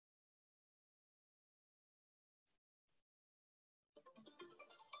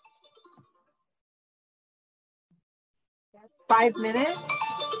5 minutes.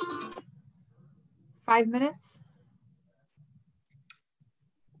 5 minutes.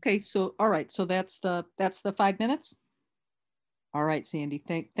 Okay, so all right, so that's the 5 minutes. All right, Sandy,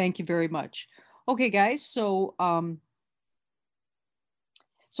 thank you very much. Okay, guys, so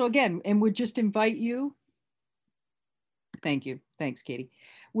so again, and would just invite you. Thank you. Thanks, Katie.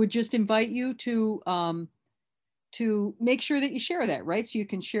 Would just invite you to make sure that you share that, right? So you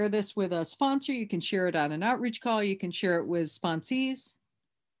can share this with a sponsor, you can share it on an outreach call, you can share it with sponsees.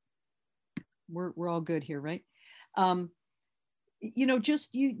 We're all good here, right? You know,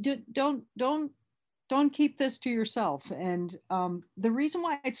 just don't keep this to yourself. And the reason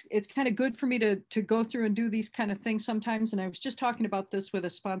why it's kind of good for me to go through and do these kind of things sometimes, and I was just talking about this with a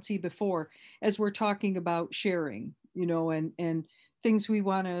sponsee before, as we're talking about sharing, you know, and things we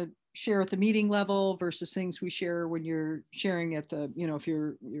want to share at the meeting level versus things we share when you're sharing at the, you know, if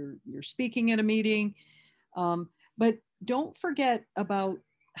you're speaking at a meeting. But don't forget about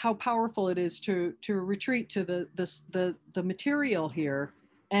how powerful it is to retreat to the material here.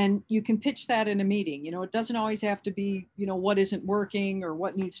 And you can pitch that in a meeting. You know, it doesn't always have to be, you know, what isn't working or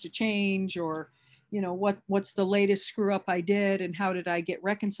what needs to change, or, you know, what's the latest screw up I did and how did I get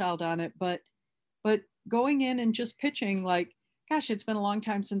reconciled on it. But going in and just pitching like, gosh, it's been a long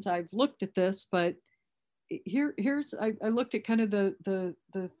time since I've looked at this, but here's I looked at kind of the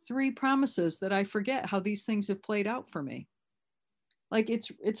 3 promises that I forget how these things have played out for me. Like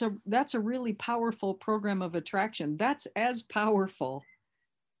that's a really powerful program of attraction. That's as powerful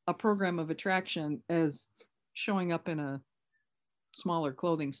a program of attraction as showing up in a smaller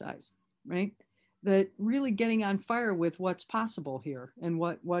clothing size, right? That really getting on fire with what's possible here and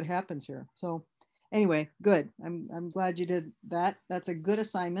what happens here. So anyway, good. I'm glad you did that. That's a good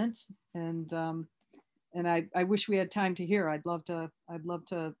assignment. And I wish we had time to hear. I'd love to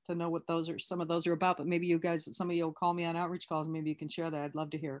know what some of those are about, but maybe you guys, some of you will call me on outreach calls. Maybe you can share that. I'd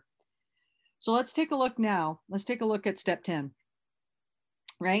love to hear. So let's take a look now. Let's take a look at step 10.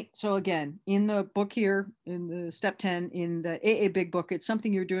 Right. So again, in the book here, in the step 10, in the AA Big Book, it's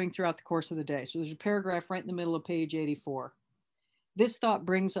something you're doing throughout the course of the day. So there's a paragraph right in the middle of page 84. This thought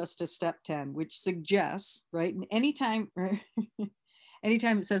brings us to step 10, which suggests, right? And anytime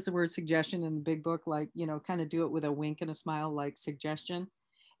it says the word suggestion in the Big Book, like, you know, kind of do it with a wink and a smile, like suggestion.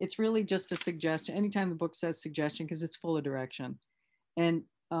 It's really just a suggestion. Anytime the book says suggestion, because it's full of direction. And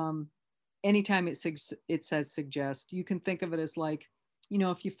anytime it says suggest, you can think of it as like, you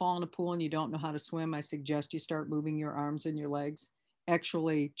know, if you fall in a pool and you don't know how to swim, I suggest you start moving your arms and your legs.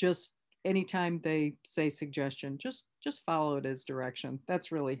 Actually, just anytime they say suggestion, just follow it as direction. That's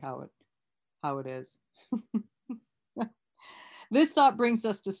really how it is. This thought brings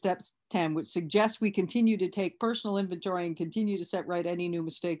us to step 10, which suggests we continue to take personal inventory and continue to set right any new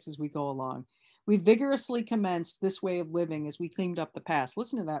mistakes as we go along. We vigorously commenced this way of living as we cleaned up the past.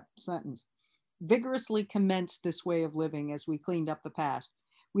 Listen to that sentence. Vigorously commenced this way of living as we cleaned up the past.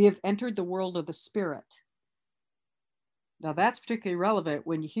 We have entered the world of the spirit. Now that's particularly relevant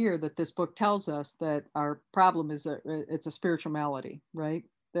when you hear that this book tells us that our problem is it's a spiritual malady, right?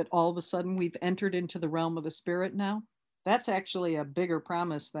 That all of a sudden we've entered into the realm of the spirit now. That's actually a bigger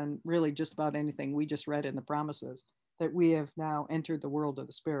promise than really just about anything we just read in the promises, that we have now entered the world of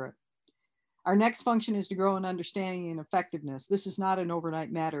the spirit. Our next function is to grow in understanding and effectiveness. This is not an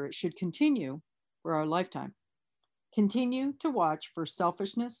overnight matter. It should continue for our lifetime. Continue to watch for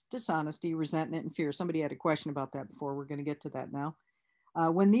selfishness, dishonesty, resentment, and fear. Somebody had a question about that before. We're going to get to that now.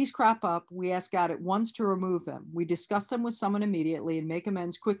 When these crop up, we ask God at once to remove them. We discuss them with someone immediately and make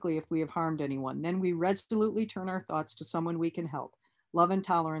amends quickly if we have harmed anyone. Then we resolutely turn our thoughts to someone we can help. Love and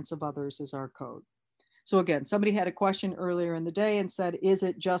tolerance of others is our code. So again, somebody had a question earlier in the day and said, is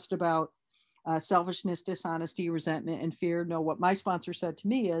it just about selfishness, dishonesty, resentment, and fear? No, what my sponsor said to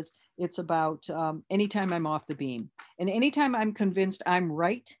me is it's about anytime I'm off the beam. And anytime I'm convinced I'm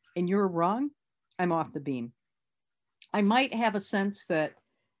right and you're wrong, I'm off the beam. I might have a sense that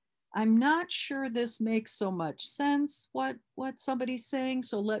I'm not sure this makes so much sense, what somebody's saying,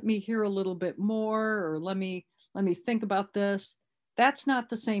 so let me hear a little bit more, or let me think about this. That's not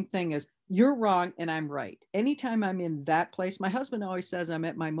the same thing as you're wrong and I'm right. Anytime I'm in that place, my husband always says I'm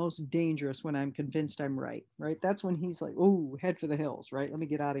at my most dangerous when I'm convinced I'm right, right? That's when he's like, oh, head for the hills, right? Let me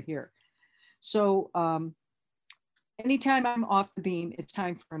get out of here. So anytime I'm off the beam, it's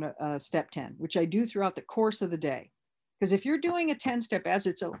time for a step 10, which I do throughout the course of the day. Because if you're doing a 10-step as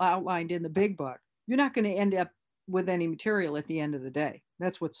it's outlined in the Big Book, you're not going to end up with any material at the end of the day.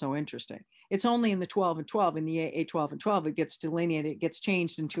 That's what's so interesting. It's only in the 12 and 12, in the AA 12 and 12, it gets delineated, it gets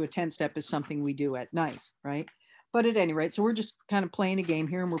changed into a 10-step as something we do at night, right? But at any rate, so we're just kind of playing a game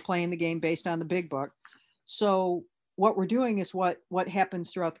here, and we're playing the game based on the Big Book. So what we're doing is what happens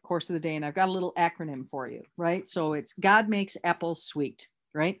throughout the course of the day. And I've got a little acronym for you, right? So it's God makes apple sweet,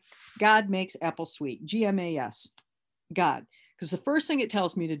 right? God makes apple sweet, GMAS, God. Because the first thing it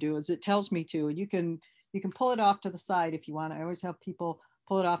tells me to do is it tells me to, and you can pull it off to the side if you want. I always have people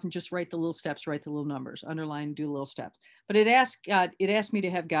pull it off and just write the little steps, write the little numbers, underline, do little steps. But it asked me to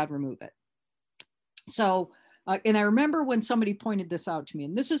have God remove it. So, and I remember when somebody pointed this out to me,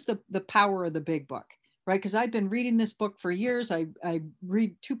 and this is the power of the big book, right? Because I've been reading this book for years. I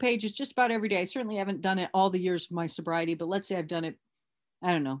read 2 pages just about every day. I certainly haven't done it all the years of my sobriety, but let's say I've done it,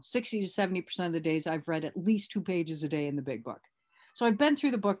 I don't know, 60 to 70% of the days I've read at least 2 pages a day in the big book. So I've been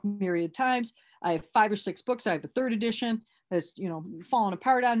through the book myriad times. I have 5 or 6 books. I have a 3rd edition that's, falling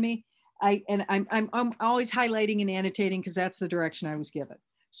apart on me. I'm always highlighting and annotating because that's the direction I was given.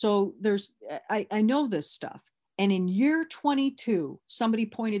 So I know this stuff. And in year 22, somebody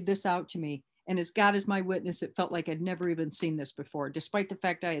pointed this out to me, and as God is my witness, it felt like I'd never even seen this before, despite the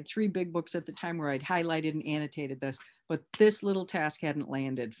fact I had 3 big books at the time where I'd highlighted and annotated this, but this little task hadn't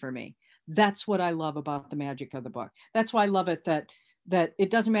landed for me. That's what I love about the magic of the book. That's why I love it that it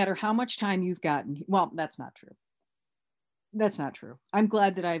doesn't matter how much time you've gotten. Well, that's not true. That's not true. I'm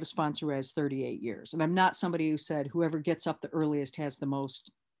glad that I have a sponsor who has 38 years. And I'm not somebody who said whoever gets up the earliest has the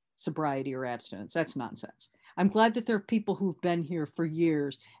most sobriety or abstinence. That's nonsense. I'm glad that there are people who've been here for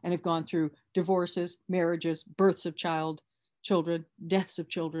years and have gone through divorces, marriages, births of children, deaths of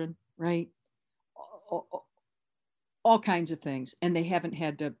children, right? All kinds of things. And they haven't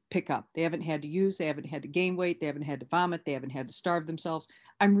had to pick up. They haven't had to use, they haven't had to gain weight. They haven't had to vomit. They haven't had to starve themselves.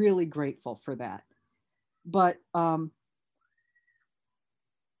 I'm really grateful for that. But I'm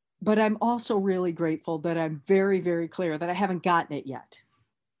also really grateful that I'm very, very clear that I haven't gotten it yet.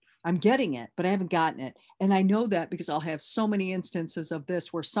 I'm getting it, but I haven't gotten it. And I know that because I'll have so many instances of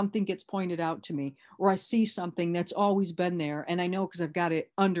this where something gets pointed out to me, or I see something that's always been there. And I know because I've got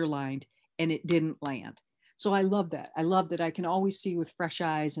it underlined and it didn't land. So I love that. I love that I can always see with fresh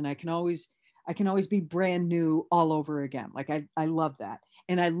eyes, and I can always be brand new all over again. Like I love that.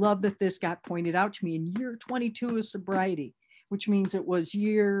 And I love that this got pointed out to me in year 22 of sobriety, which means it was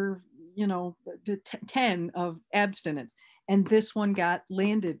year, 10 of abstinence. And this one got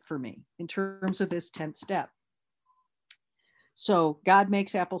landed for me in terms of this 10th step. So God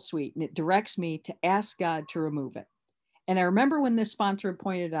makes apple sweet, and it directs me to ask God to remove it. And I remember when this sponsor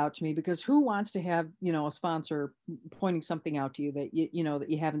pointed out to me, because who wants to have, a sponsor pointing something out to you that that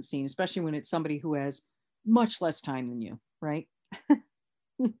you haven't seen, especially when it's somebody who has much less time than you, right?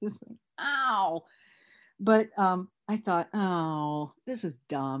 It's like, ow. But I thought, oh, this is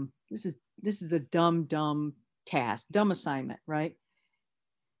dumb. This is a dumb task, dumb assignment, right?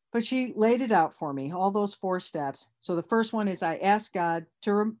 But she laid it out for me, all those 4 steps. So the first one is I asked God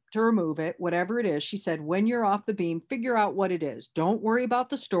to remove it, whatever it is. She said, when you're off the beam, figure out what it is. Don't worry about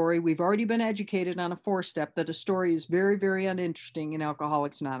the story. We've already been educated on a 4-step that a story is very, very uninteresting in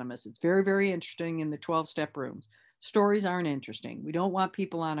Alcoholics Anonymous. It's very, very interesting in the 12-step rooms. Stories aren't interesting. We don't want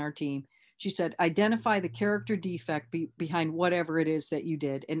people on our team. She said, identify the character defect behind whatever it is that you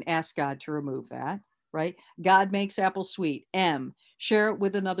did and ask God to remove that, right? God makes apple sweet. M, share it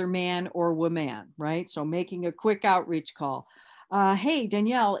with another man or woman, right? So making a quick outreach call. Hey,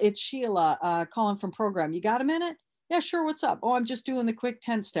 Danielle, it's Sheila calling from program. You got a minute? Yeah, sure. What's up? Oh, I'm just doing the quick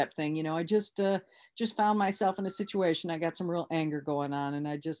 10-step thing. I just found myself in a situation. I got some real anger going on, and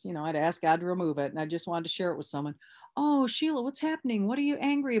I just, I'd ask God to remove it, and I just wanted to share it with someone. Oh, Sheila, what's happening? What are you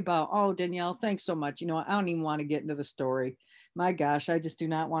angry about? Oh, Danielle, thanks so much. I don't even want to get into the story. My gosh, I just do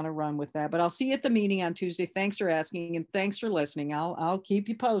not want to run with that. But I'll see you at the meeting on Tuesday. Thanks for asking, and thanks for listening. I'll keep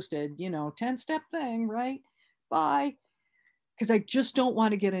you posted. 10-step thing, right? Bye. Because I just don't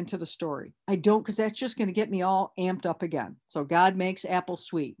want to get into the story. I don't, because that's just going to get me all amped up again. So God makes apple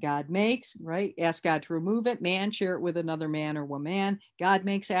sweet. God makes, right? Ask God to remove it. Man, share it with another man or woman. God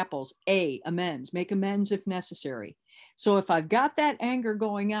makes apples. A, amends. Make amends if necessary. So if I've got that anger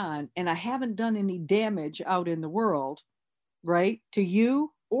going on and I haven't done any damage out in the world, right, to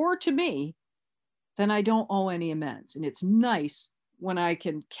you or to me, then I don't owe any amends. And it's nice when I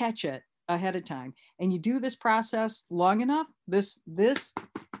can catch it ahead of time. And you do this process long enough, this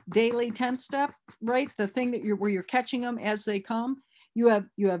daily 10th step, right? The thing that where you're catching them as they come, you have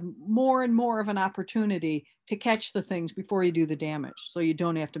more and more of an opportunity to catch the things before you do the damage. So you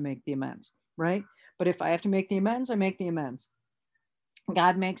don't have to make the amends, right? But if I have to make the amends, I make the amends.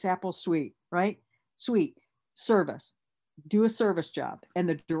 God makes apples sweet, right? Sweet. Service. Do a service job. And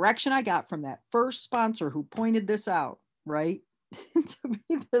the direction I got from that first sponsor who pointed this out, right, to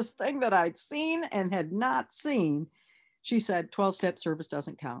be this thing that I'd seen and had not seen, she said 12-step service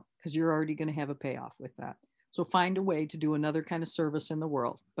doesn't count because you're already going to have a payoff with that. So find a way to do another kind of service in the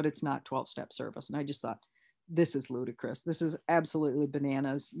world, but it's not 12-step service. And I just thought, this is ludicrous. This is absolutely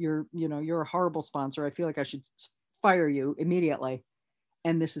bananas. You're a horrible sponsor. I feel like I should fire you immediately.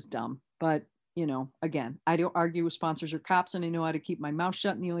 And this is dumb. But, again, I don't argue with sponsors or cops, and I know how to keep my mouth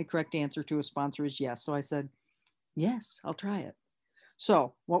shut. And the only correct answer to a sponsor is yes. So I said, yes, I'll try it.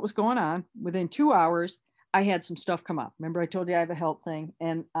 So what was going on? Within 2 hours, I had some stuff come up. Remember, I told you I have a health thing,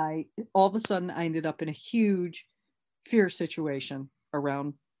 and all of a sudden I ended up in a huge fear situation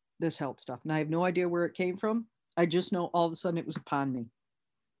around this health stuff. And I have no idea where it came from. I just know all of a sudden it was upon me.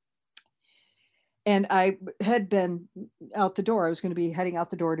 And I had been out the door. I was going to be heading out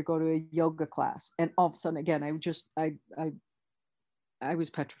the door to go to a yoga class. And all of a sudden, again, I was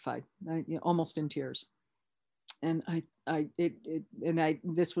petrified, almost in tears. And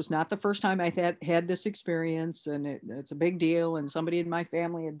this was not the first time I had this experience, and it's a big deal. And somebody in my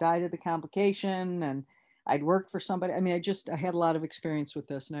family had died of the complication, and I'd worked for somebody. I mean, I had a lot of experience with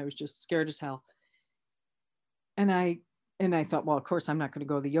this, and I was just scared as hell. And I thought, well, of course, I'm not going to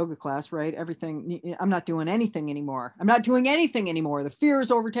go to the yoga class, right? I'm not doing anything anymore. The fear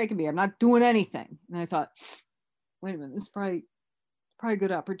has overtaken me. I'm not doing anything. And I thought, wait a minute, this is probably a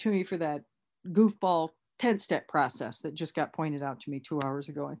good opportunity for that goofball 10-step process that just got pointed out to me 2 hours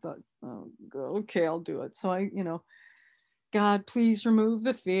ago. I thought, oh, okay, I'll do it. So God, please remove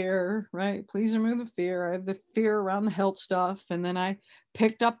the fear, right? Please remove the fear. I have the fear around the health stuff. And then I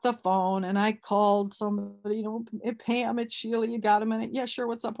picked up the phone and I called somebody, Pam, it's Sheila, you got a minute? Yeah, sure.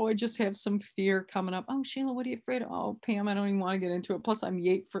 What's up? Oh, I just have some fear coming up. Oh, Sheila, what are you afraid of? Oh, Pam, I don't even want to get into it. Plus I'm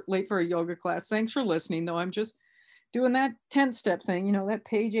late for a yoga class. Thanks for listening, though. I'm just doing that 10-step thing, that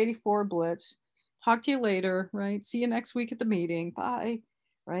page 84 blitz. Talk to you later, right? See you next week at the meeting. Bye,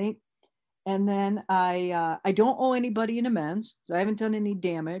 right? And then I don't owe anybody an amends. So I haven't done any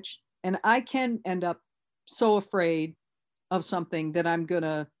damage. And I can end up so afraid of something that I'm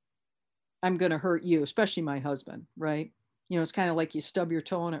gonna hurt you, especially my husband, right? It's kind of like you stub your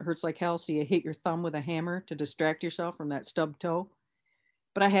toe and it hurts like hell, so you hit your thumb with a hammer to distract yourself from that stubbed toe.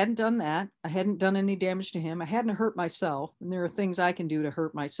 But I hadn't done that. I hadn't done any damage to him. I hadn't hurt myself. And there are things I can do to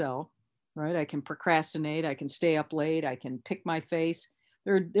hurt myself, right? I can procrastinate. I can stay up late. I can pick my face.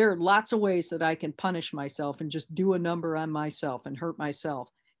 There are lots of ways that I can punish myself and just do a number on myself and hurt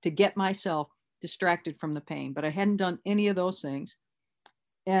myself to get myself distracted from the pain. But I hadn't done any of those things.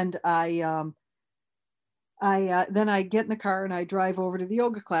 And then I get in the car and I drive over to the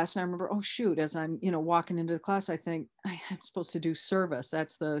yoga class. And I remember, oh, shoot, as I'm, walking into the class, I think I'm supposed to do service.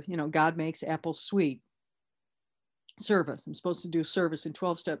 That's the, God makes apples sweet. Service. I'm supposed to do service, and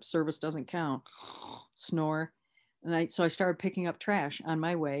 12-step service doesn't count. Snore. And so I started picking up trash on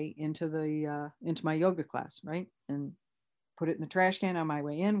my way into my yoga class, right? And put it in the trash can on my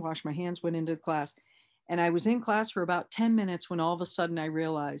way in, washed my hands, went into the class. And I was in class for about 10 minutes when all of a sudden I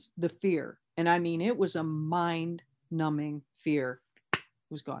realized the fear. And I mean, it was a mind-numbing fear. It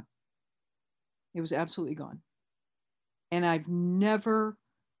was gone. It was absolutely gone. And I've never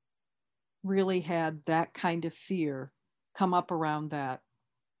really had that kind of fear come up around that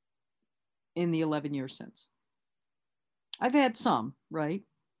in the 11 years since. I've had some, right?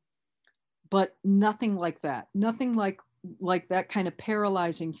 But nothing like that. Nothing like that kind of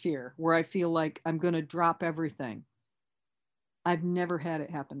paralyzing fear where I feel like I'm going to drop everything. I've never had it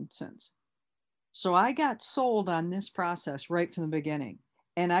happen since. So I got sold on this process right from the beginning.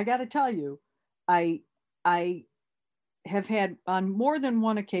 And I got to tell you, I have had on more than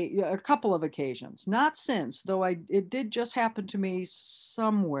one occasion, a couple of occasions, not since, though it did just happen to me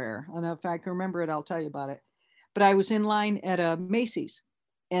somewhere. And if I can remember it, I'll tell you about it. But I was in line at a Macy's,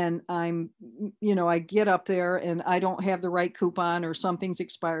 and I get up there and I don't have the right coupon, or something's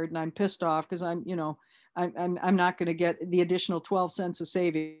expired, and I'm pissed off because I'm not going to get the additional 12 cents of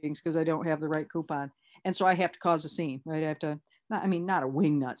savings because I don't have the right coupon. And so I have to cause a scene, right? I have to, not a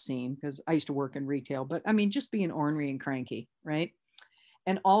wingnut scene, because I used to work in retail, but just being ornery and cranky, right?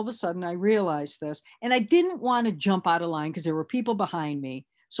 And all of a sudden I realized this, and I didn't want to jump out of line because there were people behind me.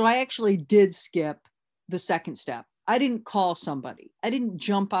 So I actually did skip the second step. I didn't call somebody. I didn't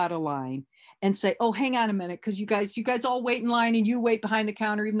jump out of line and say, oh, hang on a minute, because you guys all wait in line and you wait behind the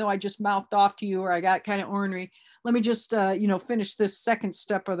counter, even though I just mouthed off to you or I got kind of ornery. Let me just, finish this second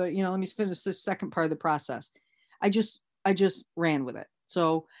step of let me finish this second part of the process. I just ran with it.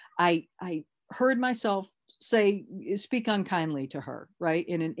 So I heard myself speak unkindly to her, right?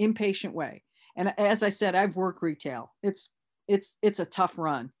 In an impatient way. And as I said, I've worked retail. It's a tough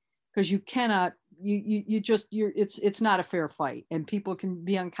run, because you cannot, it's not a fair fight, and people can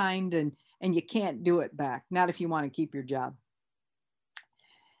be unkind, and you can't do it back. Not if you want to keep your job.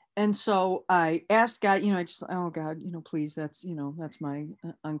 And so I asked God, I just, oh God, please, that's, that's my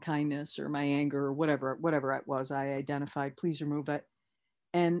unkindness or my anger or whatever it was I identified, please remove it.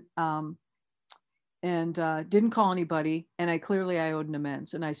 And, didn't call anybody. And I owed an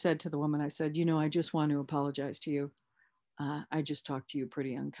amends. And I said to the woman, I said, I just want to apologize to you. I just talked to you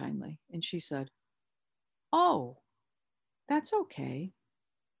pretty unkindly. And she said, oh, that's okay.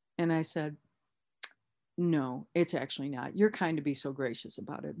 And I said, no, it's actually not. You're kind to be so gracious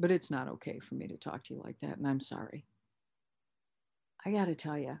about it, but it's not okay for me to talk to you like that. And I'm sorry. I got to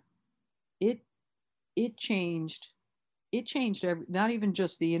tell you, it changed not even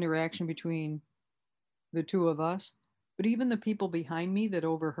just the interaction between the two of us, but even the people behind me that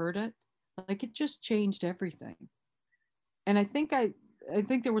overheard it. Like, it just changed everything. And I think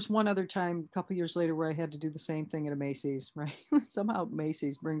there was one other time a couple years later where I had to do the same thing at a Macy's, right? Somehow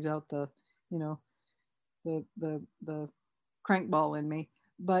Macy's brings out the, the crank ball in me,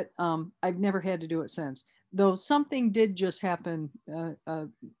 but I've never had to do it since. Though something did just happen.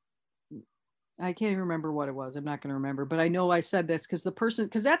 I can't even remember what it was. I'm not going to remember, but I know I said this because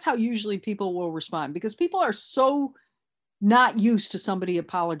that's how usually people will respond, because people are so not used to somebody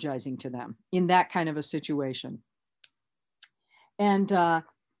apologizing to them in that kind of a situation. And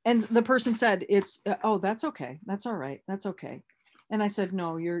the person said, oh, that's okay. That's all right. That's okay. And I said,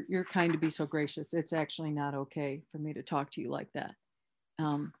 no, you're kind to be so gracious. It's actually not okay for me to talk to you like that.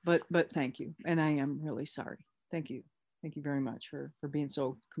 But thank you. And I am really sorry. Thank you. Thank you very much for being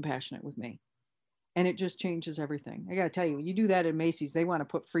so compassionate with me. And it just changes everything. I got to tell you, when you do that at Macy's, they want to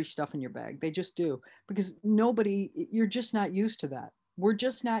put free stuff in your bag. They just do, because you're just not used to that. We're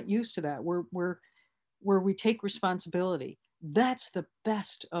just not used to that. Where we take responsibility. That's the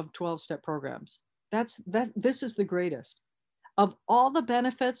best of 12-step programs. This is the greatest. Of all the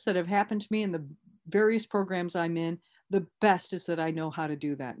benefits that have happened to me in the various programs I'm in, the best is that I know how to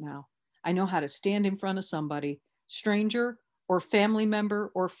do that now. I know how to stand in front of somebody, stranger or family member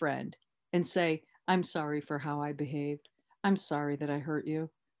or friend, and say, I'm sorry for how I behaved. I'm sorry that I hurt you.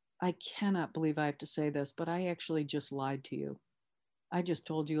 I cannot believe I have to say this, but I actually just lied to you. I just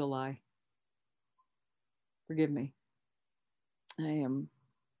told you a lie. Forgive me. I'm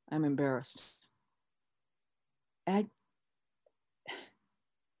embarrassed.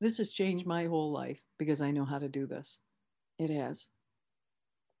 This has changed my whole life because I know how to do this. It has.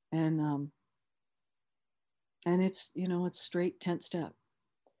 And it's, it's straight 10th step.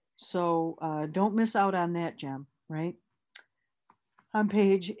 So don't miss out on that gem, right? On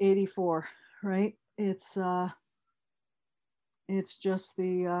page 84, right? It's just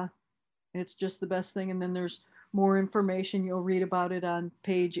the best thing. And then there's more information. You'll read about it on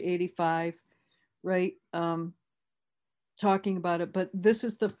page 85, right? Talking about it, but this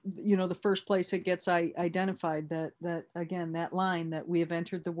is the first place it gets identified that again, that line that we have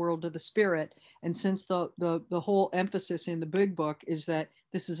entered the world of the spirit. And since the whole emphasis in the big book is that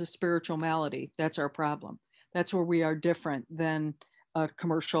this is a spiritual malady, that's our problem. That's where we are different than a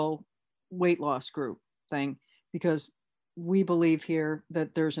commercial weight loss group thing, because we believe here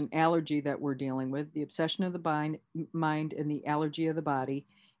that there's an allergy that we're dealing with, the obsession of the mind and the allergy of the body,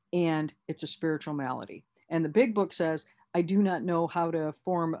 and it's a spiritual malady. And the big book says, I do not know how to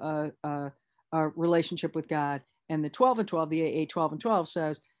form a relationship with God. And the 12 and 12, the AA 12 and 12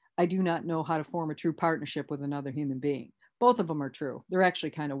 says, I do not know how to form a true partnership with another human being. Both of them are true. They're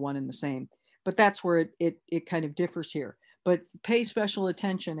actually kind of one and the same, but that's where it kind of differs here. But pay special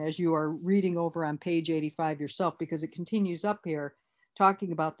attention as you are reading over on page 85 yourself, because it continues up here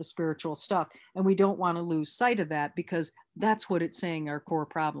talking about the spiritual stuff. And we don't want to lose sight of that, because that's what it's saying our core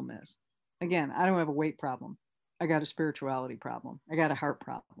problem is. Again, I don't have a weight problem. I got a spirituality problem. I got a heart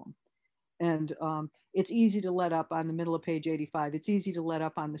problem. And it's easy to let up on the middle of page 85. It's easy to let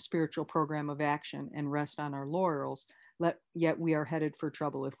up on the spiritual program of action and rest on our laurels, yet we are headed for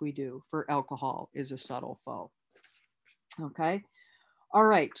trouble if we do, for alcohol is a subtle foe. Okay. All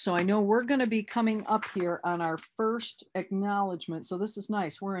right. So I know we're going to be coming up here on our first acknowledgement. So this is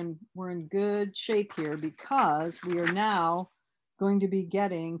nice. We're in good shape here, because we are now going to be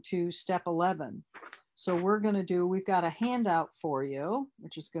getting to step 11. So we've got a handout for you,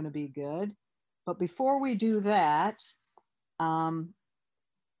 which is going to be good. But before we do that,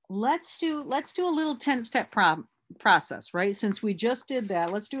 let's do a little 10-step process, right? Since we just did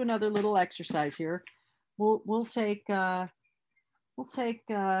that, let's do another little exercise here. We're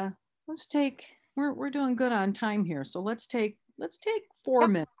doing good on time here. So let's take 4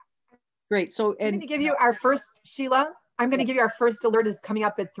 minutes. Great. So, I'm going to give you our first, Sheila. I'm going to give you our first alert is coming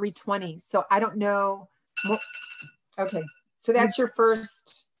up at 3:20. So I don't know. Okay. So that's your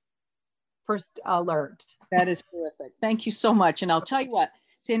first alert. That is terrific. Thank you so much. And I'll tell you what,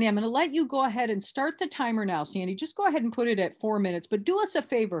 Sandy, I'm going to let you go ahead and start the timer now. Sandy, just go ahead and put it at 4 minutes, but do us a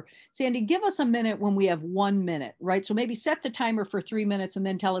favor. Sandy, give us a minute when we have 1 minute, right? So maybe set the timer for 3 minutes and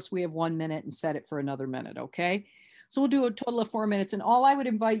then tell us we have 1 minute and set it for another minute, okay? So we'll do a total of 4 minutes. And all I would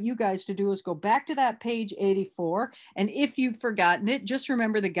invite you guys to do is go back to that page 84. And if you've forgotten it, just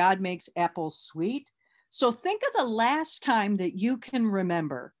remember that God makes apples sweet. So think of the last time that you can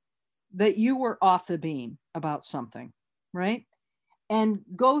remember that you were off the beam about something, right? And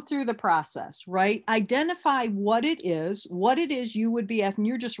go through the process, right? Identify what it is you would be asking.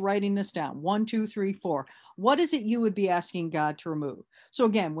 You're just writing this down. 1, 2, 3, 4. What is it you would be asking God to remove? So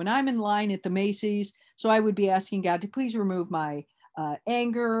again, when I'm in line at the Macy's, so I would be asking God to please remove my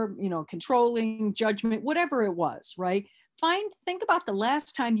anger, controlling, judgment, whatever it was, right? Think about the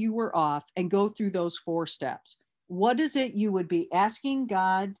last time you were off and go through those 4 steps. What is it you would be asking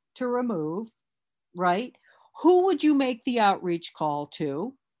God to remove, right? Who would you make the outreach call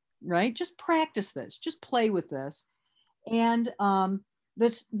to, right? Just practice this, just play with this. And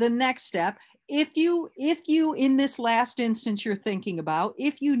the next step, if you in this last instance you're thinking about,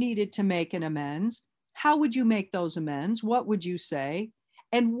 if you needed to make an amends, how would you make those amends? What would you say?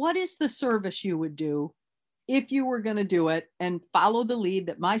 And what is the service you would do if you were going to do it and follow the lead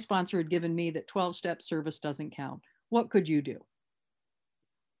that my sponsor had given me, that 12-step service doesn't count? What could you do?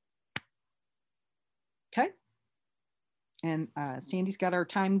 Okay. And Sandy's got our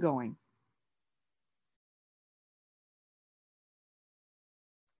time going.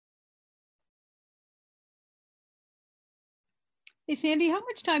 Hey, Sandy, how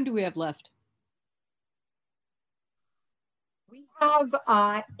much time do we have left? We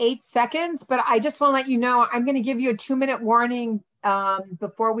have 8 seconds, but I just want to let you know, I'm going to give you a 2-minute warning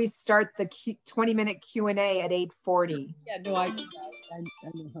before we start the 20-minute Q&A at 8:40. Yeah, no, I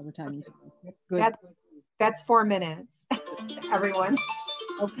know how the time is. Good. That's 4 minutes, everyone.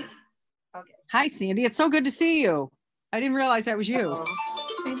 Okay. Hi, Sandy. It's so good to see you. I didn't realize that was you. Oh,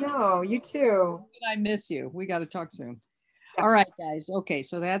 I know, you too. I miss you. We got to talk soon. All right, guys. Okay,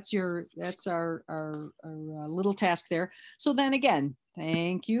 so that's our little task there. So then again,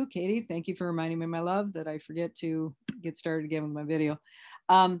 thank you, Katie. Thank you for reminding me, my love, that I forget to get started again with my video.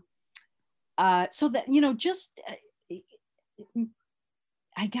 So that, just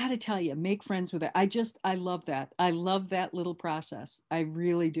I got to tell you, make friends with it. I love that. I love that little process. I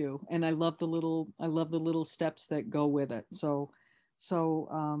really do. And I love the little steps that go with it. So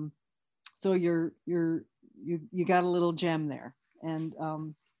you got a little gem there. And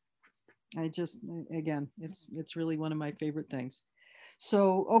again, it's really one of my favorite things.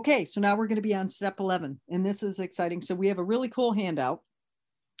 So, okay. So now we're going to be on step 11, and this is exciting. So we have a really cool handout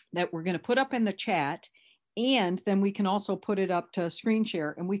that we're going to put up in the chat. And then we can also put it up to screen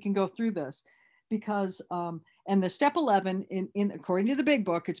share, and we can go through this because, and the step 11 in according to the big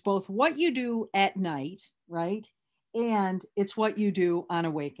book, it's both what you do at night, right? And it's what you do on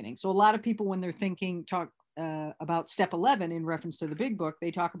awakening. So a lot of people, when they're talk about step 11 in reference to the big book,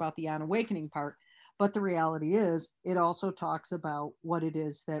 they talk about the on awakening part. But the reality is it also talks about what it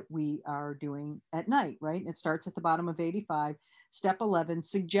is that we are doing at night, right? It starts at the bottom of 85. Step 11,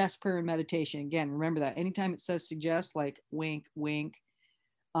 suggest prayer and meditation. Again, remember that anytime it says suggest, like wink, wink,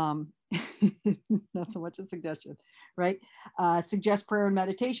 not so much a suggestion, right? Suggest prayer and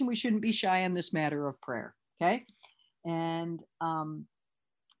meditation. We shouldn't be shy on this matter of prayer, okay? And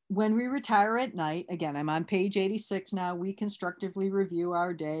when we retire at night, again, I'm on page 86 now, we constructively review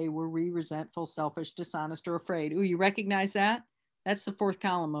our day. Were we resentful, selfish, dishonest, or afraid? Ooh, you recognize that? That's the 4th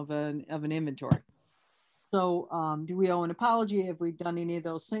column of an inventory. So do we owe an apology? Have we done any of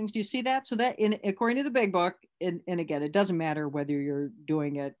those things? Do you see that? So that according to the big book, and again, it doesn't matter whether you're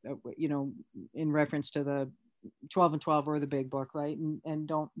doing it, in reference to the 12 and 12 or the big book, right? And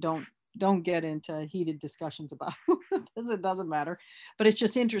don't get into heated discussions about this. It doesn't matter, but it's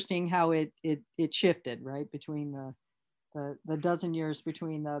just interesting how it shifted, right? Between the dozen years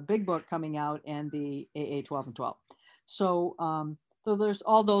between the big book coming out and the AA 12 and 12. So there's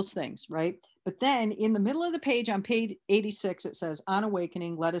all those things, right? But then in the middle of the page on page 86, it says on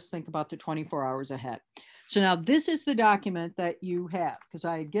awakening, let us think about the 24 hours ahead. So now this is the document that you have, because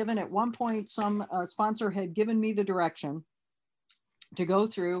I had given at one point, some sponsor had given me the direction to go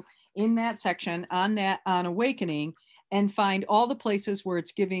through in that section on awakening and find all the places where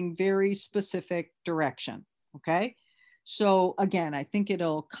it's giving very specific direction. Okay. So again, I think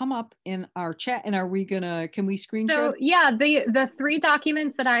it'll come up in our chat. And can we screen share? So yeah, the 3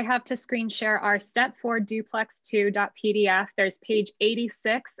 documents that I have to screen share are step 4 duplex2.pdf. There's page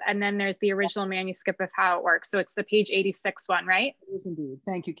 86, and then there's the original manuscript of how it works. So it's the page 86 one, right? It is indeed.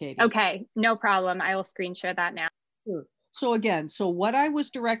 Thank you, Katie. Okay, no problem. I will screen share that now. Sure. So again, so what I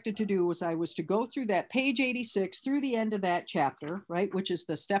was directed to do was I was to go through that page 86 through the end of that chapter, right, which is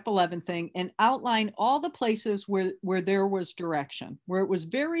the step 11 thing, and outline all the places where there was direction, where it was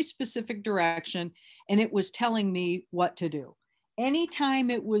very specific direction, and it was telling me what to do.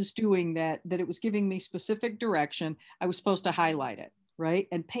 Anytime it was doing that it was giving me specific direction, I was supposed to highlight it, right,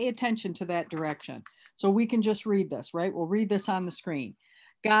 and pay attention to that direction. So we can just read this, right? We'll read this on the screen.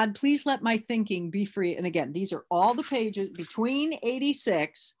 God, please let my thinking be free. And again, these are all the pages between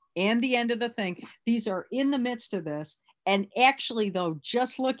 86 and the end of the thing. These are in the midst of this. And actually, though,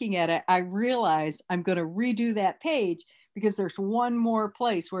 just looking at it, I realized I'm going to redo that page because there's one more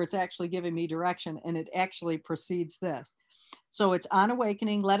place where it's actually giving me direction, and it actually precedes this. So it's on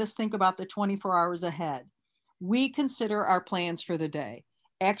awakening. Let us think about the 24 hours ahead. We consider our plans for the day.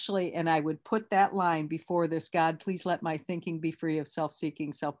 Actually, and I would put that line before this, God, please let my thinking be free of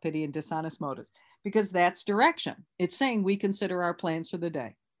self-seeking, self-pity, and dishonest motives, because that's direction. It's saying we consider our plans for the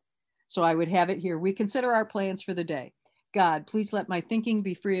day. So I would have it here. We consider our plans for the day. God, please let my thinking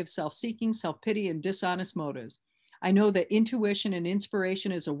be free of self-seeking, self-pity, and dishonest motives. I know that intuition and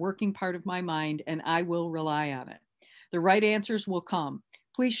inspiration is a working part of my mind, and I will rely on it. The right answers will come.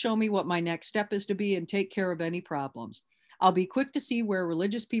 Please show me what my next step is to be and take care of any problems. I'll be quick to see where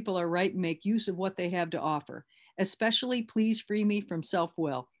religious people are right and make use of what they have to offer. Especially, please free me from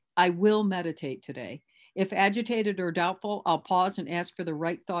self-will. I will meditate today. If agitated or doubtful, I'll pause and ask for the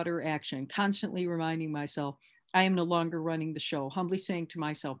right thought or action, constantly reminding myself I am no longer running the show, humbly saying to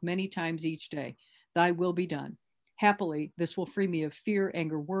myself many times each day, thy will be done. Happily, this will free me of fear,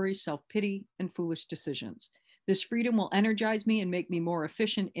 anger, worry, self-pity, and foolish decisions. This freedom will energize me and make me more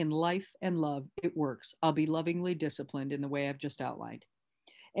efficient in life and love. It works. I'll be lovingly disciplined in the way I've just outlined.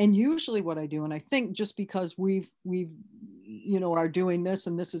 And usually what I do, and I think just because we've are doing this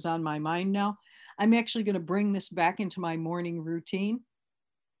and this is on my mind now, I'm actually going to bring this back into my morning routine,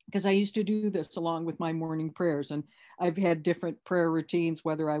 because I used to do this along with my morning prayers. And I've had different prayer routines,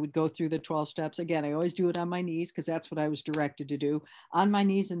 whether I would go through the 12 steps. Again, I always do it on my knees because that's what I was directed to do, on my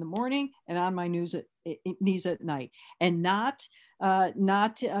knees in the morning and on my knees at night, and not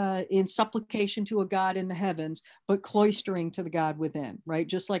in supplication to a God in the heavens, but cloistering to the God within, right?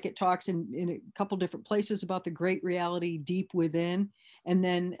 Just like it talks in a couple different places about the great reality deep within. And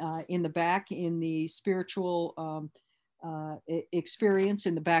then in the back, in the spiritual experience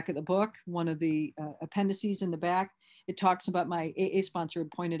in the back of the book, one of the appendices in the back, it talks about, my AA sponsor had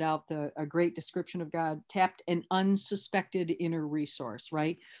pointed out a great description of God, tapped an unsuspected inner resource,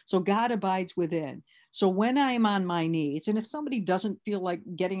 right? So God abides within. So when I'm on my knees, and if somebody doesn't feel like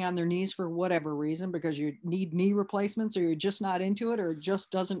getting on their knees for whatever reason, because you need knee replacements, or you're just not into it, or it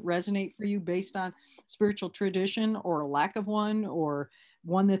just doesn't resonate for you based on spiritual tradition or a lack of one, or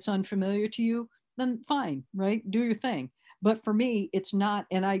one that's unfamiliar to you, then fine, right? Do your thing. But for me, it's not,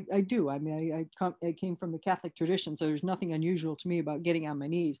 and I do. I mean, I came from the Catholic tradition, so there's nothing unusual to me about getting on my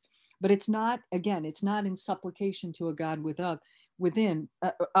knees. But it's not, again, it's not in supplication to a God within,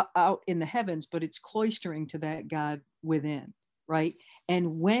 out in the heavens, but it's cloistering to that God within, right?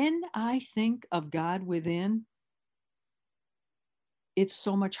 And when I think of God within, it's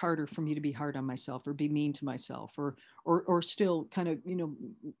so much harder for me to be hard on myself or be mean to myself, or still kind of,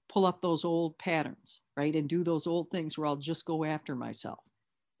 pull up those old patterns, right? And do those old things where I'll just go after myself.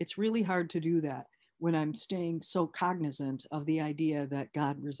 It's really hard to do that when I'm staying so cognizant of the idea that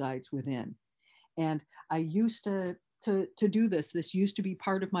God resides within. And I used to do this. This used to be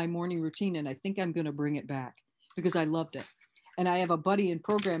part of my morning routine, and I think I'm going to bring it back because I loved it. And I have a buddy in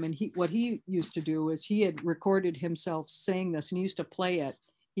program, and what he used to do is he had recorded himself saying this, and he used to play it.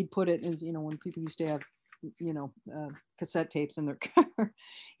 He'd put it as, when people used to have, cassette tapes in their car,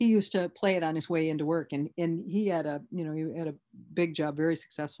 he used to play it on his way into work. And he had he had a big job, very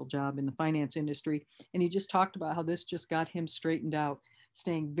successful job in the finance industry. And he just talked about how this just got him straightened out,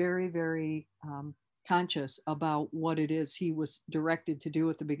 staying very, very conscious about what it is he was directed to do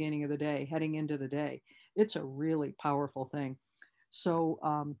at the beginning of the day, heading into the day. It's a really powerful thing. So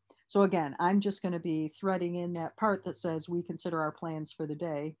again, I'm just going to be threading in that part that says we consider our plans for the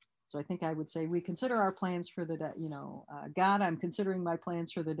day. So I think I would say we consider our plans for the day. God, I'm considering my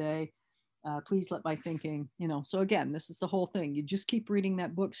plans for the day. Please let my thinking, So again, this is the whole thing. You just keep reading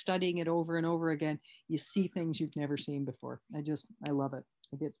that book, studying it over and over again. You see things you've never seen before. I love it.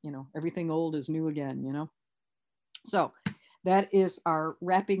 I get, everything old is new again, So that is our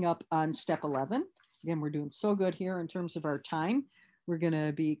wrapping up on step 11. Again, we're doing so good here in terms of our time. We're going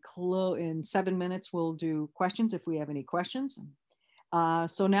to be in 7 minutes. We'll do questions if we have any questions.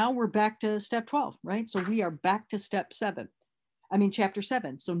 So now we're back to step 12, right? So we are back to step 7. chapter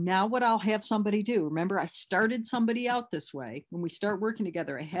 7. So now what I'll have somebody do, remember I started somebody out this way. When we start working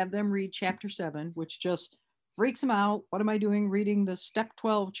together, I have them read chapter 7, which just freaks them out. What am I doing reading the step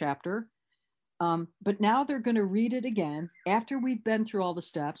 12 chapter? But now they're going to read it again after we've been through all the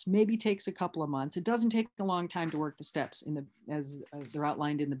steps. Maybe takes a couple of months. It doesn't take a long time to work the steps as they're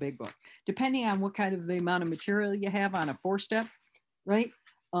outlined in the big book, depending on what kind of the amount of material you have on a 4-step, right?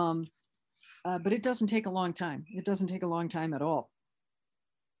 But it doesn't take a long time. It doesn't take a long time at all.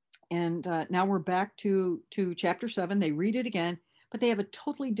 And now we're back to chapter 7. They read it again, but they have a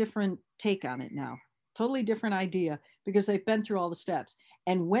totally different take on it now. Totally different idea because they've been through all the steps.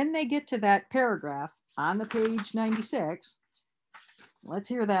 And when they get to that paragraph on the page 96, let's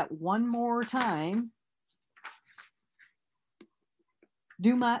hear that one more time.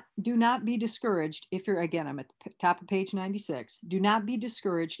 Do not be discouraged if you're, again, I'm at the top of page 96. Do not be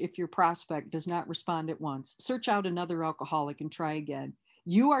discouraged if your prospect does not respond at once. Search out another alcoholic and try again.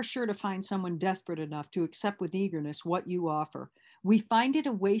 You are sure to find someone desperate enough to accept with eagerness what you offer. We find it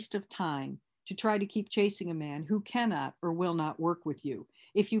a waste of time to try to keep chasing a man who cannot or will not work with you.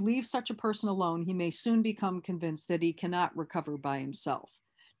 If you leave such a person alone, he may soon become convinced that he cannot recover by himself.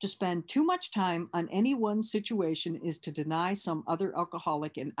 To spend too much time on any one situation is to deny some other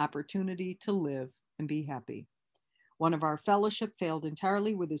alcoholic an opportunity to live and be happy. One of our fellowship failed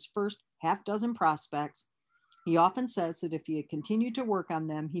entirely with his first half-dozen prospects. He often says that if he had continued to work on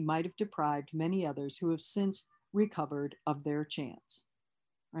them, he might have deprived many others who have since recovered of their chance,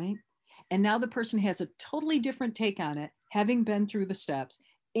 right? And now the person has a totally different take on it, having been through the steps,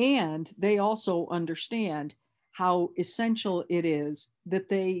 and they also understand how essential it is that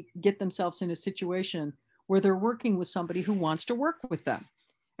they get themselves in a situation where they're working with somebody who wants to work with them.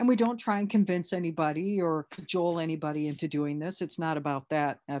 And we don't try and convince anybody or cajole anybody into doing this. It's not about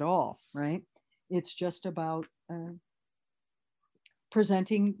that at all, right? It's just about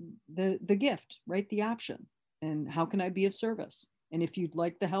presenting the gift, right? The option. And how can I be of service? And if you'd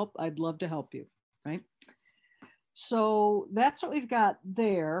like the help, I'd love to help you, right? So that's what we've got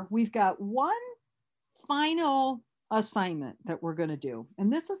there. We've got one final assignment that we're going to do.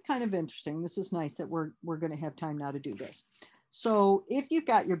 And this is kind of interesting. This is nice that we're going to have time now to do this. So if you've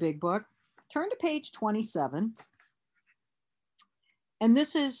got your big book, turn to page 27. And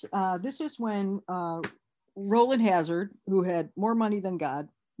this is when Roland Hazard, who had more money than God,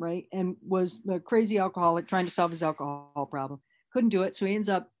 right, and was a crazy alcoholic trying to solve his alcohol problem, couldn't do it. So he ends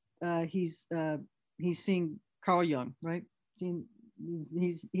up, he's seeing Carl Jung, right?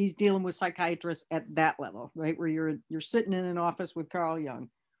 He's dealing with psychiatrists at that level, right? Where you're sitting in an office with Carl Jung.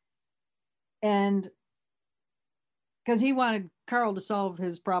 And because he wanted Carl to solve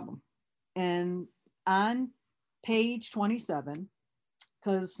his problem. And on page 27,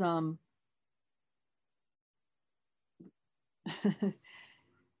 because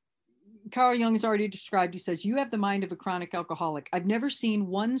Carl Jung has already described, he says, you have the mind of a chronic alcoholic. I've never seen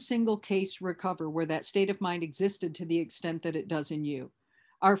one single case recover where that state of mind existed to the extent that it does in you.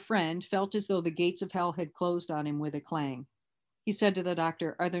 Our friend felt as though the gates of hell had closed on him with a clang. He said to the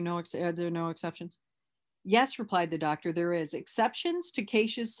doctor, are there no exceptions? Yes, replied the doctor, there is. Exceptions to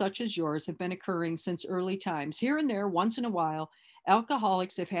cases such as yours have been occurring since early times. Here and there, once in a while,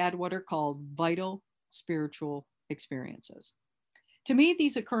 alcoholics have had what are called vital spiritual experiences. To me,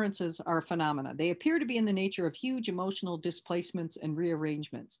 these occurrences are phenomena. They appear to be in the nature of huge emotional displacements and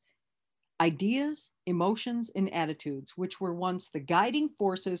rearrangements. Ideas, emotions, and attitudes, which were once the guiding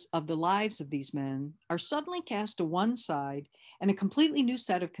forces of the lives of these men, are suddenly cast to one side, and a completely new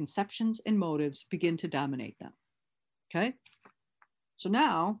set of conceptions and motives begin to dominate them. Okay? So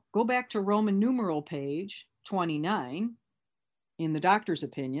now, go back to Roman numeral page 29, in the doctor's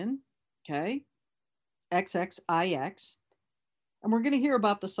opinion, okay? XXIX. And we're going to hear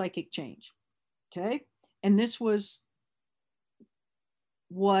about the psychic change, okay? And this was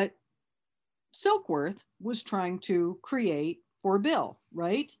what Silkworth was trying to create for Bill,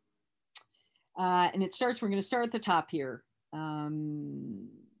 right? And it starts, we're going to start at the top here.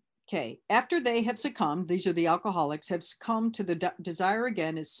 Okay, after they have succumbed, these are the alcoholics, have succumbed to the desire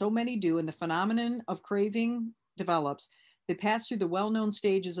again, as so many do, and the phenomenon of craving develops. They pass through the well-known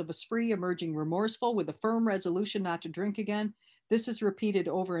stages of a spree, emerging remorseful with a firm resolution not to drink again. This is repeated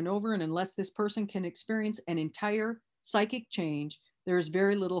over and over, and unless this person can experience an entire psychic change, there is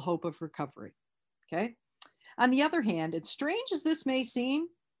very little hope of recovery, okay? On the other hand, as strange as this may seem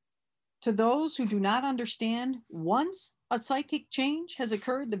to those who do not understand, once a psychic change has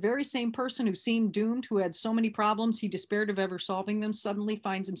occurred, the very same person who seemed doomed, who had so many problems he despaired of ever solving them, suddenly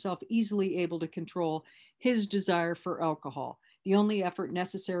finds himself easily able to control his desire for alcohol, the only effort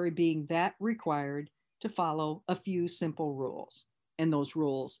necessary being that required to follow a few simple rules. And those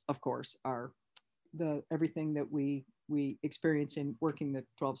rules, of course, are everything that we experience in working the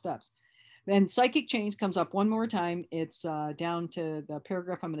 12 steps. And psychic change comes up one more time. It's down to the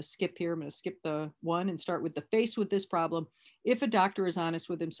paragraph I'm going to skip here. I'm going to skip the one and start with the faced with this problem. If a doctor is honest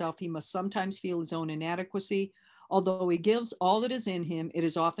with himself, he must sometimes feel his own inadequacy. Although he gives all that is in him, it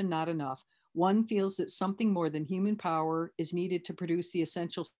is often not enough. One feels that something more than human power is needed to produce the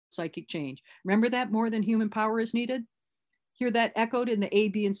essential psychic change. Remember that more than human power is needed? Hear that echoed in the A,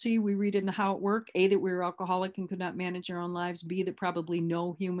 B, and C we read in the How It Worked. A, that we were alcoholic and could not manage our own lives. B, that probably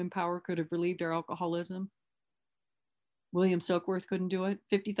no human power could have relieved our alcoholism. William Silkworth couldn't do it.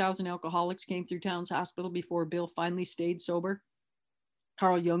 50,000 alcoholics came through Towns Hospital before Bill finally stayed sober.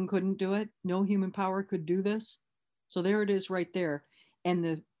 Carl Jung couldn't do it. No human power could do this. So there it is right there. And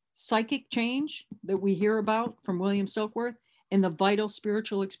the psychic change that we hear about from William Silkworth and the vital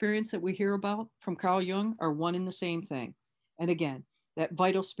spiritual experience that we hear about from Carl Jung are one and the same thing. And again, that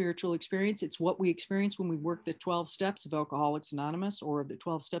vital spiritual experience, it's what we experience when we work the 12 steps of Alcoholics Anonymous or the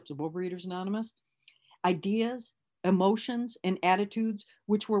 12 steps of Overeaters Anonymous. Ideas, emotions, and attitudes,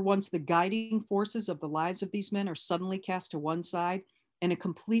 which were once the guiding forces of the lives of these men, are suddenly cast to one side, and a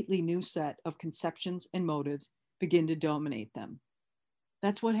completely new set of conceptions and motives begin to dominate them.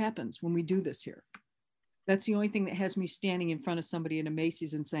 That's what happens when we do this here. That's the only thing that has me standing in front of somebody in a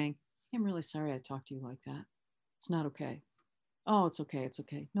Macy's and saying, I'm really sorry I talked to you like that. It's not okay. Oh, it's okay. It's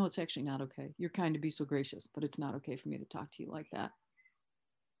okay. No, it's actually not okay. You're kind to be so gracious, but it's not okay for me to talk to you like that.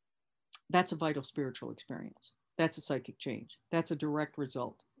 That's a vital spiritual experience. That's a psychic change. That's a direct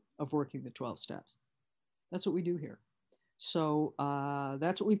result of working the 12 steps. That's what we do here. So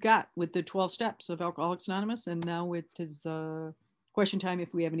that's what we've got with the 12 steps of Alcoholics Anonymous. And now it is question time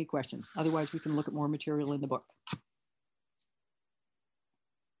if we have any questions. Otherwise, we can look at more material in the book.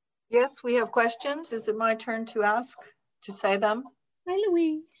 Yes, we have questions. Is it my turn to ask, to say them? Hi,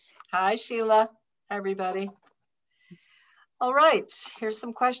 Louise. Hi, Sheila. Hi, everybody. All right, here's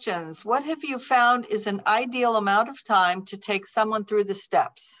some questions. What have you found is an ideal amount of time to take someone through the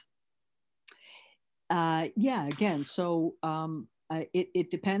steps? Yeah, again, so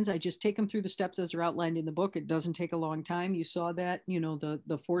it depends. I just take them through the steps as they're outlined in the book. It doesn't take a long time. You saw that, you know, the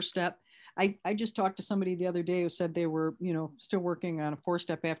 4-step. I just talked to somebody the other day who said they were, you know, still working on a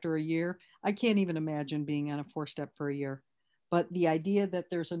 4-step after a year. I can't even imagine being on a 4-step for a year. But the idea that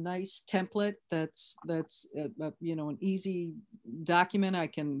there's a nice template that's you know, an easy document I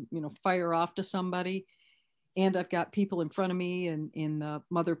can, you know, fire off to somebody. And I've got people in front of me and in the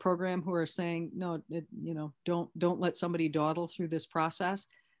mother program who are saying, no, you know, don't let somebody dawdle through this process.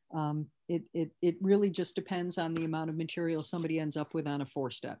 It really just depends on the amount of material somebody ends up with on a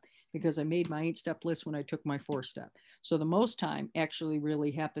 4-step, because I made my 8-step list when I took my 4-step. So the most time actually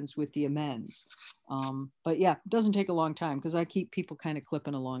really happens with the amends. But yeah, it doesn't take a long time because I keep people kind of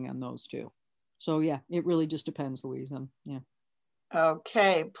clipping along on those too. So yeah, it really just depends, Louise. Yeah.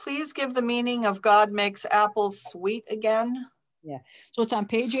 Okay, please give the meaning of God makes apples sweet again. Yeah, so it's on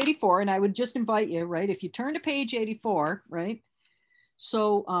page 84, and I would just invite you, right? If you turn to page 84, right?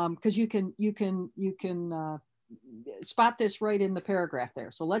 So, because you can spot this right in the paragraph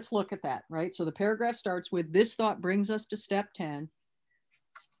there. So let's look at that, right? So the paragraph starts with, this thought brings us to step 10.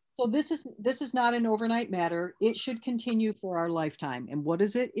 So this is not an overnight matter. It should continue for our lifetime. And what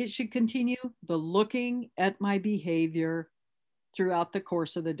is it? It should continue the looking at my behavior throughout the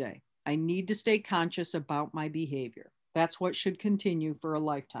course of the day. I need to stay conscious about my behavior. That's what should continue for a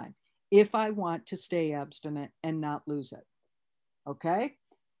lifetime if I want to stay abstinent and not lose it. Okay?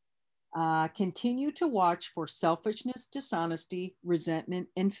 Continue to watch for selfishness, dishonesty, resentment,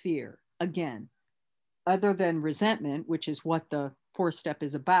 and fear. Again, other than resentment, which is what the 4-step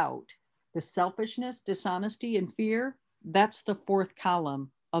is about, the selfishness, dishonesty, and fear, that's the 4th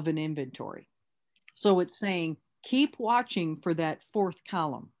column of an inventory. So it's saying, keep watching for that 4th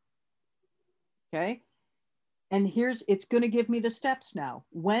column. Okay. And it's going to give me the steps now.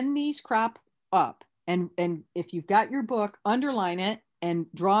 When these crop up, and if you've got your book, underline it and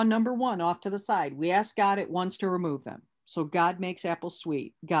draw number 1 off to the side. We ask God at once to remove them. So God makes apples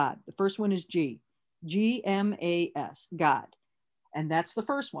sweet. God. The first one is G. G-M-A-S. God. And that's the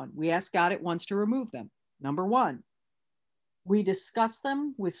first one. We ask God at once to remove them. Number 1. We discuss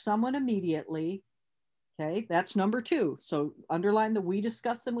them with someone immediately. Okay, that's number 2. So underline the we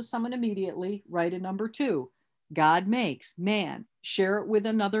discuss them with someone immediately, write a number 2. God makes, man, share it with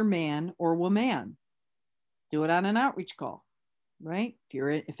another man or woman. Do it on an outreach call, right?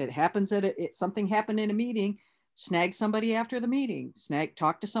 If it happens something happened in a meeting, snag somebody after the meeting,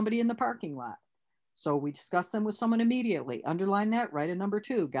 talk to somebody in the parking lot. So we discuss them with someone immediately. Underline that, write a number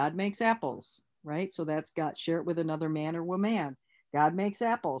 2. God makes apples. right? So that's got share it with another man or woman. God makes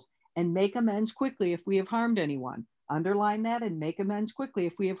apples, and make amends quickly if we have harmed anyone. Underline that and make amends quickly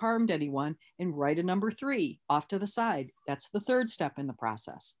if we have harmed anyone, and write a number 3 off to the side. That's the third step in the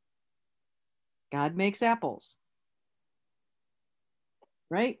process. God makes apples,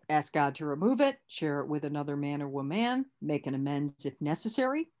 right? Ask God to remove it, share it with another man or woman, make an amends if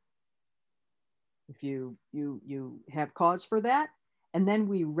necessary, if you have cause for that. And then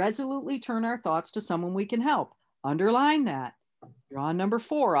we resolutely turn our thoughts to someone we can help. Underline that. Draw number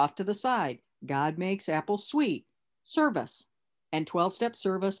 4 off to the side. God makes apples sweet. Service. And 12-step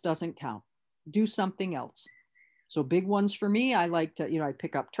service doesn't count. Do something else. So big ones for me, I like to, I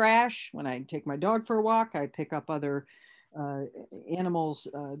pick up trash when I take my dog for a walk. I pick up other animals,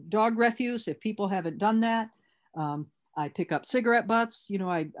 dog refuse, if people haven't done that. I pick up cigarette butts.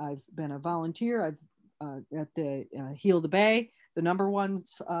 I've been a volunteer. I've at the Heal the Bay. The number one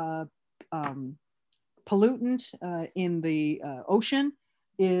pollutant in the ocean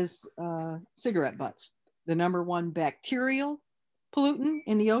is cigarette butts. The number one bacterial pollutant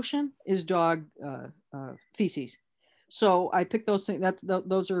in the ocean is dog feces. So I pick those things.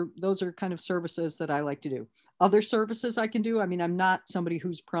 Those are kind of services that I like to do. Other services I can do. I mean, I'm not somebody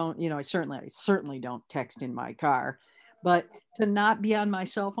who's prone. I certainly don't text in my car, but to not be on my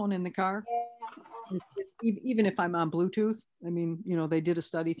cell phone in the car, even if I'm on Bluetooth. I mean, they did a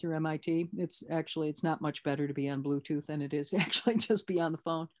study through MIT. It's not much better to be on Bluetooth than it is to actually just be on the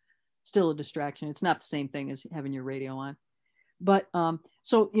phone. Still a distraction. It's not the same thing as having your radio on. But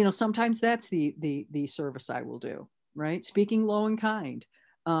so sometimes that's the service I will do, right? Speaking low and kind.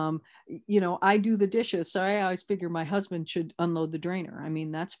 I do the dishes, so I always figure my husband should unload the drainer. I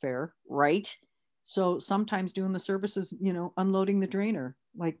mean, that's fair, right? So sometimes doing the services, unloading the drainer,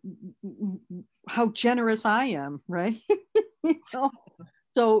 like how generous I am, right?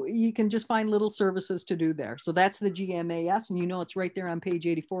 So you can just find little services to do there. So that's the GMAS, and it's right there on page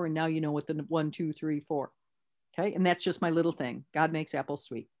 84. And now you know what the 1, 2, 3, 4. Okay, and that's just my little thing. God makes apples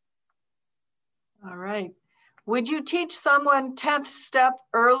sweet. All right. Would you teach someone 10th step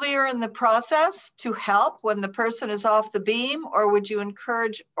earlier in the process to help when the person is off the beam, or would you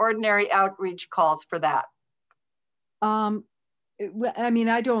encourage ordinary outreach calls for that? I mean,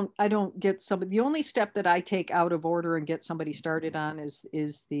 I don't get somebody. The only step that I take out of order and get somebody started on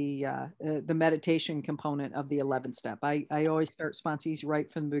is the meditation component of the 11th step. I always start sponsees right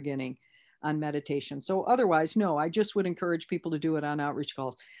from the beginning on meditation. So otherwise, no, I just would encourage people to do it on outreach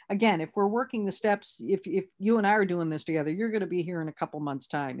calls. Again, if we're working the steps, if you and I are doing this together, you're going to be here in a couple months'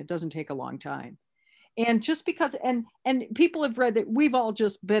 time. It doesn't take a long time. And just because, and people have read that, we've all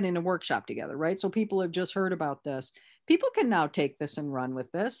just been in a workshop together, right? So people have just heard about this. People can now take this and run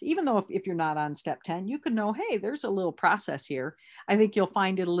with this, even though if you're not on step 10, you can know, hey, there's a little process here. I think you'll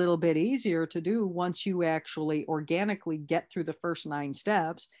find it a little bit easier to do once you actually organically get through the first 9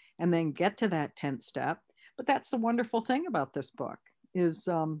 steps and then get to that 10th step. But that's the wonderful thing about this book is,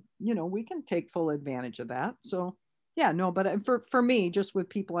 we can take full advantage of that. So yeah, no, but for me, just with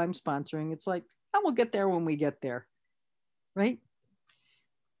people I'm sponsoring, it's like, and we'll get there when we get there, right?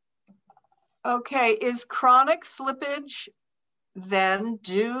 Okay, is chronic slippage then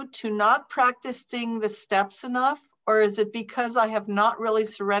due to not practicing the steps enough, or is it because I have not really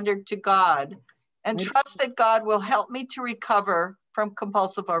surrendered to God and trust that God will help me to recover from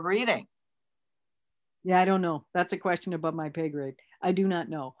compulsive overeating? Yeah, I don't know. That's a question above my pay grade. I do not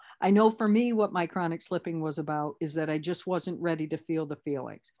know. I know for me, what my chronic slipping was about is that I just wasn't ready to feel the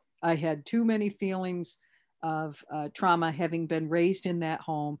feelings. I had too many feelings of trauma having been raised in that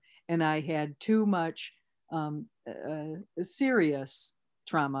home, and I had too much serious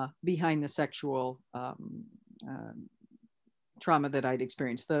trauma behind the sexual trauma that I'd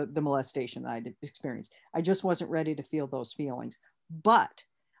experienced, the molestation that I'd experienced. I just wasn't ready to feel those feelings. But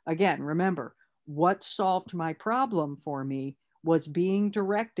again, remember, what solved my problem for me was being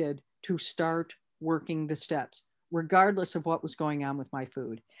directed to start working the steps, regardless of what was going on with my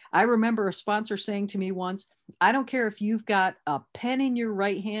food. I remember a sponsor saying to me once, I don't care if you've got a pen in your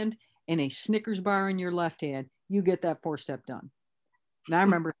right hand and a Snickers bar in your left hand, you get that 4-step done. And I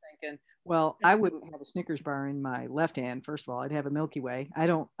remember thinking, well, I wouldn't have a Snickers bar in my left hand. First of all, I'd have a Milky Way. I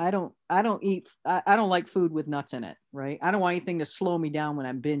don't like food with nuts in it, right? I don't want anything to slow me down when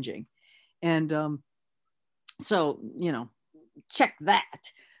I'm binging. And so, check that.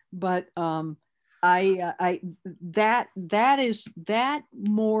 But that is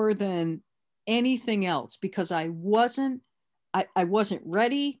more than anything else, because I wasn't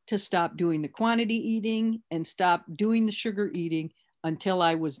ready to stop doing the quantity eating and stop doing the sugar eating until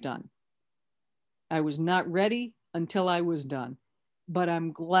I was done. I was not ready until I was done, but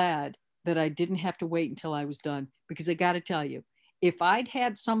I'm glad that I didn't have to wait until I was done. Because I got to tell you, if I'd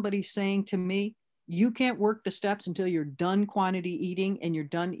had somebody saying to me, you can't work the steps until you're done quantity eating and you're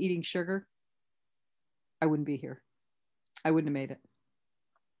done eating sugar, I wouldn't be here. I wouldn't have made it.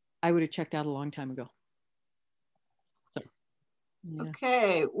 I would have checked out a long time ago. So, yeah.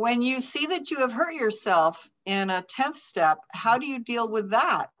 Okay, when you see that you have hurt yourself in a 10th step, how do you deal with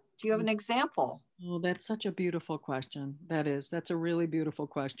that? Do you have an example? Oh, that's such a beautiful question. That's a really beautiful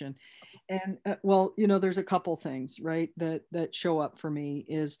question. And well, you know, there's a couple things, right, that show up for me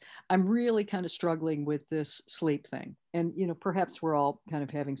is I'm really kind of struggling with this sleep thing. And, you know, perhaps we're all kind of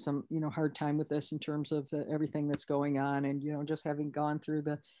having some, you know, hard time with this in terms of everything that's going on. And, you know, just having gone through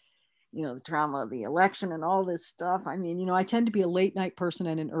the, you know, the trauma of the election and all this stuff. I mean, you know, I tend to be a late night person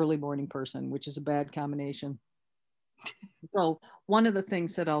and an early morning person, which is a bad combination. So one of the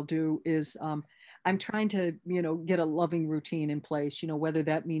things that I'll do is I'm trying to, you know, get a loving routine in place, you know, whether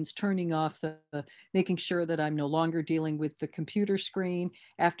that means turning off making sure that I'm no longer dealing with the computer screen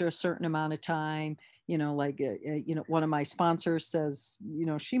after a certain amount of time, you know, like, you know, one of my sponsors says, you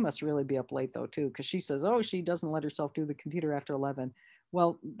know, she must really be up late though, too, because she says, oh, she doesn't let herself do the computer after 11.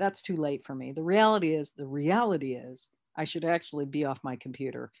 Well, that's too late for me. The reality is I should actually be off my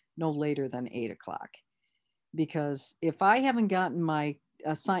computer no later than 8 o'clock. Because if I haven't gotten my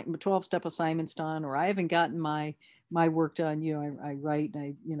 12-step assignments done, or I haven't gotten my work done, you know, I write and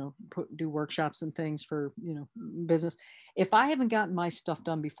I, you know, do workshops and things for, you know, business. If I haven't gotten my stuff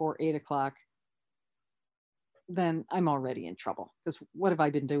done before 8 o'clock, then I'm already in trouble. Because what have I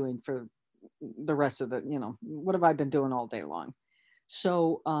been doing for the rest of the, you know, what have I been doing all day long?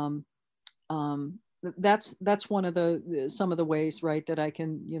 So that's one of some of the ways, right, that I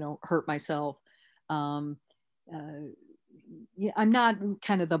can, you know, hurt myself. Yeah, I'm not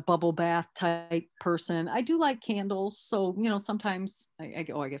kind of the bubble bath type person. I do like candles. So, you know, sometimes I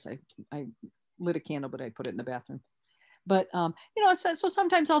guess I lit a candle, but I put it in the bathroom. But, you know, so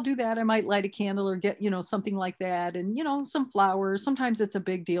sometimes I'll do that. I might light a candle or get, you know, something like that. And, you know, some flowers. Sometimes it's a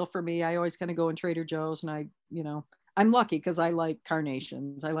big deal for me. I always kind of go in Trader Joe's and you know, I'm lucky because I like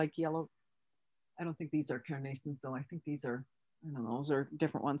carnations. I like yellow. I don't think these are carnations though. I think these are, I don't know, those are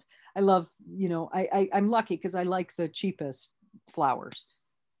different ones. I love, you know, I'm lucky because I like the cheapest flowers,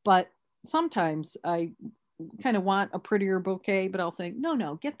 but sometimes I kind of want a prettier bouquet, but I'll think,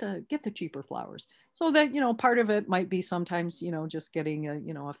 no, get the cheaper flowers. So that, you know, part of it might be sometimes, you know, just getting a,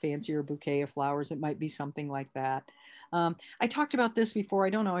 you know, a fancier bouquet of flowers. It might be something like that. I talked about this before. I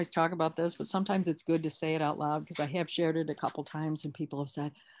don't always talk about this, but sometimes it's good to say it out loud because I have shared it a couple times and people have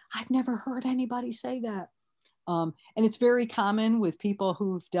said, I've never heard anybody say that. And it's very common with people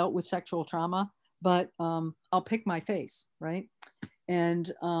who've dealt with sexual trauma, but I'll pick my face, right?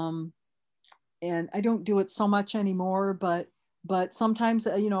 And I don't do it so much anymore, but sometimes,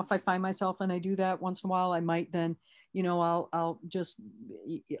 you know, if I find myself and I do that once in a while, I might then, you know, I'll just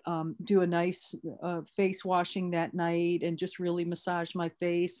do a nice face washing that night and just really massage my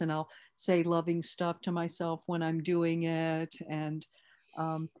face, and I'll say loving stuff to myself when I'm doing it. And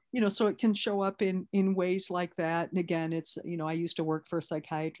you know, so it can show up in ways like that. And again, it's, you know, I used to work for a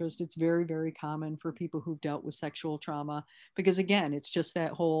psychiatrist. It's very, very common for people who've dealt with sexual trauma, because again, it's just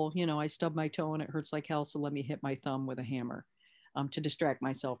that whole, you know, I stubbed my toe and it hurts like hell, so let me hit my thumb with a hammer to distract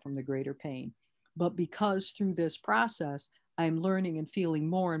myself from the greater pain. But because through this process, I'm learning and feeling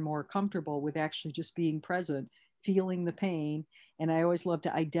more and more comfortable with actually just being present, feeling the pain. And I always love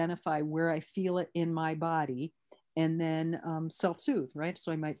to identify where I feel it in my body, and then self-soothe, right?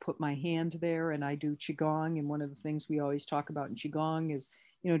 So I might put my hand there and I do Qigong. And one of the things we always talk about in Qigong is,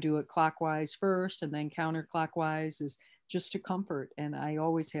 you know, do it clockwise first and then counterclockwise, is just to comfort. And I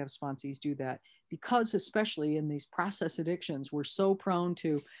always have sponsees do that, because especially in these process addictions, we're so prone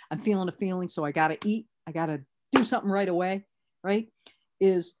to, I'm feeling a feeling, so I got to eat, I got to do something right away, right?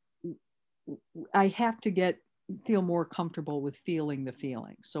 Is I have to feel more comfortable with feeling the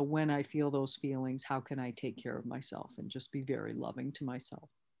feelings. So when I feel those feelings, how can I take care of myself and just be very loving to myself?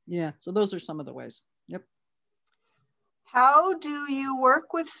 Yeah. So those are some of the ways. Yep. How do you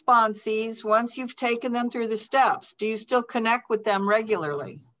work with sponsees once you've taken them through the steps? Do you still connect with them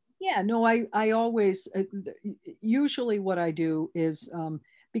regularly? Yeah, no, I always, usually what I do is,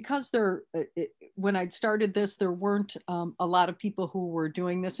 because when I'd started this, there weren't a lot of people who were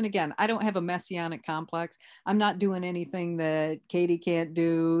doing this. And again, I don't have a messianic complex. I'm not doing anything that Katie can't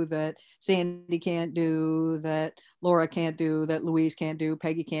do, that Sandy can't do, that Laura can't do, that Louise can't do,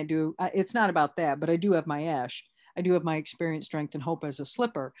 Peggy can't do. It's not about that, but I do have my Ash. I do have my experience, strength, and hope as a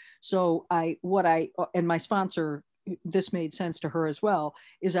slipper. So and my sponsor, this made sense to her as well,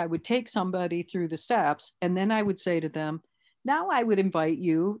 is I would take somebody through the steps and then I would say to them, now I would invite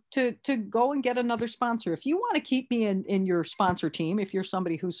you to go and get another sponsor. If you want to keep me in your sponsor team, if you're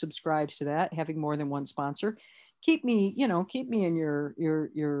somebody who subscribes to that, having more than one sponsor, keep me in your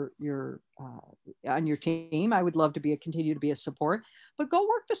on your team. I would love to continue to be a support, but go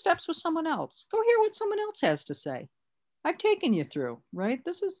work the steps with someone else. Go hear what someone else has to say. I've taken you through, right?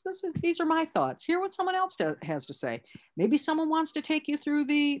 These are my thoughts. Hear what someone else has to say. Maybe someone wants to take you through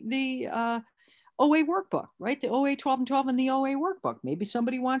the OA workbook, right? The OA 12 and 12 and the OA workbook. Maybe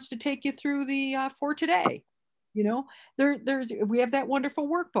somebody wants to take you through the For Today. You know, we have that wonderful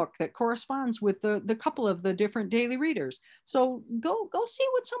workbook that corresponds with the couple of the different daily readers. So go see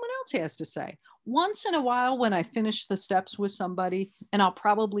what someone else has to say. Once in a while, when I finish the steps with somebody, and I'll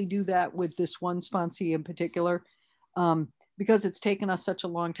probably do that with this one sponsee in particular, because it's taken us such a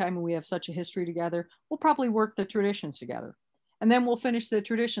long time and we have such a history together, we'll probably work the traditions together. And then we'll finish the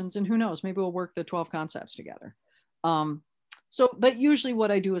traditions, and who knows, maybe we'll work the 12 concepts together. But usually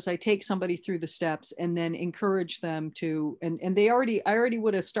what I do is I take somebody through the steps and then encourage them to, and I already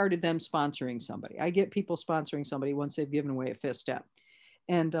would have started them sponsoring somebody. I get people sponsoring somebody once they've given away a fifth step.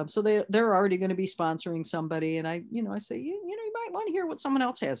 And so they're already going to be sponsoring somebody. And I say, you might want to hear what someone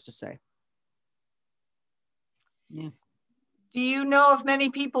else has to say. Yeah. Do you know of many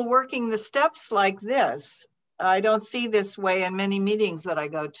people working the steps like this? I don't see this way in many meetings that I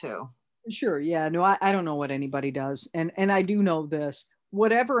go to. Sure. Yeah. No, I don't know what anybody does. And I do know this.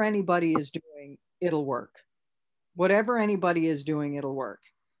 Whatever anybody is doing, it'll work. Whatever anybody is doing, it'll work.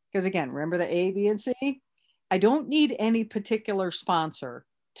 Because again, remember the A, B, and C? I don't need any particular sponsor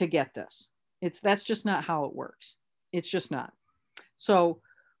to get this. That's just not how it works. It's just not. So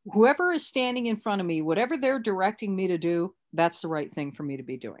whoever is standing in front of me, whatever they're directing me to do, that's the right thing for me to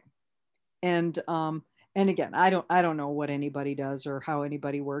be doing. And again, I don't know what anybody does or how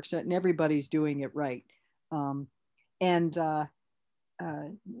anybody works it, and everybody's doing it right. I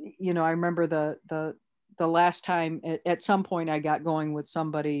remember the last time at some point I got going with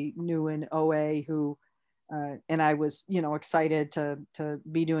somebody new in OA who, and I was, excited to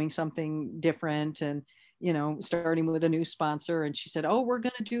be doing something different and, starting with a new sponsor. And she said, "Oh, we're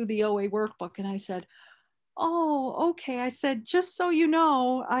going to do the OA workbook." And I said, "Oh, okay." I said, "Just so you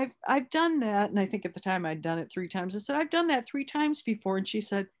know, I've done that." And I think at the time I'd done it 3 times. I said, "I've done that 3 times before." And she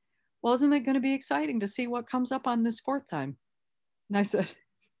said, "Well, isn't it going to be exciting to see what comes up on this 4th time?" And I said,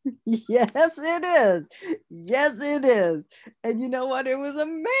 "Yes, it is. Yes, it is." And you know what? It was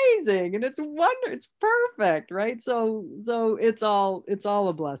amazing. And it's perfect, right? So it's all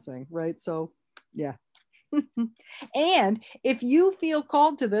a blessing, right? So yeah. And if you feel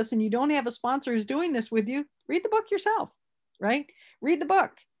called to this and you don't have a sponsor who's doing this with you, read the book yourself, right? Read the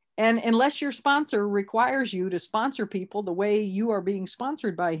book. And unless your sponsor requires you to sponsor people the way you are being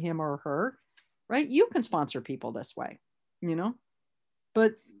sponsored by him or her, right? You can sponsor people this way,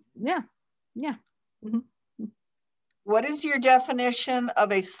 But yeah. Mm-hmm. What is your definition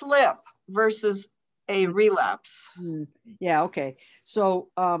of a slip versus a relapse? Yeah, okay. So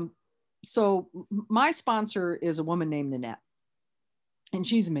my sponsor is a woman named Nanette, and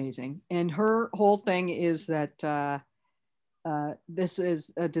she's amazing. And her whole thing is that this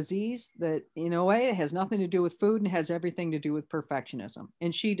is a disease that, in a way, it has nothing to do with food and has everything to do with perfectionism.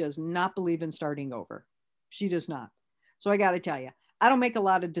 And she does not believe in starting over. She does not. So I got to tell you, I don't make a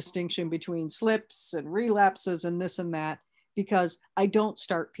lot of distinction between slips and relapses and this and that, because I don't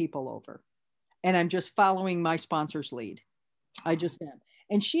start people over. And I'm just following my sponsor's lead. I just am.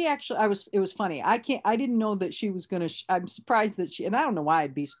 And she actually, it was funny. I didn't know that she was going to, I'm surprised that and I don't know why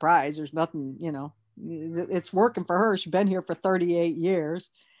I'd be surprised. There's nothing, it's working for her. She's been here for 38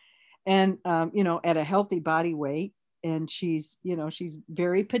 years and, at a healthy body weight. And she's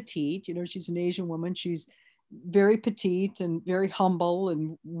very petite, she's an Asian woman. She's very petite and very humble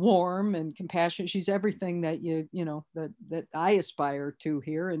and warm and compassionate. She's everything that that I aspire to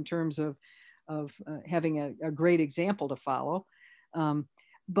here in terms of having a great example to follow.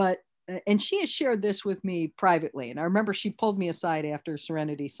 And she has shared this with me privately. And I remember she pulled me aside after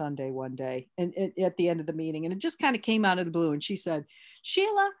Serenity Sunday one day and at the end of the meeting, and it just kind of came out of the blue. And she said,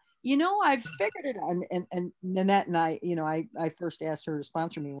 "Sheila, I've figured it out." And Nanette and I first asked her to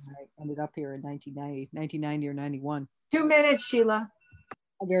sponsor me when I ended up here in 1990 or 91. 2 minutes, Sheila.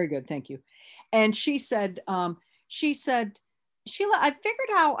 Oh, very good. Thank you. And she said, "Sheila, I figured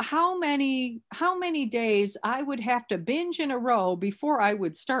out how many days I would have to binge in a row before I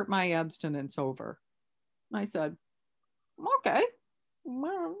would start my abstinence over." I said, "Okay,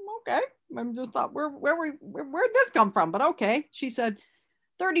 well, okay." I just thought, where'd this come from? But okay. She said,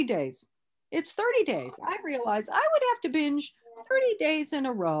 30 days. It's 30 days. I realized I would have to binge 30 days in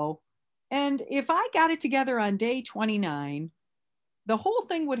a row And if I got it together on day 29, the whole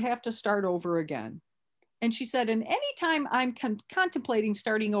thing would have to start over again. And she said, and anytime I'm contemplating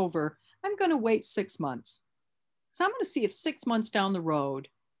starting over, I'm going to wait 6 months. So I'm going to see if 6 months down the road,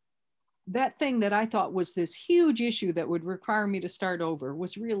 that thing that I thought was this huge issue that would require me to start over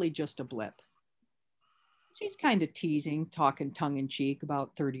was really just a blip. She's kind of teasing, talking tongue in cheek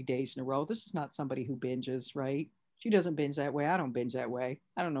about 30 days in a row. This is not somebody who binges, right? She doesn't binge that way. I don't binge that way.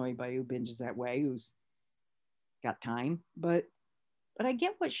 I don't know anybody who binges that way who's got time, but I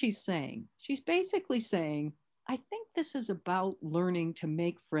get what she's saying. She's basically saying, I think this is about learning to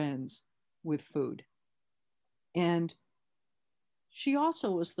make friends with food. And she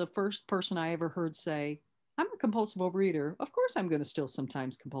also was the first person I ever heard say, I'm a compulsive overeater. Of course, I'm going to still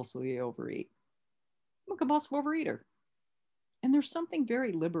sometimes compulsively overeat. I'm a compulsive overeater. And there's something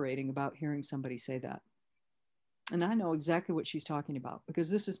very liberating about hearing somebody say that. And I know exactly what she's talking about, because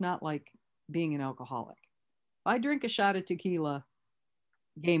this is not like being an alcoholic. If I drink a shot of tequila,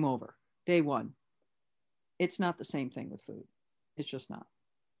 game over, day one. It's not the same thing with food. It's just not.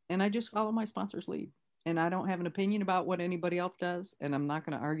 And I just follow my sponsor's lead. And I don't have an opinion about what anybody else does. And I'm not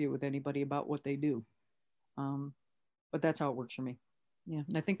going to argue with anybody about what they do. But that's how it works for me. Yeah.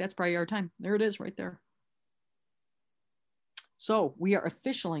 And I think that's probably our time. There it is right there. So we are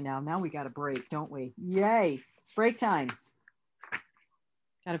officially now we got a break, don't we? Yay. It's break time.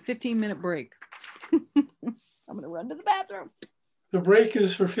 Got a 15-minute break. I'm going to run to the bathroom. The break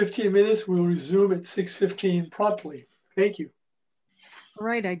is for 15 minutes. We'll resume at 6:15 promptly. Thank you. All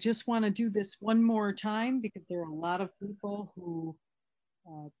right, I just want to do this one more time because there are a lot of people who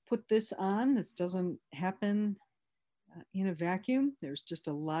put this on. This doesn't happen in a vacuum. There's just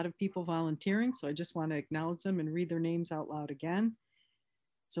a lot of people volunteering. So I just want to acknowledge them and read their names out loud again.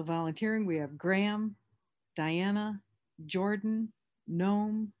 So volunteering, we have Graham, Diana, Jordan,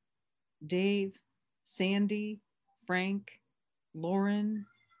 Noam, Dave, Sandy, Frank, Lauren,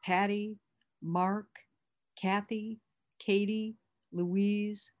 Patty, Mark, Kathy, Katie,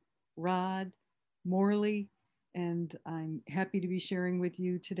 Louise, Rod, Morley, and I'm happy to be sharing with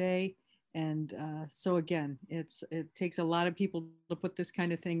you today. And so again, it takes a lot of people to put this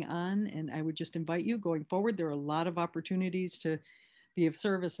kind of thing on, and I would just invite you going forward. There are a lot of opportunities to be of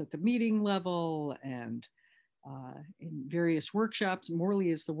service at the meeting level and in various workshops.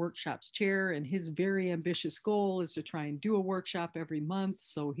 Morley is the workshops chair, and his very ambitious goal is to try and do a workshop every month.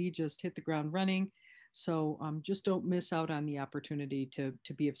 So he just hit the ground running. So just don't miss out on the opportunity to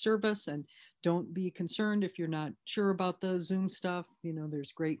be of service, and don't be concerned if you're not sure about the Zoom stuff. You know,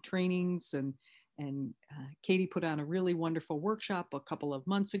 there's great trainings, and Katie put on a really wonderful workshop a couple of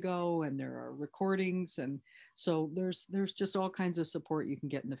months ago, and there are recordings. And so there's just all kinds of support you can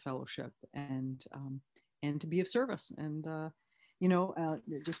get in the fellowship, and to be of service. And,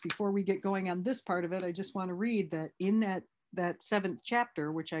 just before we get going on this part of it, I just want to read that in that 7th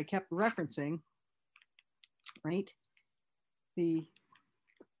chapter, which I kept referencing, right? The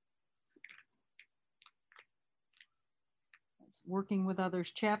working with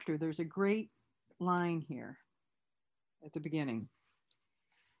others chapter, there's a great line here at the beginning.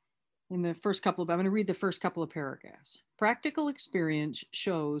 In the first couple of, I'm going to read the first couple of paragraphs. Practical experience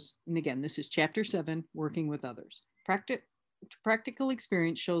shows, and again, this is chapter 7, working with others. Practical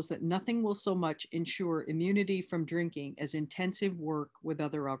experience shows that nothing will so much ensure immunity from drinking as intensive work with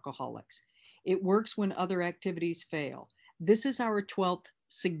other alcoholics. It works when other activities fail. This is our 12th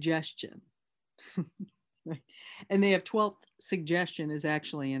suggestion. Right? And they have 12th suggestion is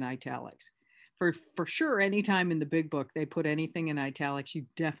actually in italics. For sure, anytime in the big book they put anything in italics, you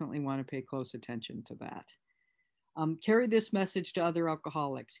definitely want to pay close attention to that. Carry this message to other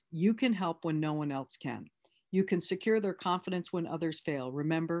alcoholics. You can help when no one else can. You can secure their confidence when others fail.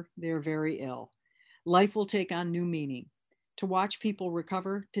 Remember, they are very ill. Life will take on new meaning. To watch people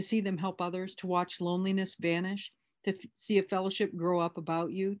recover, to see them help others, to watch loneliness vanish, to see a fellowship grow up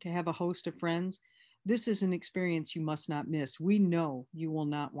about you, to have a host of friends. This is an experience you must not miss. We know you will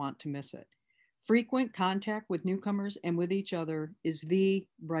not want to miss it. Frequent contact with newcomers and with each other is the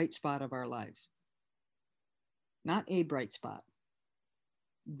bright spot of our lives. Not a bright spot.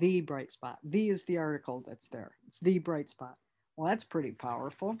 The bright spot. The is the article that's there. It's the bright spot. Well, that's pretty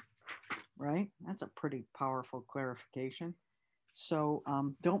powerful, right? That's a pretty powerful clarification. So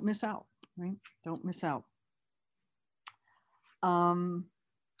don't miss out, right? Don't miss out.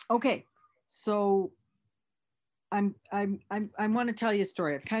 Okay, so I want to tell you a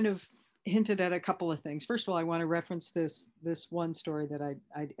story. I've kind of hinted at a couple of things. First of all, I want to reference this one story that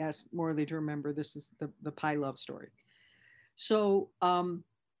I'd asked Morley to remember. This is the pie love story. So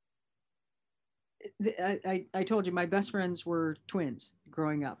I told you my best friends were twins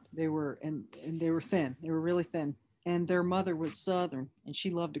growing up. They were, and they were thin. They were really thin. And their mother was Southern, and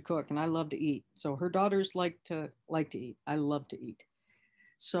she loved to cook, and I love to eat. So her daughters like to eat. I love to eat.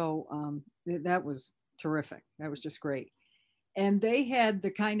 So that was terrific. That was just great. And they had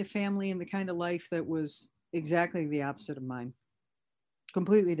the kind of family and the kind of life that was exactly the opposite of mine,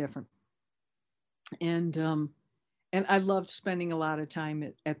 completely different. And I loved spending a lot of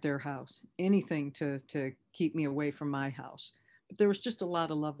time at their house, anything to keep me away from my house. But there was just a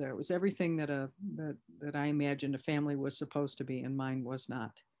lot of love there. It was everything that that I imagined a family was supposed to be, and mine was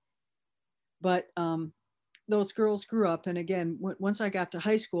not. But those girls grew up, and again, once I got to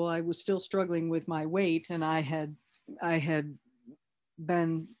high school, I was still struggling with my weight, and I had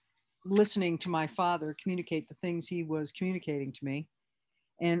been listening to my father communicate the things he was communicating to me,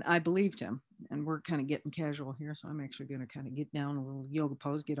 and I believed him. And we're kind of getting casual here, so I'm actually going to kind of get down a little yoga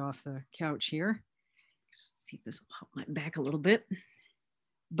pose, get off the couch here. Let's see if this will help my back a little bit.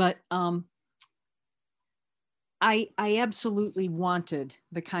 But I absolutely wanted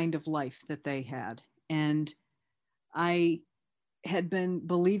the kind of life that they had. And I had been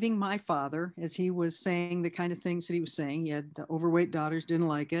believing my father as he was saying the kind of things that he was saying. He had the overweight daughters, didn't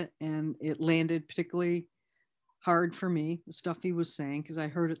like it. And it landed particularly hard for me, the stuff he was saying, because I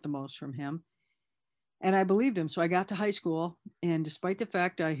heard it the most from him. And I believed him. So I got to high school, and despite the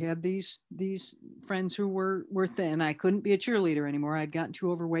fact I had these friends who were thin, I couldn't be a cheerleader anymore. I'd gotten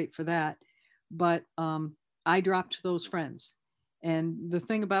too overweight for that. But I dropped those friends. And the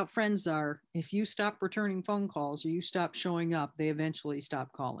thing about friends are, if you stop returning phone calls or you stop showing up, they eventually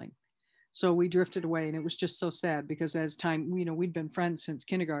stop calling. So we drifted away, and it was just so sad because as time, we'd been friends since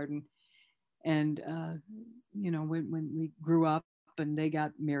kindergarten. And, when we grew up, and they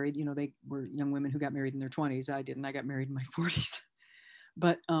got married, they were young women who got married in their 20s. I didn't. I got married in my 40s.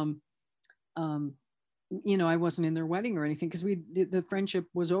 But, I wasn't in their wedding or anything because the friendship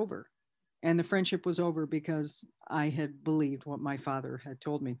was over. And the friendship was over because I had believed what my father had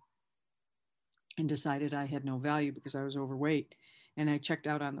told me and decided I had no value because I was overweight. And I checked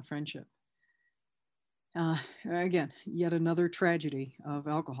out on the friendship. Again, yet another tragedy of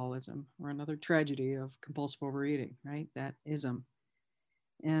alcoholism, or another tragedy of compulsive overeating, right? That ism.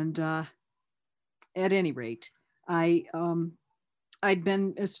 And at any rate, I'd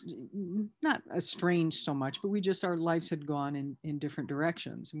been not estranged so much, but our lives had gone in different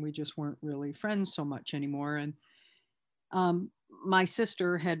directions, and we just weren't really friends so much anymore. And my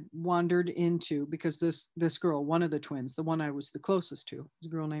sister had wandered into, because this girl, one of the twins, the one I was the closest to, was a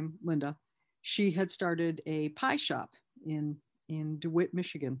girl named Linda. She had started a pie shop in DeWitt,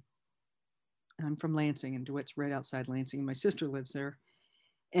 Michigan. I'm from Lansing, and DeWitt's right outside Lansing, and my sister lives there.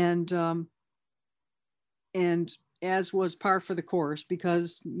 And as was par for the course,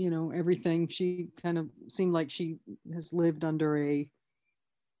 because, everything, she kind of seemed like she has lived under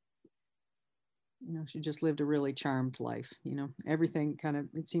she just lived a really charmed life, everything kind of,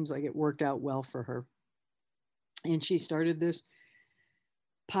 it seems like it worked out well for her. And she started this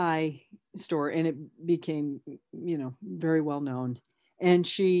pie store, and it became, very well known. And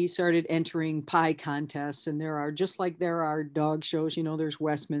she started entering pie contests, and there are dog shows, there's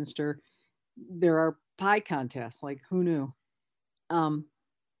Westminster, there are pie contests, like who knew?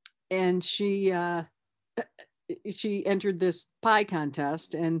 And she entered this pie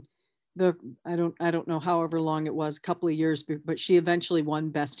contest, and I don't know however long it was, a couple of years, but she eventually won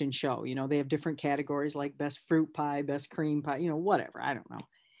best in show. They have different categories like best fruit pie, best cream pie, whatever, I don't know.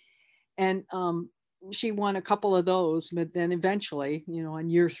 And she won a couple of those, but then eventually,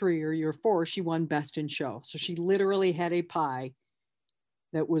 on year 3 or year 4, she won best in show. So she literally had a pie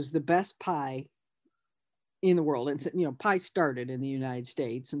that was the best pie in the world. And, pie started in the United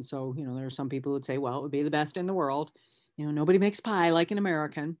States. And so, there are some people who would say, well, it would be the best in the world. Nobody makes pie like an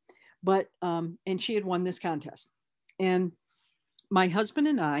American. But, and she had won this contest. And my husband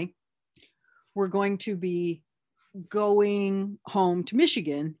and I were going to be going home to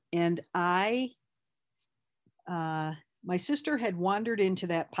Michigan. And my sister had wandered into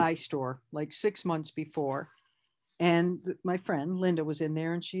that pie store like 6 months before. And my friend Linda was in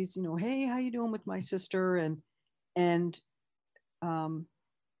there, and she's, hey, how you doing with my sister? And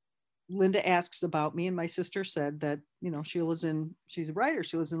Linda asks about me, and my sister said that, she's a writer.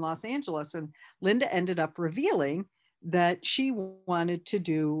 She lives in Los Angeles. And Linda ended up revealing that she wanted to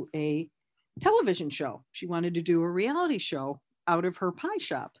do a television show. She wanted to do a reality show out of her pie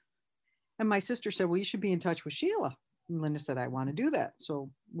shop. And my sister said, well, you should be in touch with Sheila. And Linda said, I want to do that. So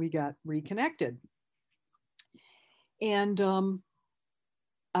we got reconnected. And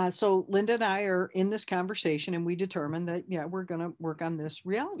so Linda and I are in this conversation, and we determined that, we're going to work on this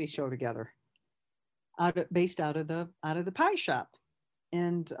reality show together. based out of the pie shop.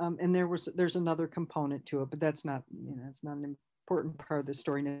 And there's another component to it, but that's not, it's not an important part of the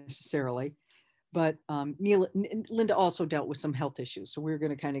story necessarily. But Linda also dealt with some health issues. So we're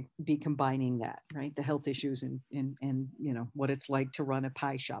going to kind of be combining that, right? The health issues and what it's like to run a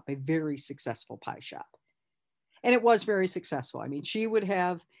pie shop, a very successful pie shop. And it was very successful. I mean,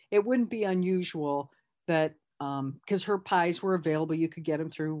 it wouldn't be unusual that, because her pies were available, you could get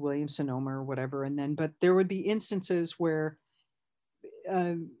them through Williams Sonoma or whatever. But there would be instances where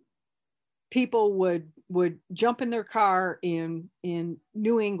people would jump in their car in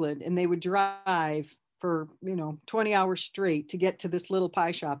New England, and they would drive for 20 hours straight to get to this little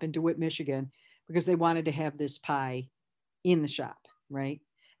pie shop in DeWitt, Michigan, because they wanted to have this pie in the shop, right?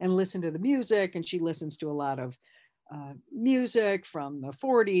 And listen to the music. And she listens to a lot of music from the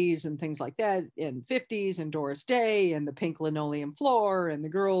 40s and things like that, and 50s, and Doris Day, and the pink linoleum floor, and the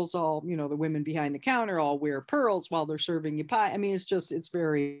girls all, the women behind the counter all wear pearls while they're serving you pie. I mean, it's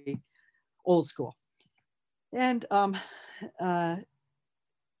very old school. And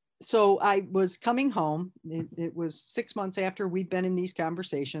so I was coming home. It was 6 months after we'd been in these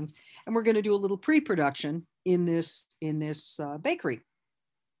conversations, and we're going to do a little pre-production in this bakery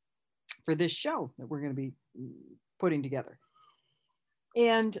for this show that we're going to be putting together.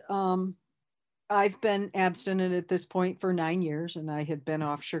 And I've been abstinent at this point for 9 years, and I had been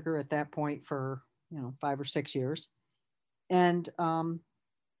off sugar at that point for 5 or 6 years. And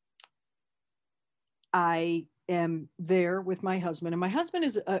I am there with my husband, and my husband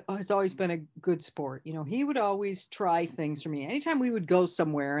has always been a good sport. He would always try things for me. Anytime we would go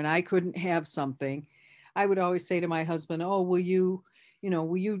somewhere and I couldn't have something, I would always say to my husband, "Oh, will you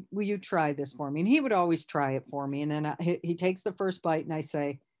try this for me?" And he would always try it for me. And then he takes the first bite, and I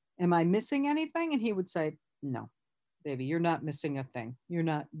say, "Am I missing anything?" And he would say, "No, baby, you're not missing a thing.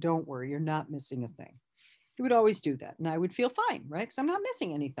 Don't worry, you're not missing a thing." He would always do that. And I would feel fine, right? Because I'm not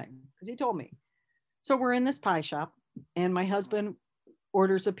missing anything, because he told me. So we're in this pie shop, and my husband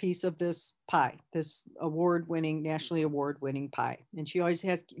orders a piece of this pie, this nationally award-winning pie. And she always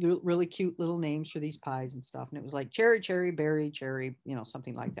has really cute little names for these pies and stuff. And it was like cherry, berry, cherry,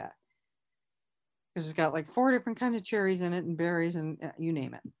 something like that. Because it's got like 4 different kinds of cherries in it, and berries, and you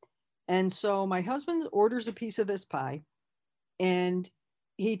name it. And so my husband orders a piece of this pie, and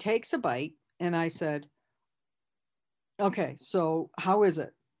he takes a bite, and I said, "Okay, so how is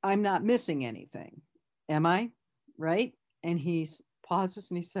it? I'm not missing anything. Am I? Right?" And he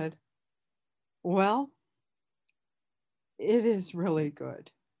pauses, and he said, "Well, it is really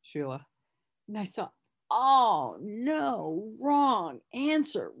good, Sheila." And I thought, "Oh no, wrong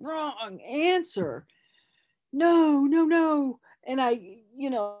answer. No. And I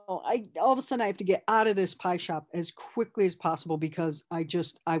all of a sudden I have to get out of this pie shop as quickly as possible, because I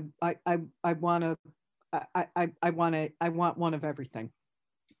want one of everything.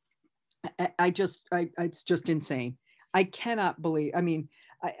 It's just insane. I cannot believe,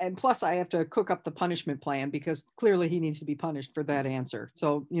 and plus I have to cook up the punishment plan, because clearly he needs to be punished for that answer.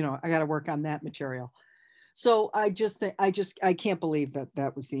 So, I got to work on that material. So I can't believe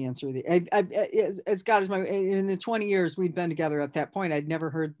that was the answer. As God is in the 20 years we'd been together at that point, I'd never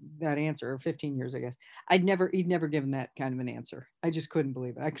heard that answer, or 15 years, I guess. He'd never given that kind of an answer. I just couldn't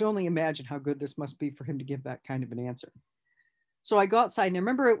believe it. I could only imagine how good this must be for him to give that kind of an answer. So I go outside, and I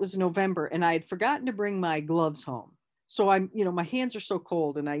remember it was November, and I had forgotten to bring my gloves home. So I'm, my hands are so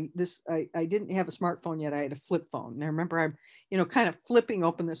cold, and I didn't have a smartphone yet. I had a flip phone. And I remember I'm, kind of flipping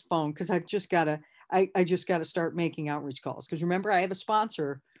open this phone, because I've just got to, I just got to start making outreach calls. Because remember, I have a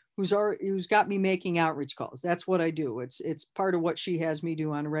sponsor who's got me making outreach calls. That's what I do. It's part of what she has me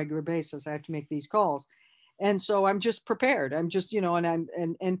do on a regular basis. I have to make these calls. And so I'm just prepared. I'm just, and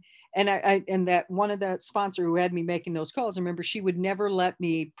that one of that sponsor who had me making those calls, I remember she would never let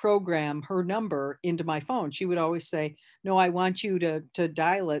me program her number into my phone. She would always say, "No, I want you to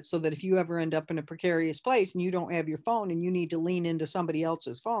dial it, so that if you ever end up in a precarious place and you don't have your phone and you need to lean into somebody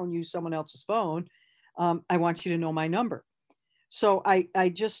else's phone, use someone else's phone, I want you to know my number." So I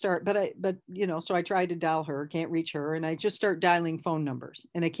just start, so I tried to dial her, can't reach her. And I just start dialing phone numbers,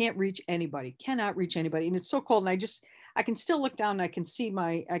 and I can't reach anybody, cannot reach anybody. And it's so cold. And I can still look down, and I can see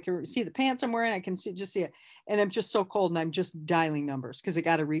the pants I'm wearing. I can just see it. And I'm just so cold, and I'm just dialing numbers, because I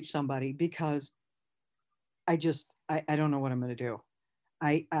got to reach somebody, because I don't know what I'm going to do.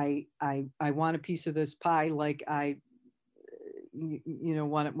 I want a piece of this pie. Like I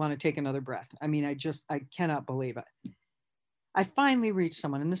want to take another breath. I cannot believe it. I finally reached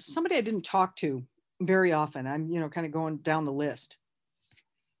someone, and this is somebody I didn't talk to very often. I'm, kind of going down the list.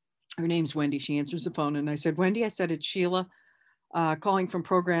 Her name's Wendy. She answers the phone, and I said, "Wendy," I said, "it's Sheila. calling from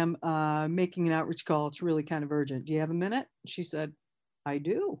program, making an outreach call. It's really kind of urgent. Do you have a minute? She said, I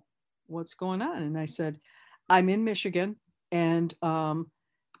do. What's going on? And I said, I'm in Michigan and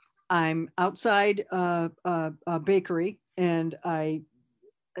I'm outside a bakery and the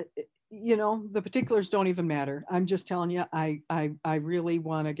particulars don't even matter. I'm just telling you, I really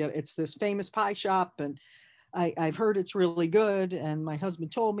want to get, it's this famous pie shop and I've heard it's really good. And my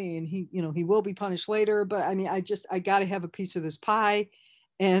husband told me, and he will be punished later, but I mean, I got to have a piece of this pie.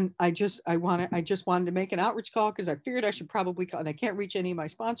 And I just wanted to make an outreach call because I figured I should probably call, and I can't reach any of my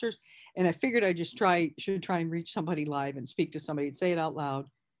sponsors. And I figured I just should try and reach somebody live and speak to somebody and say it out loud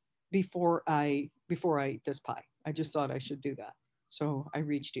before I eat this pie. I just thought I should do that. So I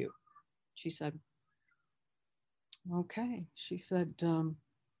reached you. She said, okay. She said,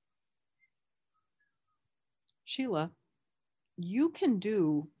 Sheila, you can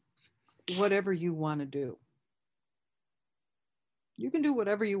do whatever you want to do. You can do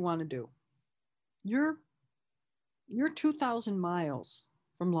whatever you want to do. You're 2,000 miles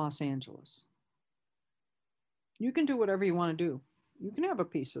from Los Angeles. You can do whatever you want to do. You can have a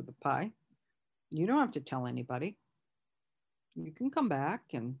piece of the pie. You don't have to tell anybody. You can come back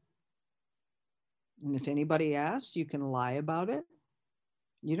and if anybody asks, you can lie about it.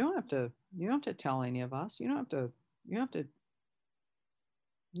 You don't have to tell any of us. You can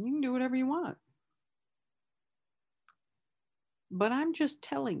do whatever you want. But I'm just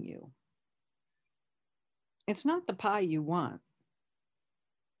telling you, it's not the pie you want.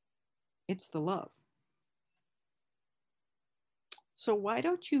 It's the love. So why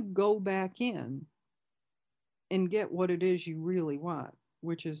don't you go back in and get what it is you really want,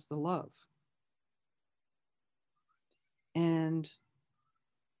 which is the love? And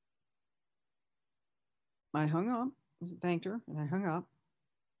I hung up, thanked her, and I hung up.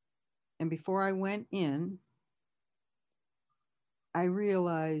 And before I went in, I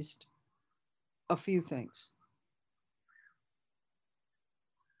realized a few things.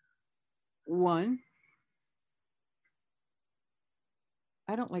 One,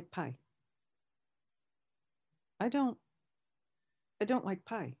 I don't like pie. I don't like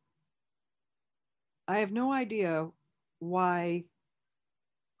pie. I have no idea why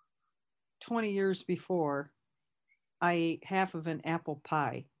 20 years before I ate half of an apple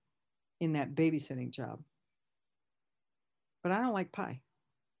pie in that babysitting job. But I don't like pie.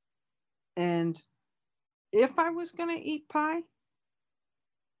 And if I was going to eat pie,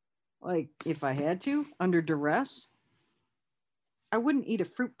 like if I had to, under duress, I wouldn't eat a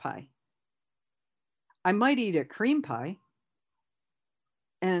fruit pie. I might eat a cream pie.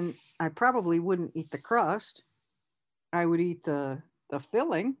 And I probably wouldn't eat the crust. I would eat the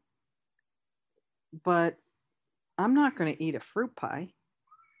filling. But I'm not going to eat a fruit pie.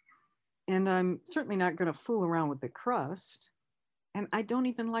 And I'm certainly not going to fool around with the crust. And I don't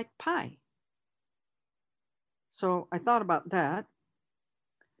even like pie. So I thought about that.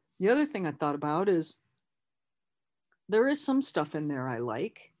 The other thing I thought about is there is some stuff in there I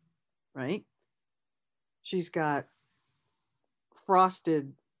like, right? She's got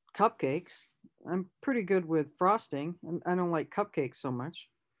frosted cupcakes. I'm pretty good with frosting. I don't like cupcakes so much,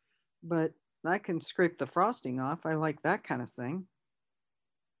 but I can scrape the frosting off. I like that kind of thing.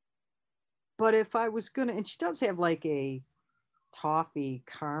 But if I was gonna, and she does have like a toffee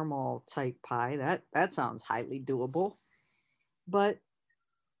caramel type pie, that sounds highly doable. But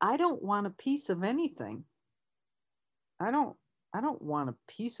I don't want a piece of anything. I don't want a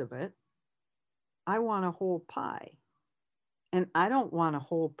piece of it. I want a whole pie. And I don't want a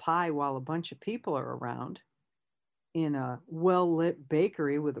whole pie while a bunch of people are around in a well-lit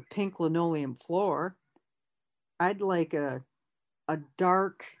bakery with a pink linoleum floor. I'd like a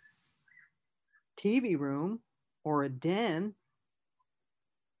dark TV room or a den,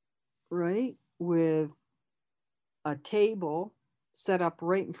 right? With a table set up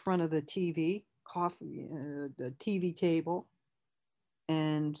right in front of the TV, the TV table,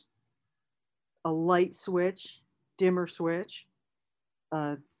 and a light switch, dimmer switch,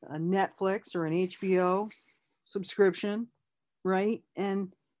 a Netflix or an HBO subscription, right?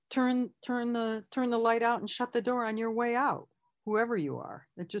 And turn the light out and shut the door on your way out, whoever you are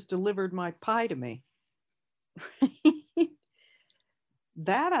that just delivered my pie to me.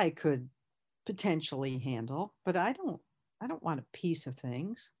 That I could potentially handle, but I don't want a piece of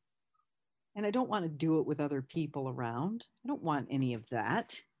things. And I don't want to do it with other people around. I don't want any of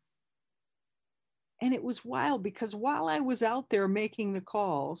that. And it was wild because while I was out there making the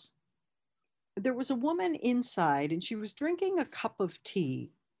calls, there was a woman inside and she was drinking a cup of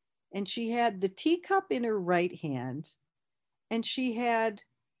tea. And she had the teacup in her right hand and she had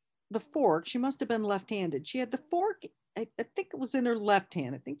the fork. She must have been left-handed. She had the fork I think it was in her left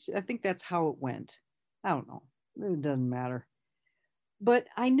hand. I think that's how it went. I don't know. It doesn't matter. But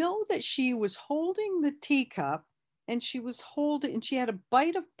I know that she was holding the teacup, and she had a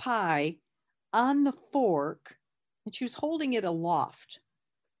bite of pie on the fork, and she was holding it aloft.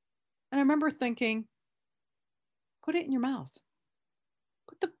 And I remember thinking, put it in your mouth.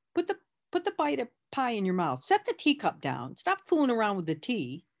 Put the bite of pie in your mouth. Set the teacup down. Stop fooling around with the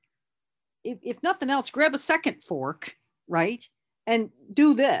tea. If nothing else, grab a second fork, right? And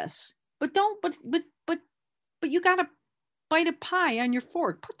do this. But you got a bite of pie on your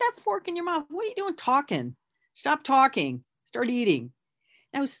fork. Put that fork in your mouth. What are you doing talking? Stop talking. Start eating.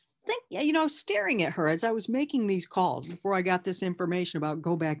 And I was thinking, staring at her as I was making these calls before I got this information about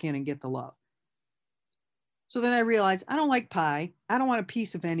go back in and get the love. So then I realized I don't like pie. I don't want a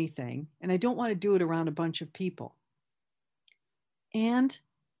piece of anything. And I don't want to do it around a bunch of people. And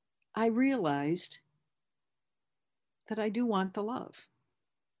I realized that I do want the love.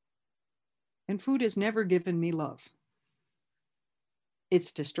 And food has never given me love.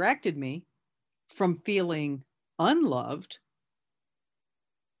 It's distracted me from feeling unloved,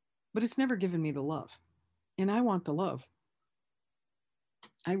 but it's never given me the love. And I want the love.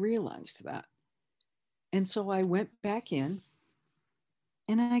 I realized that. And so I went back in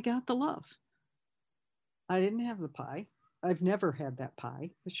and I got the love. I didn't have the pie. I've never had that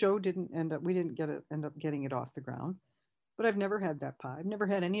pie. The show we didn't end up getting it off the ground, but I've never had that pie. I've never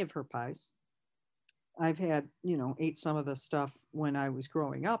had any of her pies. I've had, ate some of the stuff when I was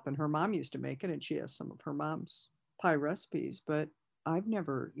growing up, and her mom used to make it, and she has some of her mom's pie recipes, but I've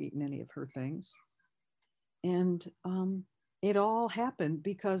never eaten any of her things. And it all happened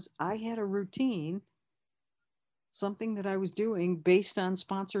because I had a routine, something that I was doing based on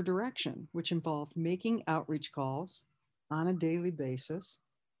sponsor direction, which involved making outreach calls on a daily basis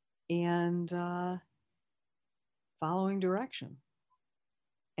and following direction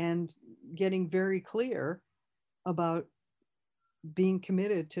and getting very clear about being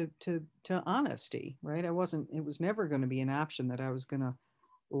committed to honesty, right? It was never going to be an option that I was going to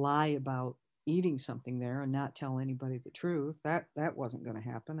lie about eating something there and not tell anybody the truth. That wasn't going to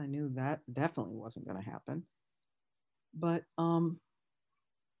happen. I knew that definitely wasn't going to happen. But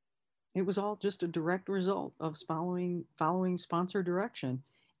it was all just a direct result of following sponsor direction.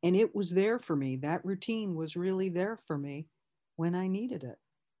 And it was there for me. That routine was really there for me when I needed it.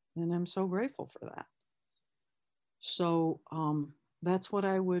 And I'm so grateful for that. So that's what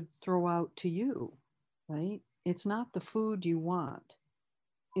I would throw out to you, right? It's not the food you want.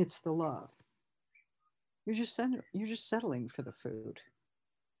 It's the love. You're just settling for the food.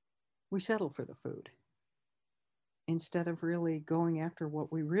 We settle for the food instead of really going after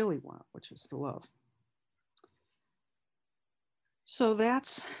what we really want, which is the love. So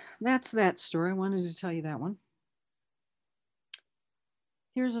that's that story. I wanted to tell you that one.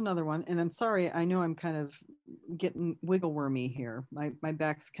 Here's another one, and I'm sorry, I know I'm kind of getting wiggle wormy here. My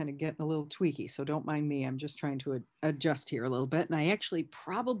back's kind of getting a little tweaky, so don't mind me. I'm just trying to adjust here a little bit. And I actually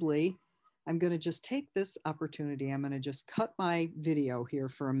I'm going to just take this opportunity. I'm going to just cut my video here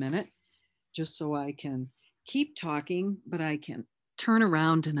for a minute, just so I can keep talking, but I can turn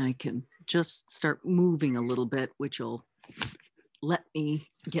around and I can just start moving a little bit, which will let me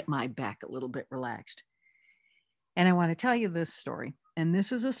get my back a little bit relaxed. And I want to tell you this story. And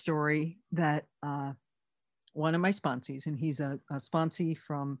this is a story that one of my sponsees, and he's a sponsee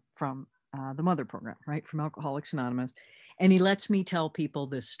from the Mother Program, right? From Alcoholics Anonymous. And he lets me tell people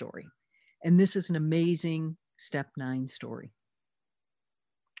this story. And this is an amazing Step 9 story.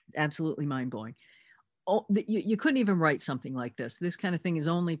 It's absolutely mind-blowing. Oh, you couldn't even write something like this. This kind of thing is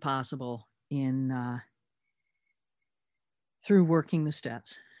only possible through working the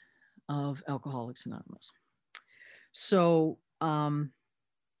steps of Alcoholics Anonymous. So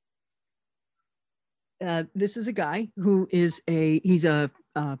this is a guy who is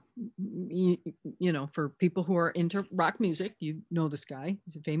for people who are into rock music, this guy.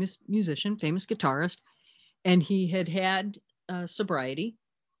 He's a famous musician, famous guitarist, and he had sobriety,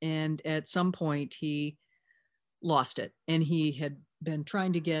 and at some point he lost it, and he had been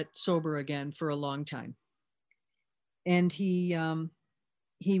trying to get sober again for a long time. And he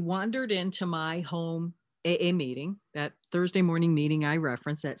wandered into my home AA meeting, that Thursday morning meeting I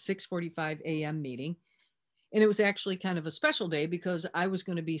referenced, that 6:45 a.m. meeting. And it was actually kind of a special day because I was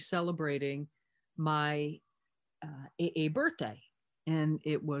going to be celebrating my AA birthday. And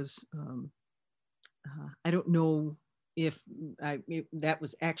it was, I don't know if that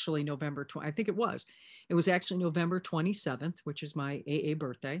was actually November 20, I think it was. It was actually November 27th, which is my AA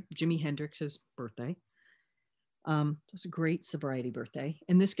birthday, Jimi Hendrix's birthday. It was a great sobriety birthday.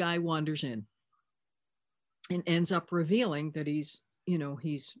 And this guy wanders in. and ends up revealing that he's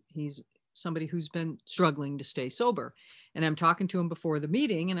somebody who's been struggling to stay sober. And I'm talking to him before the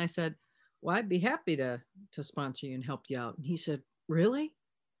meeting, and I said, well, I'd be happy to sponsor you and help you out. And he said, really?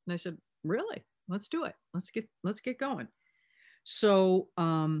 And I said, really? Let's do it. Let's get going. So,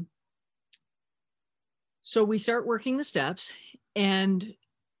 so we start working the steps, and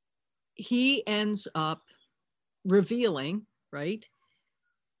he ends up revealing, right?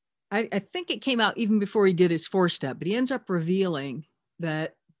 I think it came out even before he did his 4-step, but he ends up revealing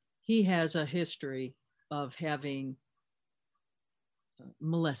that he has a history of having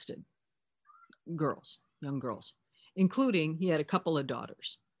molested girls, young girls, including he had a couple of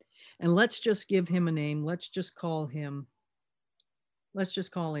daughters. And let's just give him a name. Let's just call him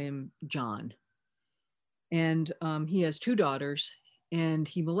John. And he has 2 daughters, and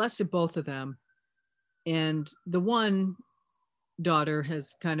he molested both of them. And the one daughter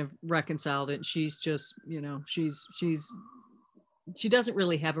has kind of reconciled it. She's just, she doesn't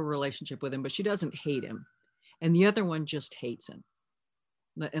really have a relationship with him, but she doesn't hate him. And the other one just hates him.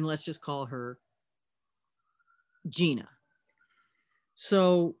 And let's just call her Gina.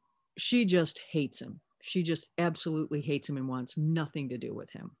 So she just hates him. She just absolutely hates him and wants nothing to do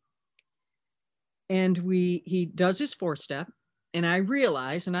with him. And he does his 4-step. And I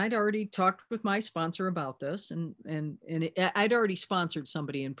realized, and I'd already talked with my sponsor about this, and I'd already sponsored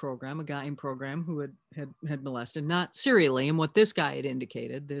somebody in program, a guy in program who had molested, not serially. And what this guy had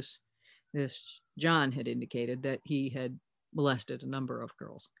indicated, this John had indicated that he had molested a number of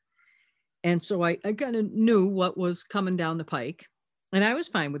girls. And so I kind of knew what was coming down the pike, and I was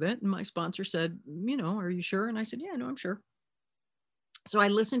fine with it. And my sponsor said, are you sure? And I said, yeah, no, I'm sure. So I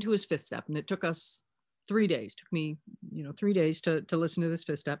listened to his 5th step, and it took us 3 days. Took me, 3 days to listen to this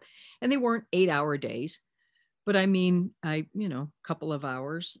 5th step. And they weren't 8-hour days, but I mean, a couple of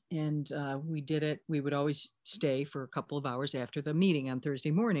hours. And we did it. We would always stay for a couple of hours after the meeting on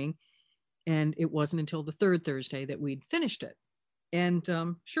Thursday morning. And it wasn't until the 3rd Thursday that we'd finished it. And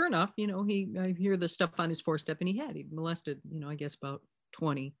sure enough, I hear the stuff on his 4-step, and he'd molested, I guess about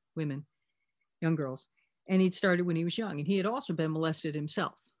 20 women, young girls. And he'd started when he was young, and he had also been molested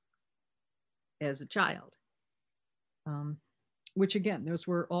himself as a child, which again, those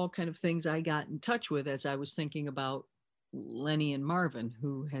were all kind of things I got in touch with as I was thinking about Lenny and Marvin,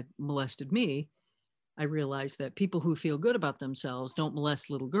 who had molested me. I realized that people who feel good about themselves don't molest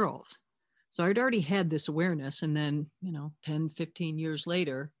little girls. So I'd already had this awareness. And then, 10, 15 years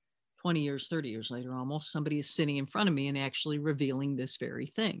later, 20 years, 30 years later, almost, somebody is sitting in front of me and actually revealing this very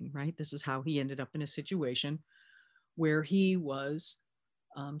thing, right? This is how he ended up in a situation where he was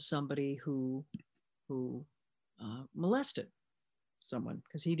somebody who molested someone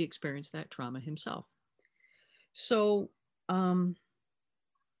because he'd experienced that trauma himself. So I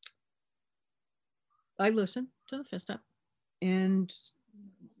listened to the 5th step, and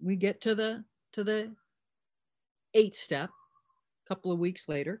we get to the 8th step a couple of weeks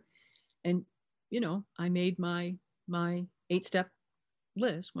later, and I made my 8-step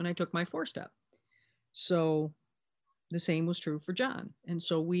list when I took my 4-step. So the same was true for John. And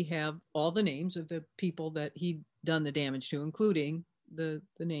so we have all the names of the people that he'd done the damage to, including the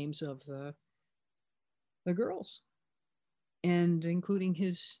names of the girls, and including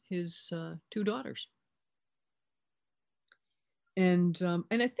his 2 daughters. And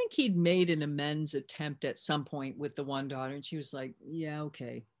I think he'd made an amends attempt at some point with the one daughter, and she was like, yeah,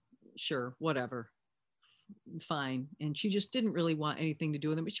 okay, sure, whatever, fine. And she just didn't really want anything to do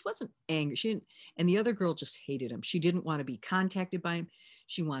with him, but she wasn't angry. She didn't, and the other girl just hated him. She didn't want to be contacted by him.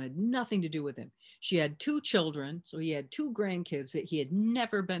 She wanted nothing to do with him. She had 2 children, so he had 2 grandkids that he had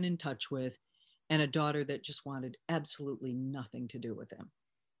never been in touch with, and a daughter that just wanted absolutely nothing to do with him.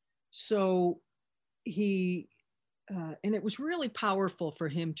 So he, and it was really powerful for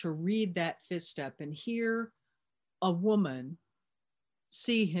him to read that 5th step and hear a woman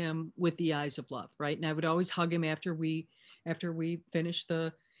see him with the eyes of love, right? And I would always hug him after we finished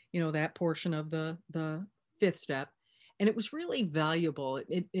the, that portion of the 5th step. And it was really valuable.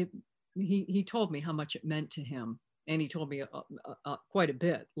 He told me how much it meant to him. And he told me quite a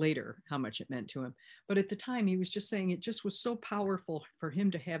bit later how much it meant to him. But at the time, he was just saying it just was so powerful for him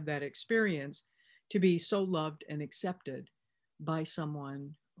to have that experience, to be so loved and accepted by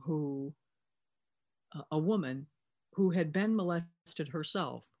someone who, a woman who had been molested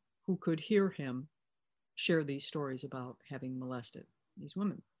herself, who could hear him share these stories about having molested these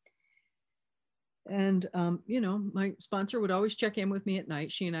women. And, my sponsor would always check in with me at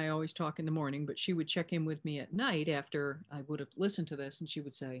night. She and I always talk in the morning, but she would check in with me at night after I would have listened to this. And she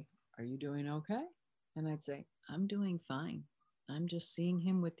would say, are you doing okay? And I'd say, I'm doing fine. I'm just seeing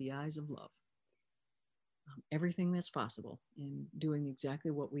him with the eyes of love. everything that's possible in doing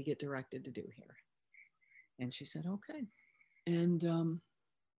exactly what we get directed to do here. And she said, okay. And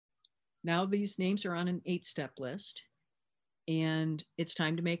now these names are on an 8-step list, and it's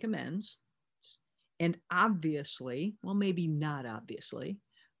time to make amends. And obviously, well, maybe not obviously,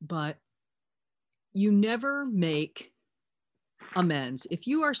 but you never make amends. If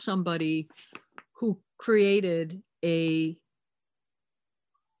you are somebody who created a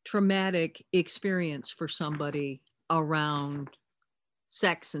traumatic experience for somebody around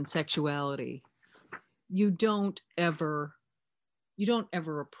sex and sexuality, you don't ever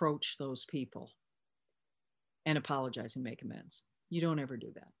approach those people and apologize and make amends. You don't ever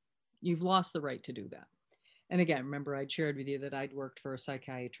do that. You've lost the right to do that. And again, remember, I'd shared with you that I'd worked for a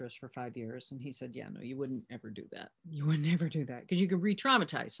psychiatrist for 5 years, and he said, yeah, no, you wouldn't ever do that. You would never do that, because you could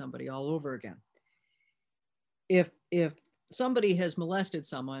re-traumatize somebody all over again. If somebody has molested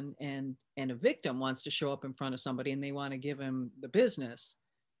someone and a victim wants to show up in front of somebody and they want to give him the business,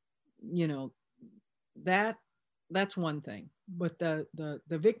 you know, that's one thing. But the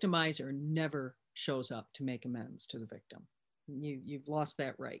victimizer never shows up to make amends to the victim. You've lost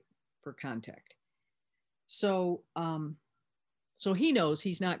that right for contact. So he knows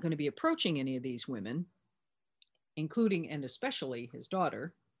he's not going to be approaching any of these women, including and especially his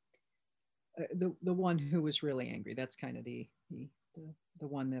daughter, the one who was really angry. That's kind of the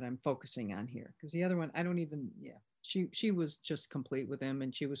one that I'm focusing on here, because the other one, I don't even, she was just complete with him,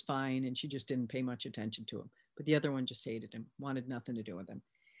 and she was fine, and she just didn't pay much attention to him. But the other one just hated him, wanted nothing to do with him.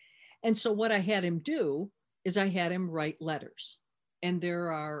 And so what I had him do is I had him write letters, and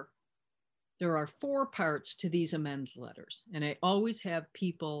there are 4 parts to these amends letters, and I always have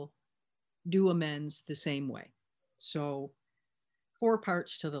people do amends the same way. So 4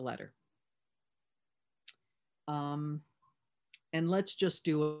 parts to the letter. And let's just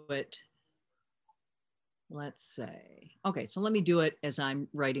do it. Let's say, okay, so let me do it as I'm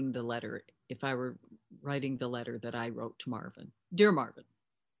writing the letter. If I were writing the letter that I wrote to Marvin. Dear Marvin,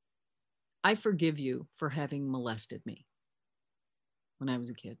 I forgive you for having molested me when I was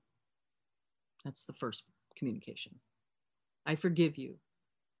a kid. That's the first communication. I forgive you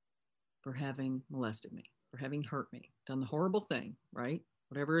for having molested me, for having hurt me, done the horrible thing, right?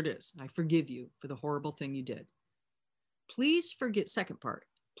 Whatever it is, I forgive you for the horrible thing you did. Please forget, second part,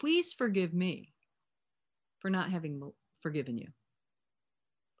 please forgive me for not having forgiven you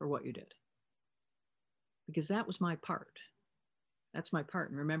for what you did. Because that was my part. That's my part.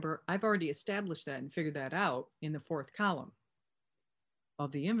 And remember, I've already established that and figured that out in the 4th column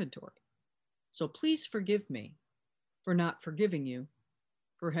of the inventory. So please forgive me for not forgiving you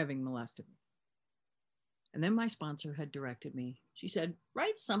for having molested me. And then my sponsor had directed me. She said,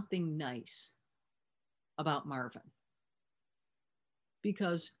 write something nice about Marvin,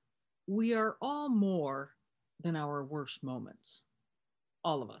 because we are all more than our worst moments.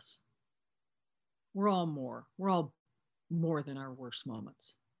 All of us. We're all more than our worst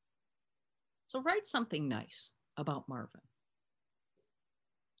moments. So write something nice about Marvin.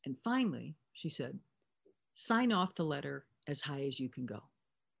 And finally, she said, sign off the letter as high as you can go.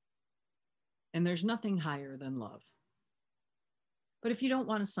 And there's nothing higher than love. But if you don't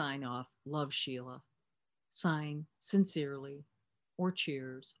want to sign off, love Sheila, sign sincerely, or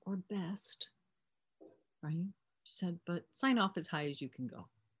cheers, or best, right? She said, but sign off as high as you can go.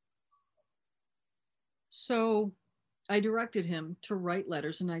 So I directed him to write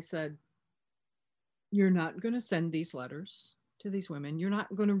letters, and I said, you're not going to send these letters to these women. You're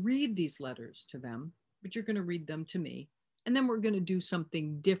not going to read these letters to them, but you're going to read them to me. And then we're going to do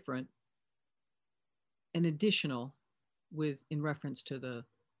something different and additional in reference to the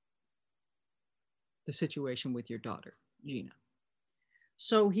situation with your daughter, Gina.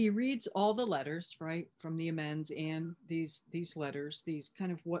 So he reads all the letters, right, from the amends and these letters, these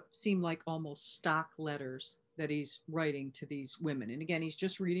kind of what seem like almost stock letters that he's writing to these women. And again, he's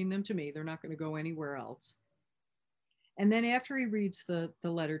just reading them to me. They're not going to go anywhere else. And then after he reads the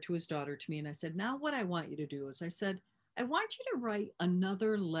letter to his daughter to me, and I said, now what I want you to do is I said, I want you to write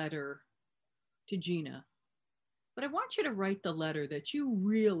another letter to Gina, but I want you to write the letter that you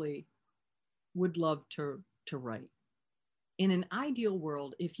really would love to write. In an ideal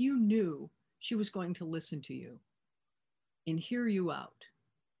world, if you knew she was going to listen to you and hear you out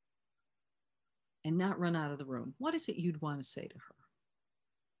and not run out of the room, what is it you'd want to say to her?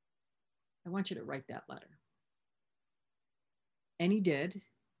 I want you to write that letter. And he did,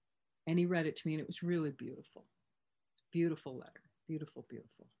 and he read it to me, and it was really beautiful. It's a beautiful letter, beautiful,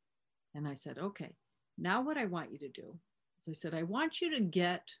 beautiful. And I said, okay, now what I want you to do is I said, I want you to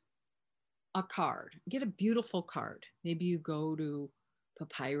get a card, get a beautiful card. Maybe you go to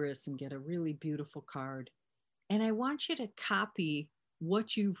Papyrus and get a really beautiful card, And I want you to copy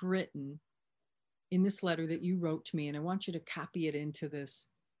what you've written in this letter that you wrote to me. And I want you to copy it into this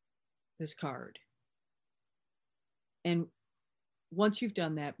card. And once you've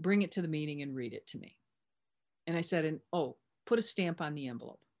done that, bring it to the meeting and read it to me. And I said, and oh, put a stamp on the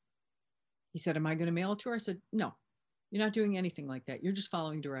envelope. He said, am I going to mail it to her? I said, no, you're not doing anything like that. You're just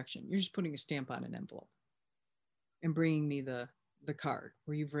following direction. You're just putting a stamp on an envelope and bringing me the card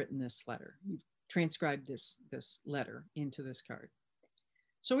where you've written this letter. You've transcribed this letter into this card.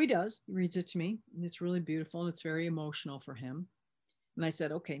 So he does. He reads it to me, and it's really beautiful, and it's very emotional for him. And I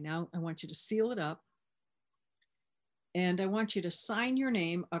said, okay, now I want you to seal it up, and I want you to sign your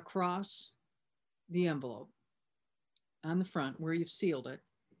name across the envelope on the front where you've sealed it.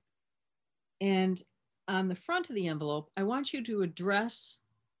 And on the front of the envelope, I want you to address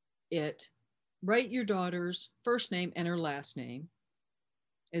it, write your daughter's first name and her last name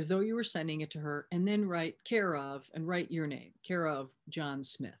as though you were sending it to her, and then write care of and write your name, care of John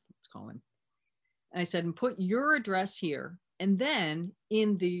Smith, let's call him. And I said, and put your address here. And then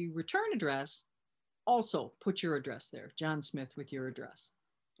in the return address, also put your address there, John Smith with your address.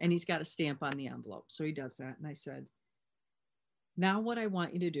 And he's got a stamp on the envelope. So he does that. And I said, now what I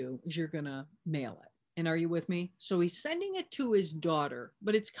want you to do is you're going to mail it. And are you with me? So he's sending it to his daughter,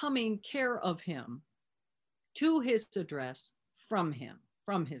 but it's coming care of him to his address from him,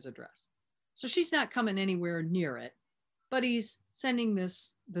 from his address. So she's not coming anywhere near it, but he's sending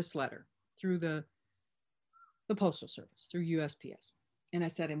this letter through the Postal Service, through USPS. And I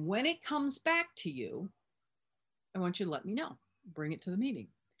said, and when it comes back to you, I want you to let me know. Bring it to the meeting.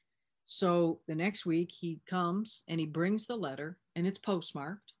 So the next week he comes and he brings the letter, and it's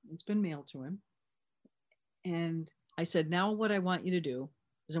postmarked. It's been mailed to him. And I said, now what I want you to do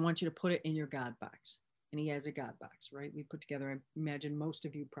is I want you to put it in your God box. And he has a God box, right? We put together, I imagine most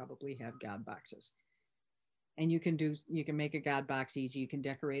of you probably have God boxes. And you can make a God box easy. You can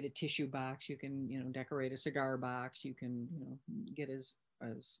decorate a tissue box. You can, decorate a cigar box. You can, get as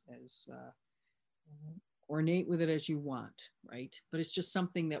ornate with it as you want, right? But it's just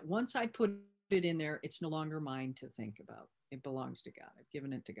something that once I put it in there, it's no longer mine to think about. It belongs to God. I've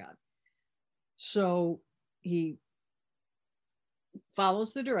given it to God. So he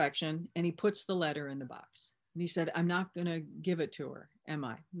follows the direction and he puts the letter in the box. And he said, I'm not going to give it to her, am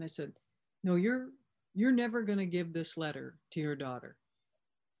I? And I said, no, you're never going to give this letter to your daughter,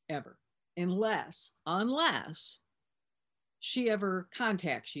 ever, unless she ever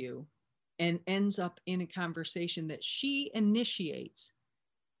contacts you and ends up in a conversation that she initiates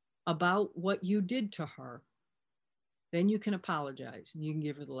about what you did to her. Then you can apologize and you can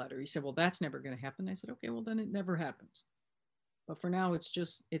give her the letter. He said, well, that's never going to happen. I said, okay, well, then it never happens. But for now,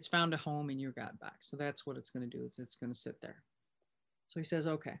 it's found a home in your God box. So that's what it's going to do. It's going to sit there. So he says,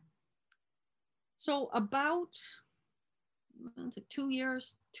 okay. So about 2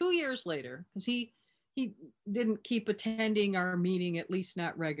 years later, because he didn't keep attending our meeting, at least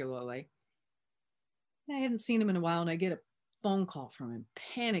not regularly. I hadn't seen him in a while, and I get a phone call from him,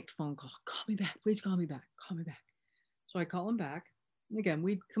 panicked phone call. Call me back, please call me back, call me back. So I call him back. And again,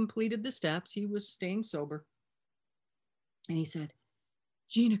 we'd completed the steps. He was staying sober. And he said,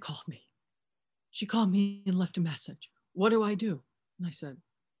 Gina called me. She called me and left a message. What do I do? And I said,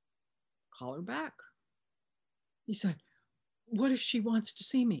 call her back. He said, what if she wants to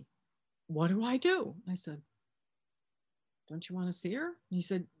see me? What do I do? I said, don't you want to see her? And he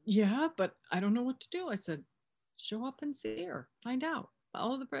said, yeah, but I don't know what to do. I said, show up and see her. Find out.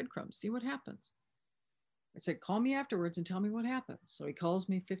 Follow the breadcrumbs. See what happens. I said, call me afterwards and tell me what happens. So he calls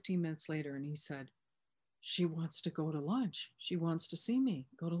me 15 minutes later and he said, she wants to go to lunch. She wants to see me.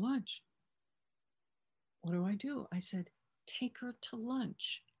 Go to lunch. What do I do? I said, take her to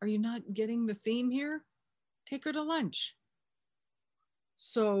lunch. Are you not getting the theme here? Take her to lunch.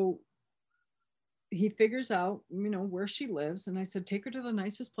 So he figures out, where she lives. And I said, take her to the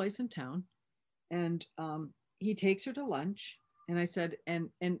nicest place in town. And he takes her to lunch. And I said, and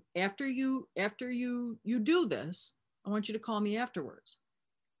after you do this, I want you to call me afterwards.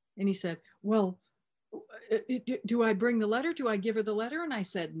 And he said, well, do I bring the letter? Do I give her the letter? And I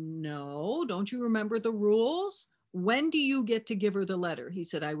said, no, don't you remember the rules? When do you get to give her the letter? He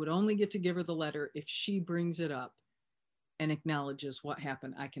said, I would only get to give her the letter if she brings it up and acknowledges what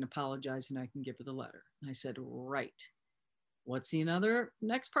happened. I can apologize and I can give her the letter. And I said, right. What's the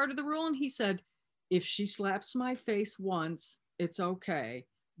next part of the rule? And he said, if she slaps my face once, it's okay.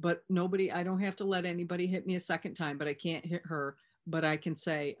 But I don't have to let anybody hit me a second time, but I can't hit her. But I can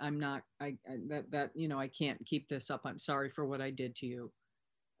say, I can't keep this up. I'm sorry for what I did to you.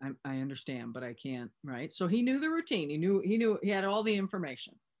 I understand, but I can't, right? So he knew the routine. He had all the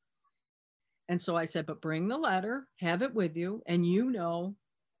information. And so I said, but bring the letter, have it with you, and you know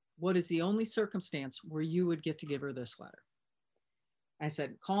what is the only circumstance where you would get to give her this letter. I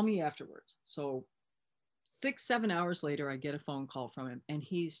said, call me afterwards. So 6-7 hours later, I get a phone call from him, and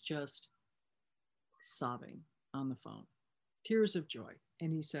he's just sobbing on the phone, tears of joy.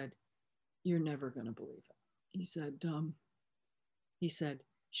 And he said, you're never going to believe it. He said,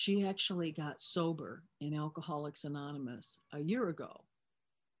 she actually got sober in Alcoholics Anonymous a year ago.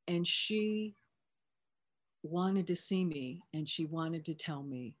 And she wanted to see me, and she wanted to tell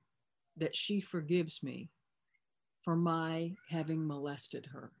me that she forgives me for my having molested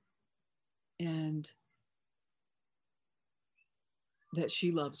her, and that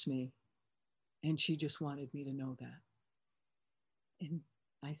she loves me, and she just wanted me to know that. And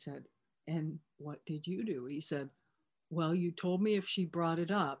I said, and what did you do? He said, well, you told me if she brought it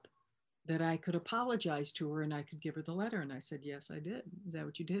up that I could apologize to her and I could give her the letter. And I said, yes, I did. Is that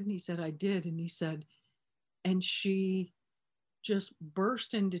what you did? And he said, I did. And he said, and she just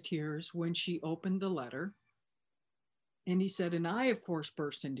burst into tears when she opened the letter. And he said, and I, of course,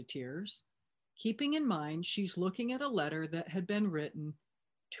 burst into tears, keeping in mind she's looking at a letter that had been written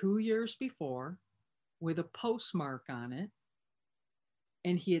 2 years before with a postmark on it.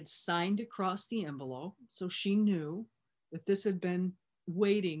 And he had signed across the envelope. So she knew that this had been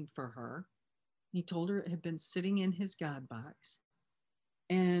waiting for her. He told her it had been sitting in his God box.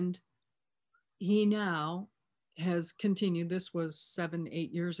 And he now has continued, this was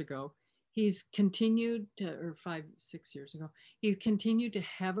 7-8 years ago. He's continued to, or 5-6 years ago, he's continued to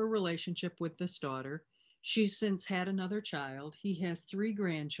have a relationship with this daughter. She's since had another child. He has 3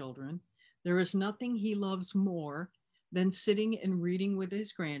 grandchildren. There is nothing he loves more than sitting and reading with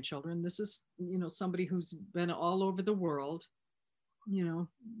his grandchildren. This is, somebody who's been all over the world,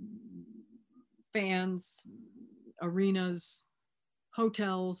 fans, arenas,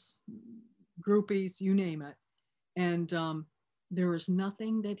 hotels, groupies, you name it. And there is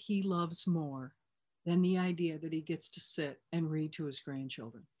nothing that he loves more than the idea that he gets to sit and read to his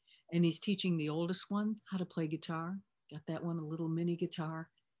grandchildren. And he's teaching the oldest one how to play guitar, got that one a little mini guitar.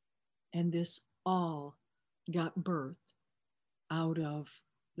 And this all got birthed out of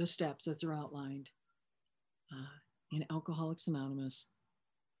the steps as are outlined in Alcoholics Anonymous,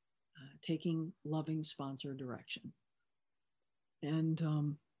 taking loving sponsor direction. And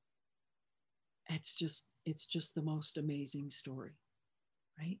it's just the most amazing story,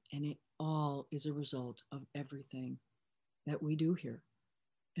 right? And it all is a result of everything that we do here.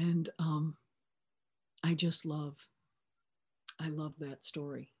 And I love that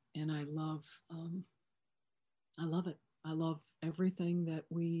story. And I love it. I love everything that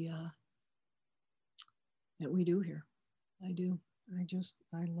we do here. I do.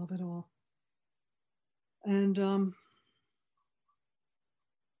 I love it all. And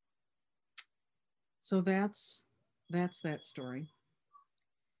so that's that story.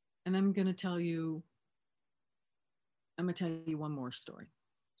 And I'm going to tell you one more story.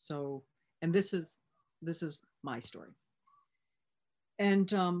 So, and this is my story. And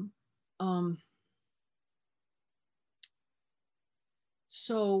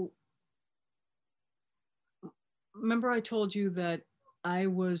so remember I told you that I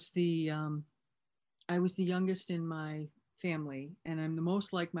was the youngest in my family, and I'm the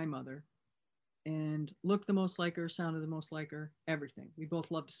most like my mother, and looked the most like her, sounded the most like her, everything. We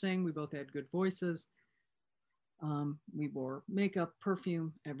both loved to sing. We both had good voices. We wore makeup,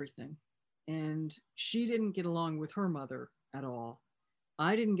 perfume, everything. And she didn't get along with her mother at all.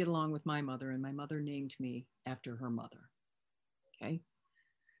 I didn't get along with my mother, and my mother named me after her mother. Okay.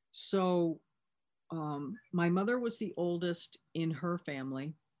 So my mother was the oldest in her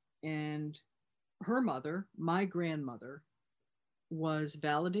family, and her mother, my grandmother, was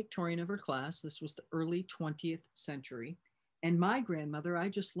valedictorian of her class. This was the early 20th century. And my grandmother, I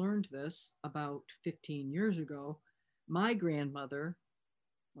just learned this about 15 years ago. My grandmother,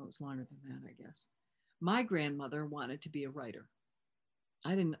 well, it was longer than that, I guess. My grandmother wanted to be a writer.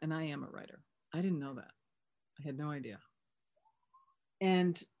 And I am a writer. I didn't know that. I had no idea.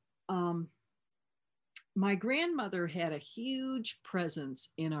 And my grandmother had a huge presence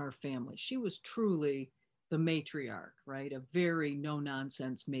in our family. She was truly the matriarch, right? A very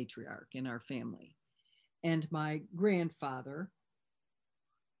no-nonsense matriarch in our family. And my grandfather,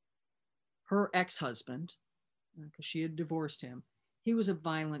 her ex-husband, because she had divorced him, he was a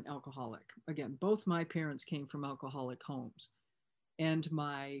violent alcoholic. Again, both my parents came from alcoholic homes. And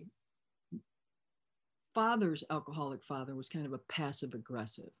my father's alcoholic father was kind of a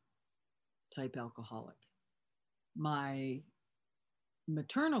passive-aggressive type alcoholic. My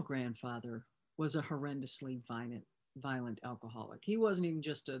maternal grandfather was a horrendously violent alcoholic. He wasn't even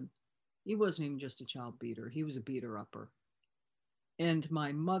just a He wasn't even just a child beater. He was a beater upper. And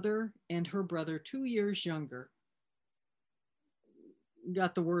my mother and her brother, 2 years younger,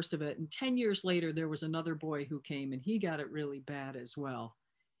 got the worst of it. And 10 years later, there was another boy who came and he got it really bad as well.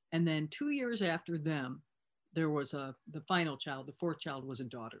 And then 2 years after them, there was the final child, the fourth child was a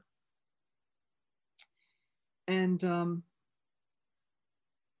daughter. And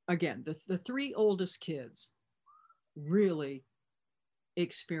again, the three oldest kids really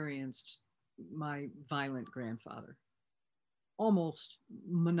experienced my violent grandfather, almost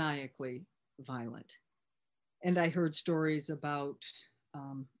maniacally violent. And I heard stories about,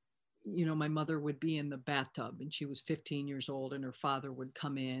 my mother would be in the bathtub and she was 15 years old and her father would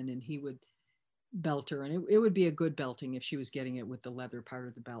come in and he would belt her. And it would be a good belting if she was getting it with the leather part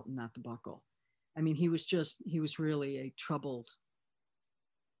of the belt and not the buckle. I mean, he was really a troubled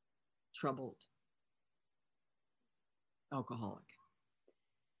alcoholic,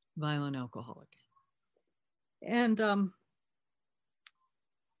 violent alcoholic. And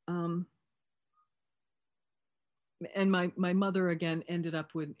my mother again ended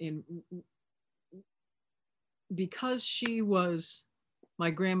up because my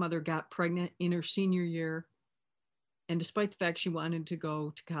grandmother got pregnant in her senior year, and despite the fact she wanted to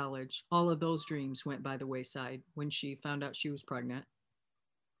go to college, all of those dreams went by the wayside when she found out she was pregnant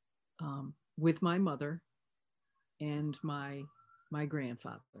with my mother and my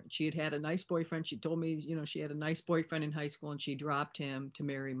grandfather. She had a nice boyfriend. She told me, she had a nice boyfriend in high school and she dropped him to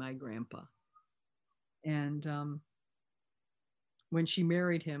marry my grandpa. And when she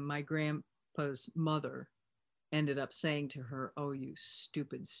married him, my grandpa's mother ended up saying to her, "Oh, you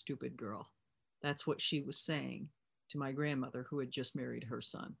stupid, stupid girl." That's what she was saying to my grandmother, who had just married her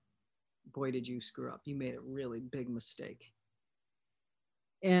son. "Boy, did you screw up. You made a really big mistake."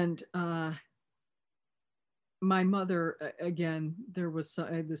 And my mother, again,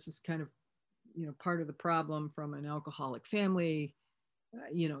 this is kind of, part of the problem from an alcoholic family.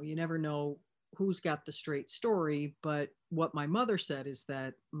 You never know who's got the straight story, but what my mother said is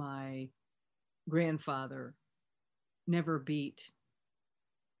that my grandfather never beat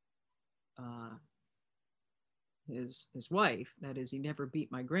his wife. That is, he never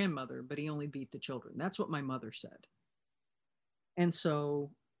beat my grandmother, but he only beat the children. That's what my mother said. And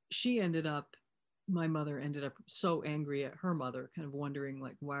so my mother ended up so angry at her mother, kind of wondering,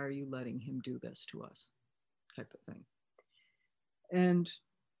 like, why are you letting him do this to us, type of thing. And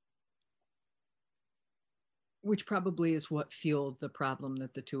which probably is what fueled the problem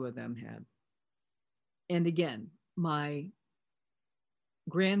that the two of them had. And again, my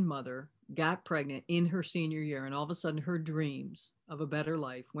grandmother got pregnant in her senior year, and all of a sudden her dreams of a better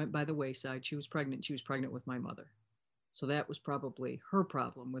life went by the wayside. She was pregnant with my mother. So that was probably her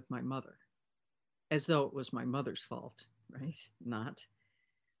problem with my mother, as though it was my mother's fault, right? Not.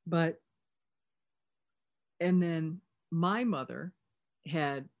 And then my mother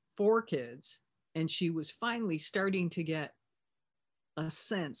had 4 kids, and she was finally starting to get a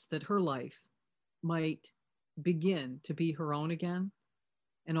sense that her life might begin to be her own again.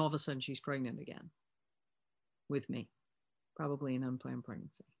 And all of a sudden she's pregnant again with me, probably an unplanned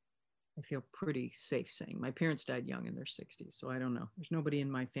pregnancy. I feel pretty safe saying. My parents died young in their 60s, so I don't know. There's nobody in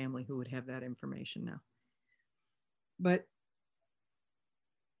my family who would have that information now. But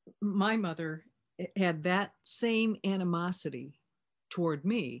my mother had that same animosity toward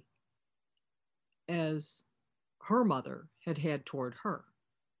me as her mother had toward her.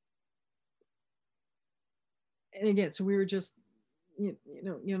 And again, so we were just,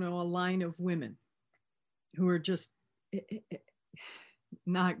 a line of women who were just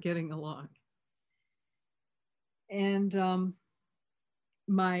not getting along. And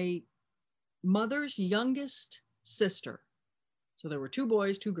my mother's youngest sister, so there were 2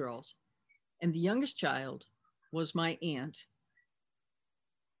 boys, 2 girls, and the youngest child was my aunt.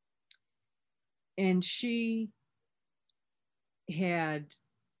 And she had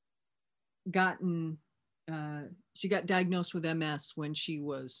she got diagnosed with MS when she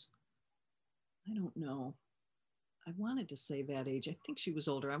was, I don't know, I wanted to say that age. I think she was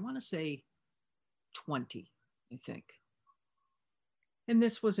older. I want to say 20, I think. And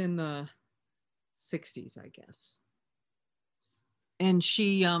this was in the 60s, I guess. And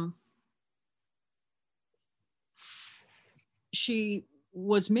she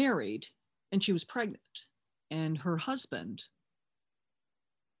was married and she was pregnant, and her husband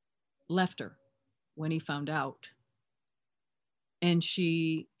left her when he found out. And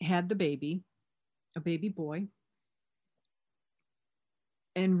she had the baby, a baby boy,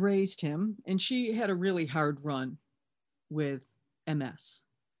 and raised him. And she had a really hard run with MS.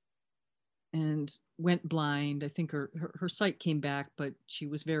 and went blind. I think her sight came back, but she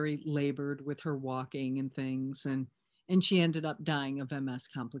was very labored with her walking and things. And she ended up dying of MS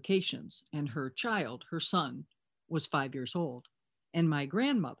complications. And her child, her son, was 5 years old. And my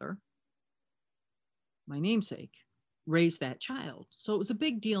grandmother, my namesake, raised that child. So it was a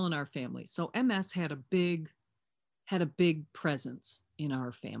big deal in our family. So MS had a big presence in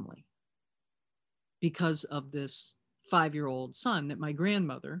our family because of this 5-year-old son that my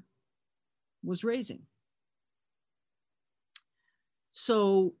grandmother was raising.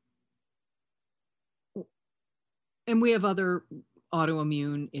 So, and we have other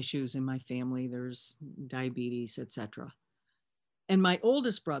autoimmune issues in my family. There's diabetes, etc. And my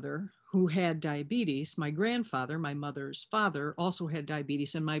oldest brother, who had diabetes, my grandfather, my mother's father, also had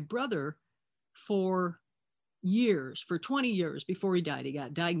diabetes. And my brother, for 20 years before he died, he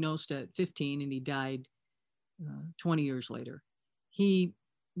got diagnosed at 15 and he died 20 years later. He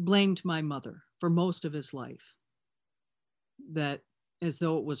blamed my mother for most of his life, that as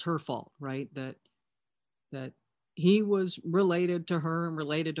though it was her fault, right? That he was related to her and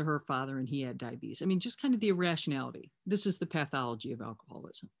related to her father, and he had diabetes. I mean, just kind of the irrationality. This is the pathology of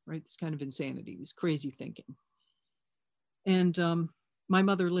alcoholism, right? This kind of insanity, this crazy thinking. And my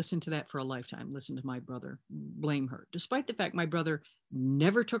mother listened to that for a lifetime, listened to my brother blame her, despite the fact my brother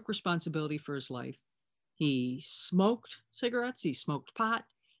never took responsibility for his life. He smoked cigarettes, he smoked pot,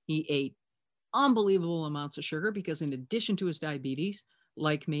 he ate unbelievable amounts of sugar because in addition to his diabetes,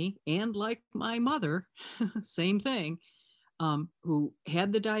 like me and like my mother, same thing, who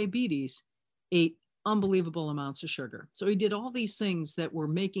had the diabetes, ate unbelievable amounts of sugar. So he did all these things that were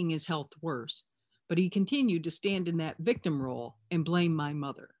making his health worse, but he continued to stand in that victim role and blame my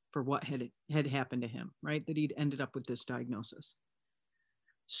mother for what had happened to him, right? That he'd ended up with this diagnosis.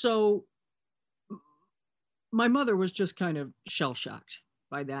 So my mother was just kind of shell-shocked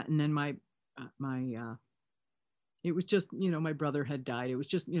by that. And then it was just, my brother had died. It was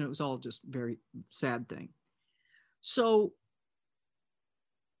just, it was all just very sad thing. So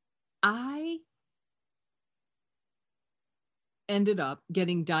I ended up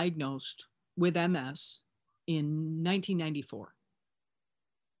getting diagnosed with MS in 1994.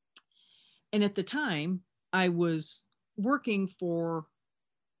 And at the time, I was working for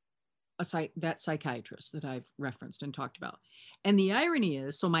that psychiatrist that I've referenced and talked about. And the irony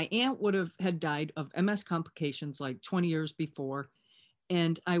is, so my aunt had died of MS complications like 20 years before.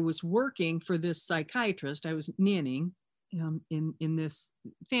 And I was working for this psychiatrist. I was nannying in this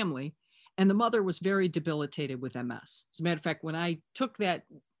family. And the mother was very debilitated with MS. As a matter of fact, when I took that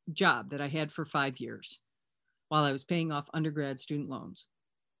job that I had for 5 years while I was paying off undergrad student loans,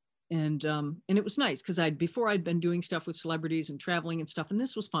 and it was nice because before I'd been doing stuff with celebrities and traveling and stuff, and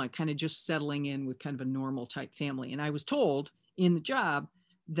this was fun, kind of just settling in with kind of a normal type family. And I was told in the job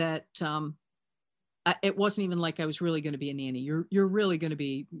that it wasn't even like I was really going to be a nanny. You're really going to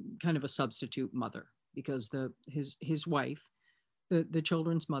be kind of a substitute mother because his wife, the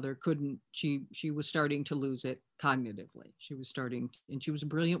children's mother, couldn't. She was starting to lose it cognitively. She was and she was a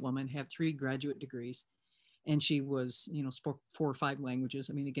brilliant woman, had 3 graduate degrees. And she was, spoke 4 or 5 languages.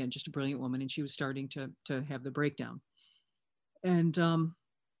 I mean, again, just a brilliant woman. And she was starting to have the breakdown. And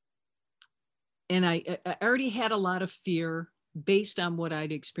I already had a lot of fear based on what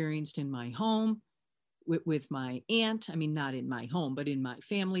I'd experienced in my home with my aunt. I mean, not in my home, but in my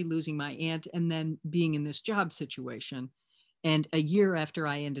family, losing my aunt, and then being in this job situation. And a year after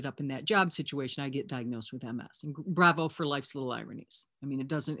I ended up in that job situation, I get diagnosed with MS. And bravo for life's little ironies. I mean, it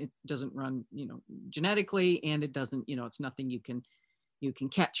doesn't run, genetically, and it doesn't, it's nothing you can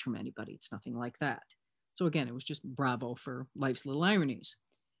catch from anybody. It's nothing like that. So again, it was just bravo for life's little ironies.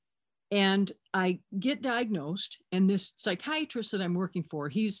 And I get diagnosed, and this psychiatrist that I'm working for,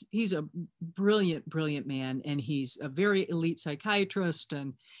 he's a brilliant, brilliant man, and he's a very elite psychiatrist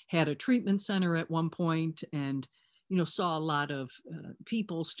and had a treatment center at one point, and saw a lot of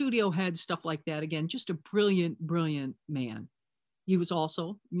people, studio heads, stuff like that. Again, just a brilliant, brilliant man. He was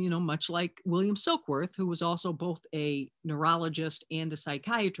also, much like William Silkworth, who was also both a neurologist and a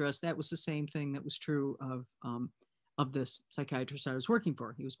psychiatrist. That was the same thing that was true of this psychiatrist I was working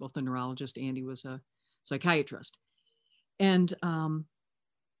for. He was both a neurologist and he was a psychiatrist. And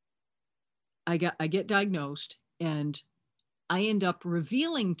I get diagnosed, and I end up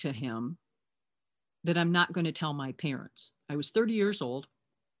revealing to him that I'm not going to tell my parents. I was 30 years old.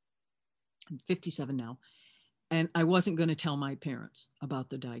 I'm 57 now. And I wasn't going to tell my parents about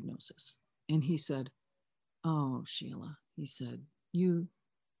the diagnosis. And he said, "Oh, Sheila," he said, you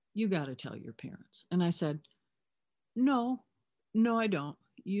got to tell your parents. And I said, no, I don't.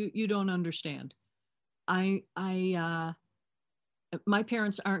 You don't understand. I my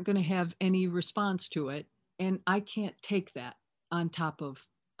parents aren't going to have any response to it. And I can't take that on top of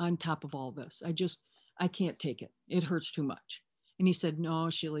all this. I can't take it. It hurts too much. And he said, no,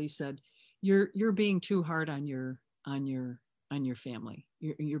 Sheila, he said, you're being too hard on your family.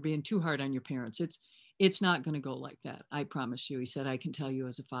 You're being too hard on your parents. It's not going to go like that. I promise you. He said, I can tell you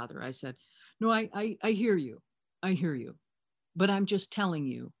as a father. I said, no, I hear you. I hear you. But I'm just telling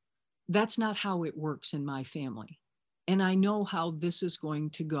you, that's not how it works in my family. And I know how this is going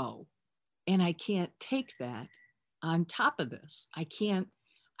to go. And I can't take that on top of this. I can't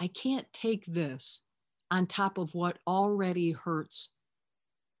take this on top of what already hurts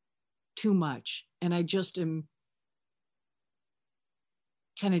too much. And I just am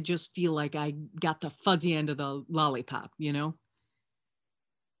kind of just feel like I got the fuzzy end of the lollipop, you know?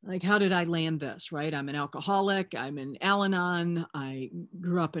 Like, how did I land this, right? I'm an alcoholic. I'm in Al-Anon. I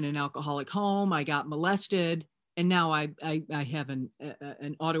grew up in an alcoholic home. I got molested. And now I have an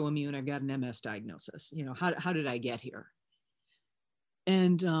autoimmune, I've got an MS diagnosis. You know, how did I get here?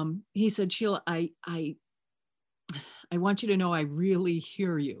 And he said, Sheila, I want you to know I really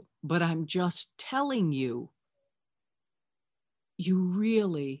hear you, but I'm just telling you, you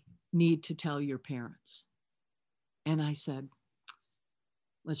really need to tell your parents. And I said,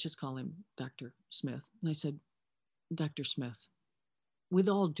 let's just call him Dr. Smith. And I said, Dr. Smith, with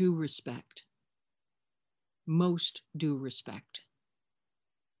all due respect, most due respect,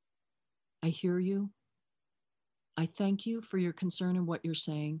 I hear you. I thank you for your concern and what you're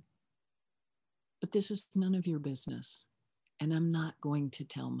saying, but this is none of your business, and I'm not going to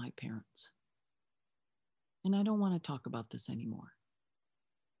tell my parents. And I don't want to talk about this anymore.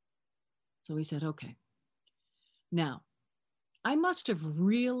 So he said, okay. Now, I must have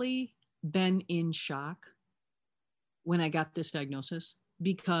really been in shock when I got this diagnosis,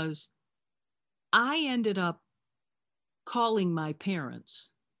 because I ended up calling my parents,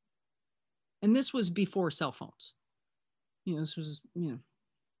 and this was before cell phones. You know, this was,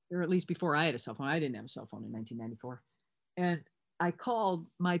 or at least before I had a cell phone. I didn't have a cell phone in 1994. And I called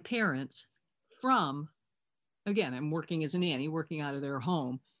my parents from, again, I'm working as a nanny, working out of their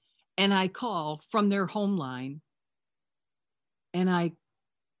home. And I call from their home line, and I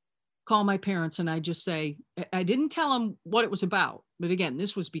call my parents and I just say, I didn't tell them what it was about. But again,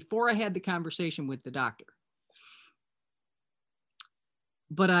 this was before I had the conversation with the doctor.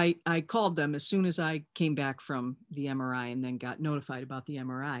 But I called them as soon as I came back from the MRI and then got notified about the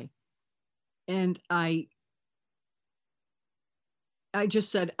MRI. And I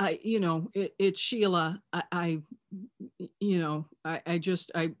just said, it's Sheila. I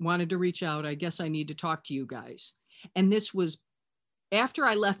wanted to reach out. I guess I need to talk to you guys. And this was after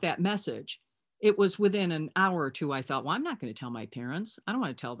I left that message. It was within an hour or two. I thought, well, I'm not going to tell my parents. I don't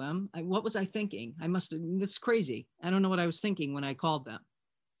want to tell them. What was I thinking? It's crazy. I don't know what I was thinking when I called them.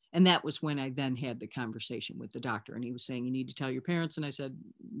 And that was when I then had the conversation with the doctor, and he was saying, you need to tell your parents. And I said,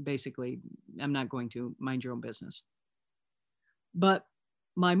 basically, I'm not going to. Mind your own business. But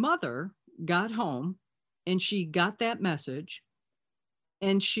my mother got home and she got that message,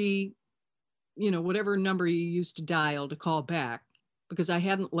 and she, whatever number you used to dial to call back, because I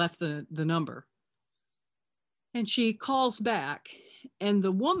hadn't left the number. And she calls back, and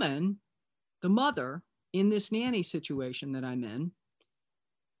the woman, the mother in this nanny situation that I'm in,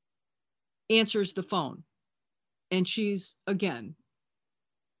 answers the phone. And she's, again,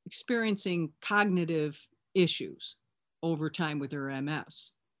 experiencing cognitive issues over time with her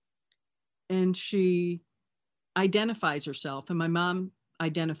MS. And she identifies herself, and my mom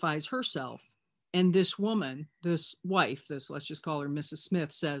identifies herself. And this woman, this wife, let's just call her Mrs.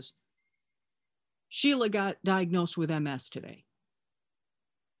 Smith, says, Sheila got diagnosed with MS today,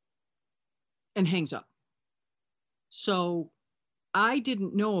 and hangs up. So I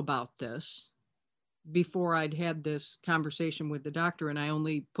didn't know about this before I'd had this conversation with the doctor, and I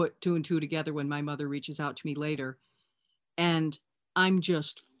only put two and two together when my mother reaches out to me later. And I'm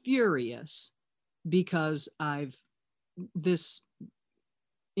just furious because this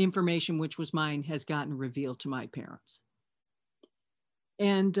information, which was mine, has gotten revealed to my parents.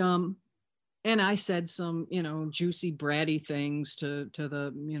 And I said some, juicy, bratty things to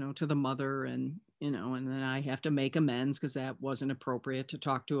the mother, and then I have to make amends because that wasn't appropriate to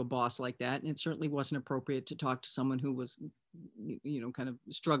talk to a boss like that. And it certainly wasn't appropriate to talk to someone who was, kind of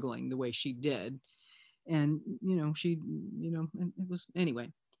struggling the way she did. And, she, and it was,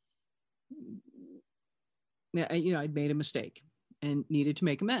 anyway, I'd made a mistake and needed to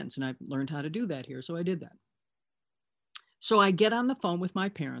make amends. And I've learned how to do that here. So I did that. So I get on the phone with my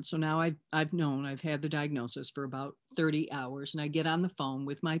parents. So now I've had the diagnosis for about 30 hours. And I get on the phone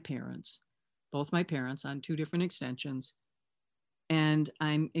with my parents, both my parents, on two different extensions. And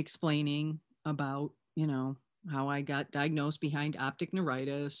I'm explaining about, you know, how I got diagnosed behind optic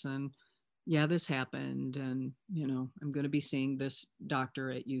neuritis, and yeah, this happened, and, you know, I'm going to be seeing this doctor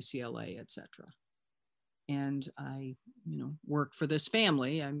at UCLA, etc. And I, you know, work for this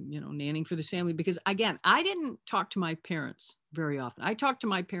family. I'm, you know, nannying for this family because, again, I didn't talk to my parents very often. I talked to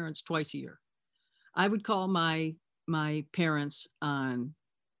my parents twice a year. I would call my parents on,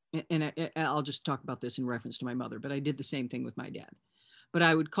 and I'll just talk about this in reference to my mother, but I did the same thing with my dad. But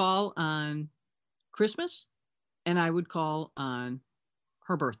I would call on Christmas and I would call on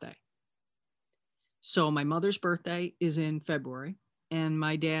her birthday. So my mother's birthday is in February and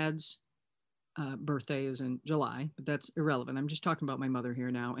my dad's birthday is in July, but that's irrelevant. I'm just talking about my mother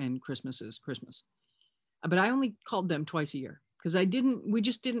here now, and Christmas is Christmas. But I only called them twice a year because we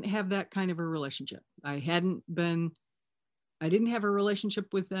just didn't have that kind of a relationship. I didn't have a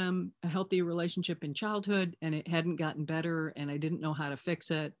relationship with them, a healthy relationship in childhood, and it hadn't gotten better, and I didn't know how to fix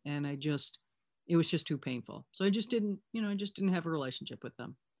it. And it was just too painful. So I just didn't have a relationship with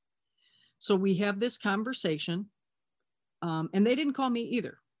them. So we have this conversation, and they didn't call me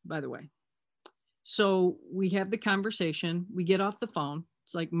either, by the way. So we have the conversation, we get off the phone.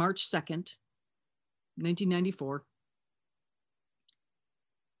 It's like March 2nd, 1994.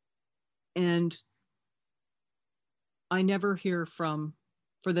 And I never hear for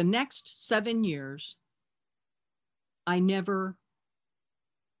the next 7 years, I never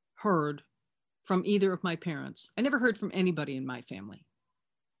heard from either of my parents. I never heard from anybody in my family.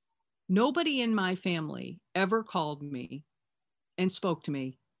 Nobody in my family ever called me and spoke to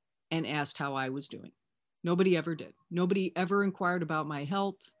me and asked how I was doing. Nobody ever did. Nobody ever inquired about my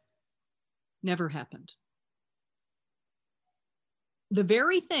health. Never happened. The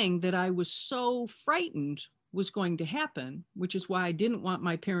very thing that I was so frightened was going to happen, which is why I didn't want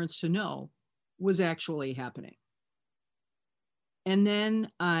my parents to know, was actually happening. And then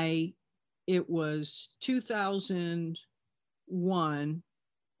it was 2001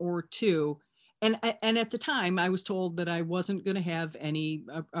 or 2. And at the time, I was told that I wasn't going to have any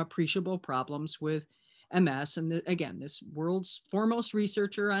appreciable problems with MS. And again, this world's foremost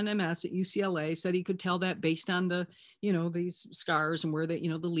researcher on MS at UCLA said he could tell that based on the, you know, these scars and where they, you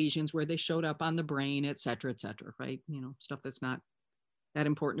know, the lesions, where they showed up on the brain, et cetera, right? You know, stuff that's not that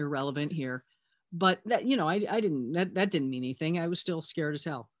important or relevant here. But that, you know, that didn't mean anything. I was still scared as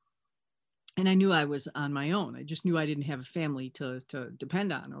hell. And I knew I was on my own. I just knew I didn't have a family to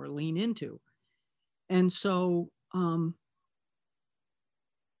depend on or lean into. And so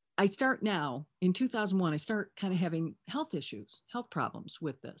I start now, in 2001, I start kind of having health problems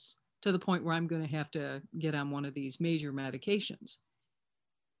with this, to the point where I'm going to have to get on one of these major medications.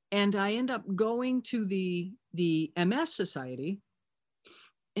 And I end up going to the MS Society,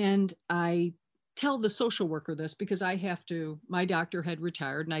 and I tell the social worker this because my doctor had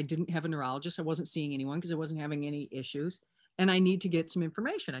retired and I didn't have a neurologist. I wasn't seeing anyone because I wasn't having any issues. And I need to get some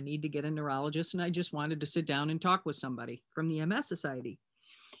information. I need to get a neurologist. And I just wanted to sit down and talk with somebody from the MS Society.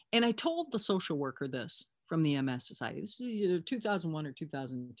 And I told the social worker this from the MS Society. This was either 2001 or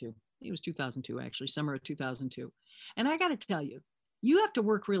 2002. It was 2002, actually, summer of 2002. And I got to tell you, you have to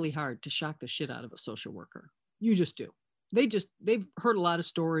work really hard to shock the shit out of a social worker. You just do. They've heard a lot of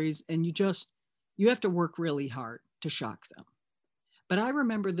stories, and you have to work really hard to shock them. But I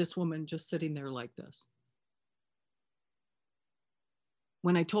remember this woman just sitting there like this.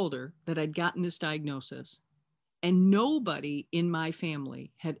 When I told her that I'd gotten this diagnosis, and nobody in my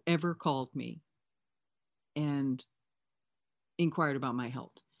family had ever called me and inquired about my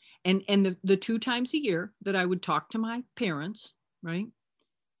health. And the 2 times a year that I would talk to my parents, right?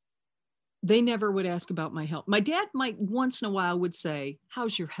 They never would ask about my health. My dad might once in a while would say,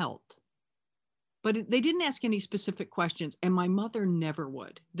 "How's your health?" But they didn't ask any specific questions. And my mother never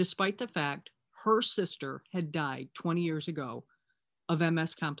would, despite the fact her sister had died 20 years ago of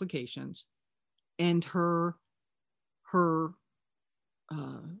MS complications, and her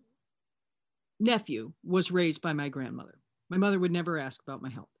nephew was raised by my grandmother. My mother would never ask about my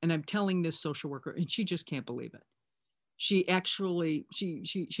health. And I'm telling this social worker, and she just can't believe it. She actually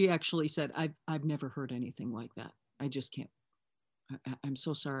said, I've never heard anything like that. I just can't. I'm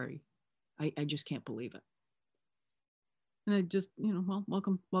so sorry. I just can't believe it. And I just, well,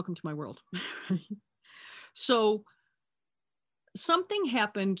 welcome to my world. So something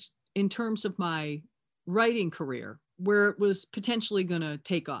happened in terms of my writing career where it was potentially going to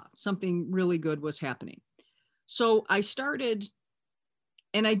take off. Something really good was happening. So I started,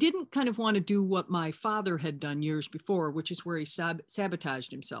 and I didn't kind of want to do what my father had done years before, which is where he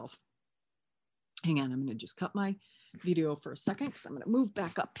sabotaged himself. Hang on, I'm going to just cut my video for a second because I'm going to move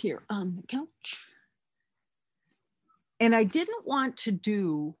back up here on the couch. And I didn't want to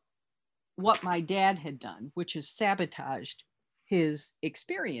do what my dad had done, which is sabotaged his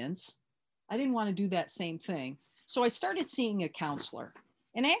experience. I didn't want to do that same thing. So I started seeing a counselor,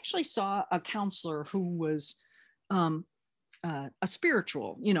 and I actually saw a counselor who was a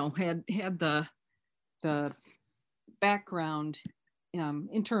spiritual, you know, had the background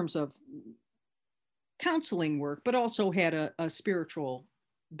in terms of counseling work, but also had a spiritual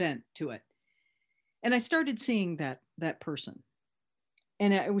bent to it. And I started seeing that person.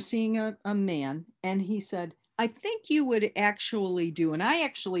 And I was seeing a man, and he said, I think you would actually do, and I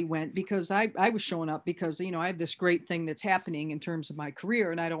actually went because I was showing up because, you know, I have this great thing that's happening in terms of my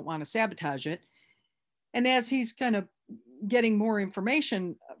career and I don't want to sabotage it. And as he's kind of getting more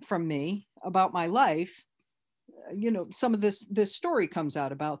information from me about my life, you know, some of this story comes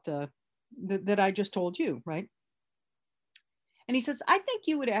out about that I just told you, right? And he says, I think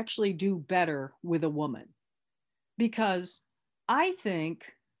you would actually do better with a woman, because I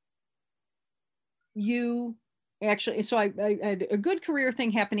think you actually, so I had a good career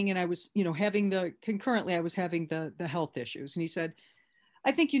thing happening, and I was, you know, concurrently I was having the health issues. And he said,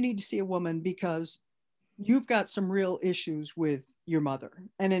 I think you need to see a woman because you've got some real issues with your mother.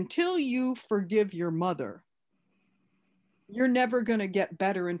 And until you forgive your mother, you're never going to get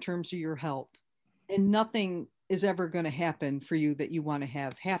better in terms of your health. And nothing is ever going to happen for you that you want to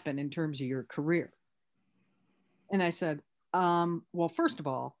have happen in terms of your career. And I said, well, first of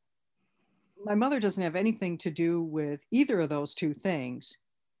all, my mother doesn't have anything to do with either of those two things.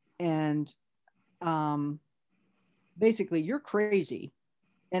 And basically, you're crazy.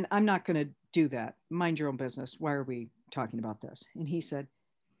 And I'm not going to do that. Mind your own business. Why are we talking about this? And he said,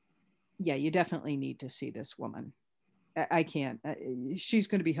 yeah, you definitely need to see this woman. I can't. She's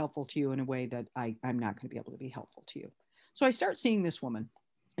going to be helpful to you in a way that I'm not going to be able to be helpful to you. So I start seeing this woman,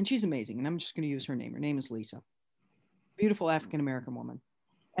 and she's amazing. And I'm just going to use her name. Her name is Lisa. Beautiful African-American woman.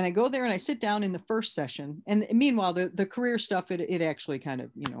 And I go there and I sit down in the first session. And meanwhile, the career stuff, it actually kind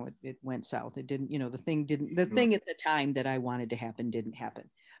of, you know, it went south. It didn't, you know, the thing at the time that I wanted to happen didn't happen.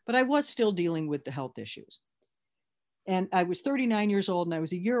 But I was still dealing with the health issues. And I was 39 years old, and I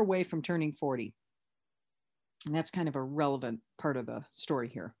was a year away from turning 40. And that's kind of a relevant part of the story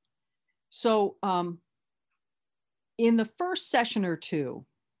here. So in the first session or two,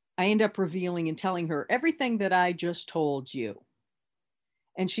 I end up revealing and telling her everything that I just told you.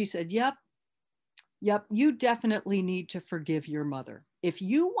 And she said, yep, you definitely need to forgive your mother. If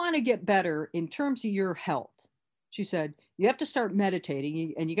you want to get better in terms of your health, she said, you have to start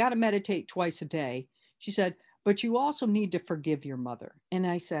meditating, and you got to meditate twice a day. She said, but you also need to forgive your mother. And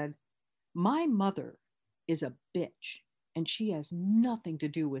I said, my mother is a bitch, and she has nothing to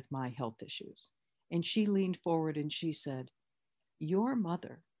do with my health issues. And she leaned forward and she said, your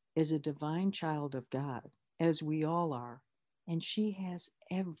mother is a divine child of God, as we all are. And she has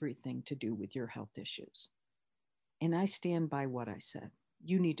everything to do with your health issues. And I stand by what I said.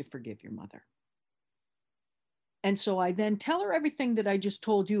 You need to forgive your mother. And so I then tell her everything that I just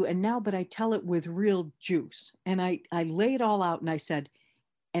told you. And now, but I tell it with real juice. And I lay it all out, and I said,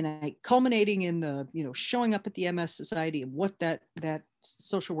 and I culminating in the, you know, showing up at the MS Society and what that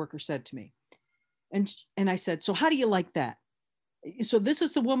social worker said to me. And I said, so how do you like that? So this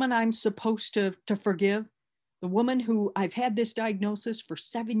is the woman I'm supposed to forgive? The woman who I've had this diagnosis for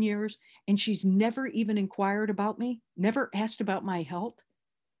 7 years, and she's never even inquired about me, never asked about my health.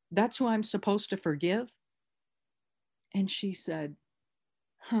 That's who I'm supposed to forgive. And she said,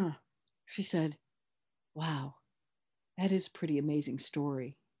 she said, wow, that is a pretty amazing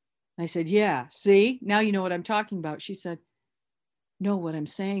story. I said, yeah, see, now you know what I'm talking about. She said, no, what I'm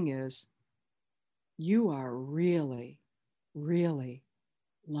saying is you are really, really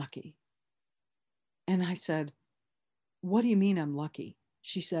lucky. And I said, what do you mean I'm lucky?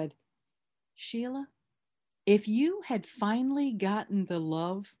 She said, Sheila, if you had finally gotten the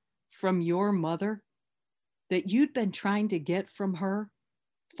love from your mother that you'd been trying to get from her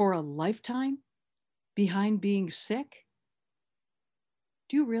for a lifetime behind being sick,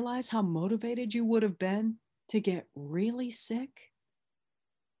 do you realize how motivated you would have been to get really sick?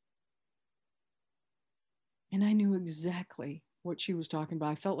 And I knew exactly what she was talking about.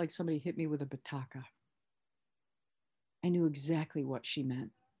 I felt like somebody hit me with a bataka. I knew exactly what she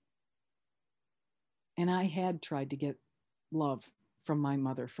meant. And I had tried to get love from my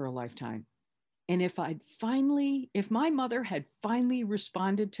mother for a lifetime. And if my mother had finally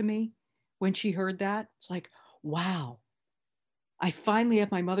responded to me when she heard that, it's like, wow, I finally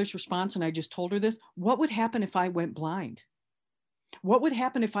have my mother's response, and I just told her this. What would happen if I went blind? What would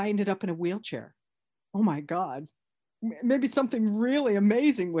happen if I ended up in a wheelchair? Oh my God, maybe something really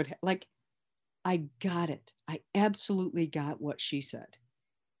amazing would, like, I got it. I absolutely got what she said.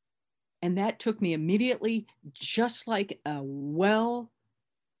 And that took me immediately, just like a well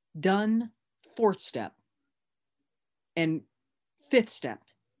done fourth step and fifth step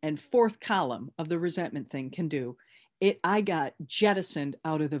and fourth column of the resentment thing can do. I got jettisoned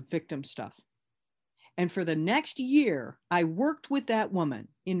out of the victim stuff. And for the next year, I worked with that woman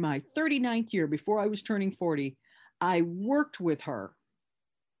in my 39th year before I was turning 40. I worked with her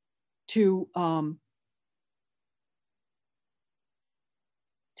to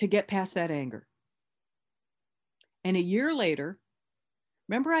get past that anger. And a year later,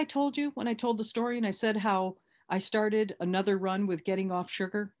 remember I told you when I told the story and I said how I started another run with getting off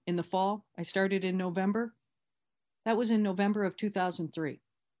sugar in the fall? I started in November. That was in November of 2003.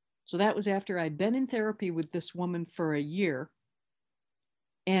 So that was after I'd been in therapy with this woman for a year.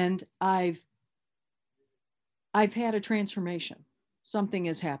 And I've had a transformation. Something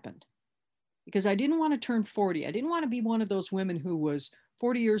has happened. Because I didn't want to turn 40. I didn't want to be one of those women who was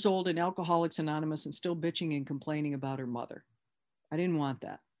 40 years old in Alcoholics Anonymous and still bitching and complaining about her mother. I didn't want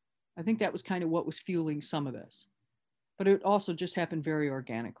that. I think that was kind of what was fueling some of this. But it also just happened very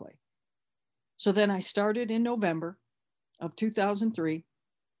organically. So then I started in November of 2003.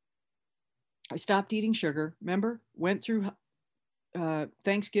 I stopped eating sugar. Remember? Went through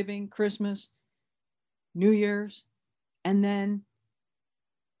Thanksgiving, Christmas, New Year's. And then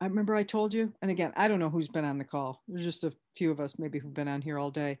I remember I told you, and again, I don't know who's been on the call. There's just a few of us maybe who've been on here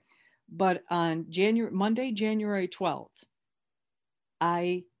all day. But on Monday, January 12th,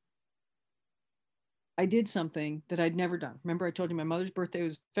 I did something that I'd never done. Remember I told you my mother's birthday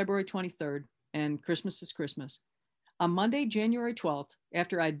was February 23rd and Christmas is Christmas. On Monday, January 12th,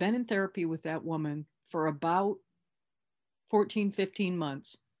 after I'd been in therapy with that woman for about 14, 15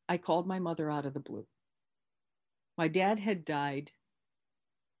 months, I called my mother out of the blue. My dad had died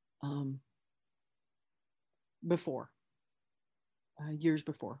before, years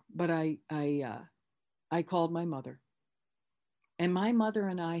before, but I called my mother. And my mother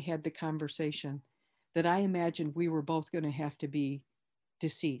and I had the conversation that I imagined we were both going to have to be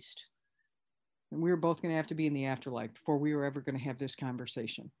deceased. And we were both going to have to be in the afterlife before we were ever going to have this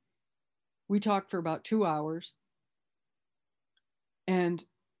conversation. We talked for about 2 hours. And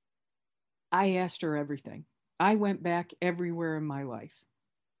I asked her everything. I went back everywhere in my life.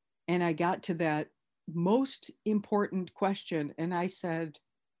 And I got to that most important question. And I said,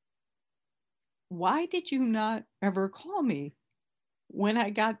 why did you not ever call me when I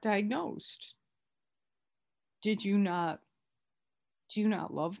got diagnosed? Do you not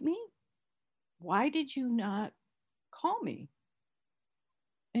love me? Why did you not call me?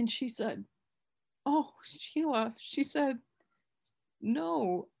 And she said, oh, Sheila, she said,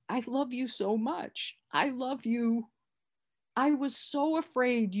 no, I love you so much. I love you. I was so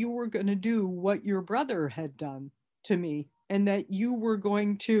afraid you were going to do what your brother had done to me and that you were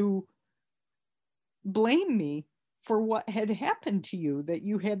going to blame me for what had happened to you, that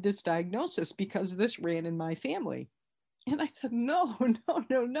you had this diagnosis because this ran in my family. And I said, no.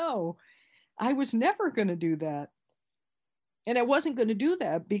 I was never going to do that. And I wasn't going to do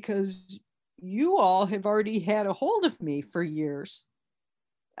that because you all have already had a hold of me for years.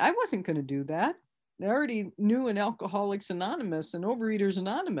 I wasn't going to do that. I already knew in Alcoholics Anonymous and Overeaters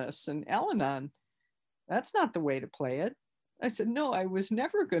Anonymous and Al-Anon. That's not the way to play it. I said, no, I was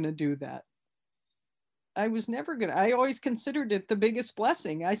never going to do that. I always considered it the biggest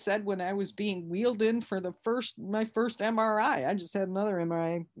blessing. I said when I was being wheeled in for my first MRI, I just had another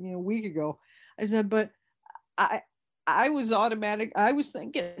MRI, a week ago. I said, but I was automatic. I was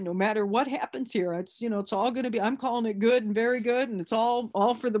thinking, no matter what happens here, it's all going to be, I'm calling it good and very good. And it's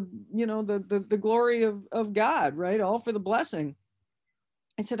all for the, the glory of God, right? All for the blessing.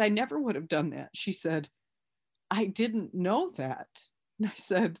 I said, I never would have done that. She said, I didn't know that. And I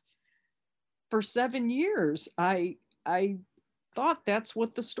said, for 7 years, I thought that's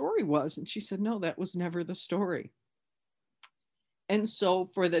what the story was. And she said, no, that was never the story. And so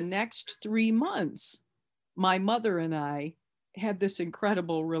for the next 3 months, my mother and I had this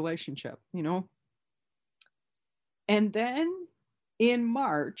incredible relationship, And then in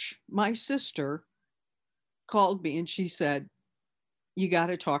March, my sister called me and she said, you got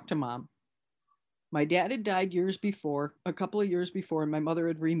to talk to Mom. My dad had died a couple of years before, and my mother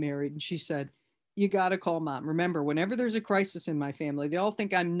had remarried. And she said, you got to call Mom. Remember, whenever there's a crisis in my family, they all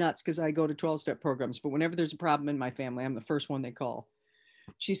think I'm nuts because I go to 12-step programs. But whenever there's a problem in my family, I'm the first one they call.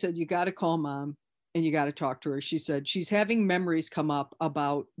 She said, you got to call Mom and you got to talk to her. She said, she's having memories come up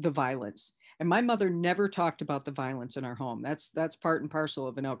about the violence. And my mother never talked about the violence in our home. That's part and parcel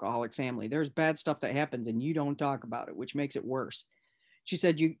of an alcoholic family. There's bad stuff that happens and you don't talk about it, which makes it worse. She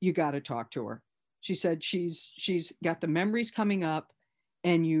said, you got to talk to her. She said, she's got the memories coming up,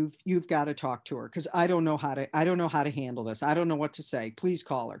 and you've got to talk to her, because I don't know how to handle this. I don't know what to say. Please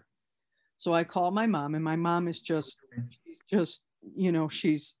call her. So I call my mom, and my mom is just,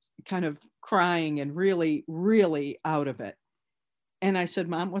 she's kind of crying and really, really out of it. And I said,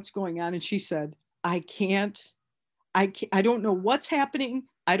 Mom, what's going on? And she said, I don't know what's happening.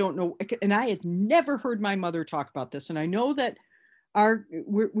 I don't know. And I had never heard my mother talk about this. And I know that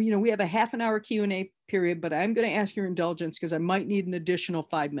we have a half an hour Q&A period, but I'm going to ask your indulgence because I might need an additional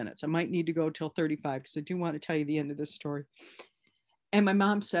 5 minutes. I might need to go till 35 because I do want to tell you the end of this story. And my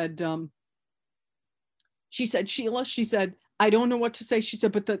mom said, she said, Sheila, she said, I don't know what to say. She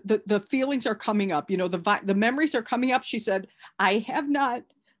said, but the feelings are coming up. The memories are coming up. She said, I have not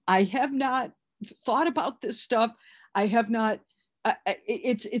thought about this stuff. I have not.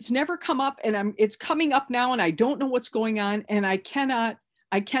 It's never come up, and it's coming up now, and I don't know what's going on, and I cannot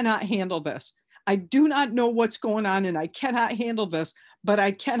handle this. I do not know what's going on, and I cannot handle this, but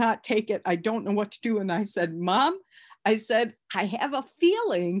I cannot take it. I don't know what to do. And I said, Mom, I said, I have a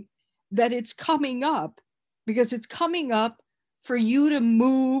feeling that it's coming up, because it's coming up for you to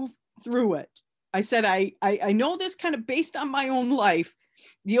move through it. I said, I know this kind of based on my own life.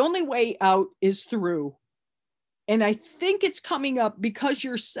 The only way out is through. And I think it's coming up because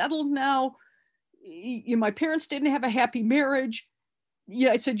you're settled now. My parents didn't have a happy marriage.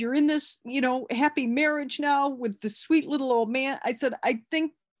 Yeah, I said, you're in this, happy marriage now with the sweet little old man. I said, I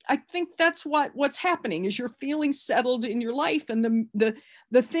think that's what's happening is you're feeling settled in your life, and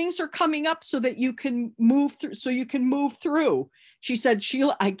the things are coming up so that you can move through. She said,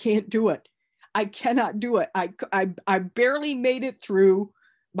 Sheila, I can't do it. I cannot do it. I barely made it through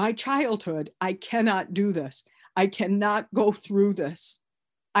my childhood. I cannot do this. I cannot go through this.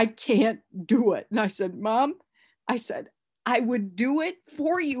 I can't do it. And I said, Mom, I said, I would do it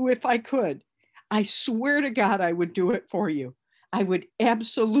for you if I could. I swear to God, I would do it for you. I would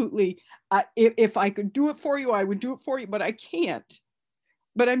absolutely, if I could do it for you, I would do it for you, but I can't.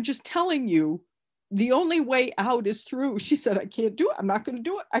 But I'm just telling you, the only way out is through. She said, I can't do it. I'm not going to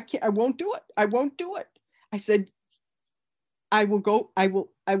do it. I won't do it. I won't do it. I said, I will go. I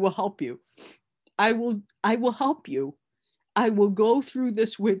will help you. I will help you. I will go through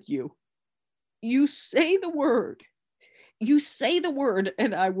this with you. You say the word. You say the word,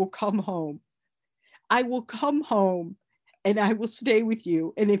 and I will come home. I will come home, and I will stay with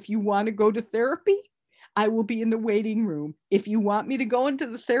you. And if you want to go to therapy, I will be in the waiting room. If you want me to go into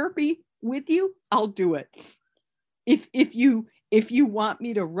the therapy with you, I'll do it. If you want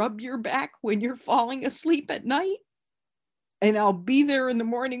me to rub your back when you're falling asleep at night, and I'll be there in the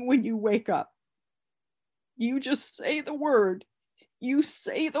morning when you wake up. You just say the word. You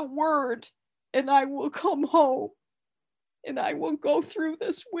say the word, and I will come home, and I will go through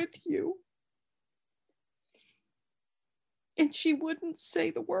this with you. And she wouldn't say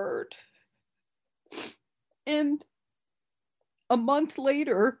the word. And a month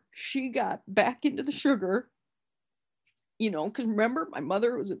later, she got back into the sugar, because remember, my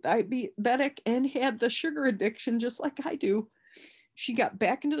mother was a diabetic and had the sugar addiction just like I do. She got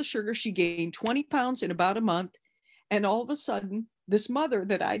back into the sugar. She gained 20 pounds in about a month. And all of a sudden, this mother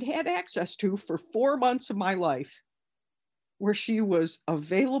that I'd had access to for 4 months of my life, where she was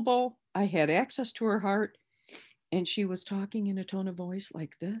available, I had access to her heart, and she was talking in a tone of voice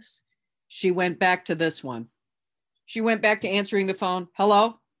like this. She went back to this one. She went back to answering the phone.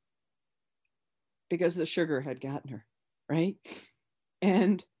 Hello? Because the sugar had gotten her, right?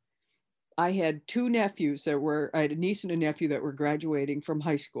 And I had two nephews I had a niece and a nephew that were graduating from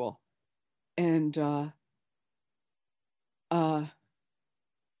high school. And no,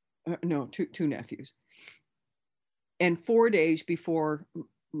 two nephews. And 4 days before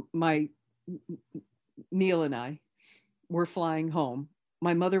Neil and I were flying home,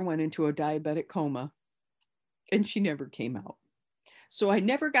 my mother went into a diabetic coma, and she never came out. So I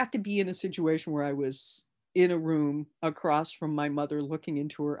never got to be in a situation where I was in a room across from my mother, looking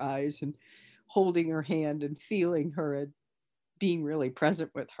into her eyes and holding her hand and feeling her and being really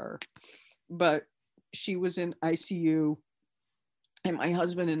present with her. But she was in ICU, and my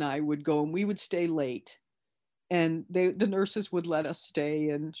husband and I would go, and we would stay late. And the nurses would let us stay,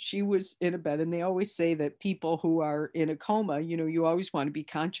 and she was in a bed. And they always say that people who are in a coma, you always want to be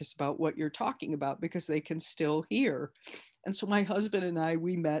conscious about what you're talking about because they can still hear. And so my husband and I,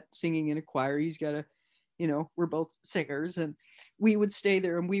 we met singing in a choir. He's got we're both singers, and we would stay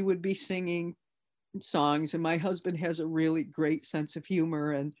there and we would be singing songs. And my husband has a really great sense of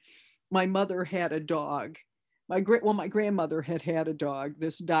humor. And my mother had a dog. My grandmother had a dog,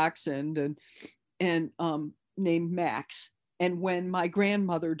 this dachshund, and named Max. And when my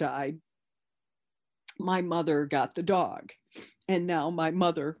grandmother died, my mother got the dog. And now my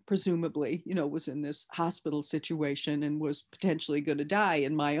mother, presumably, was in this hospital situation and was potentially going to die.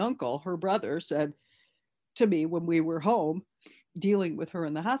 And my uncle, her brother, said to me when we were home dealing with her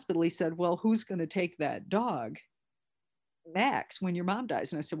in the hospital, he said, well, who's going to take that dog, Max, when your mom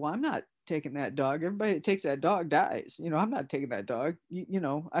dies? And I said, well, I'm not taking that dog. Everybody that takes that dog dies. I'm not taking that dog.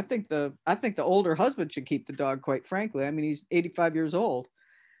 I think the older husband should keep the dog, quite frankly. I mean, he's 85 years old.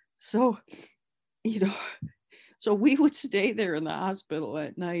 So, so we would stay there in the hospital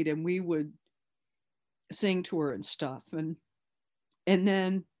at night and we would sing to her and stuff. And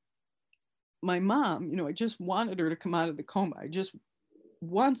then my mom, I just wanted her to come out of the coma. I just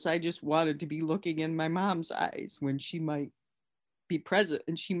wanted to be looking in my mom's eyes when she might be present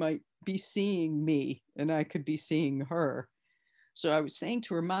and she might be seeing me and I could be seeing her. So I was saying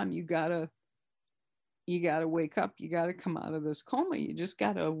to her, Mom, you gotta wake up. You gotta come out of this coma. You just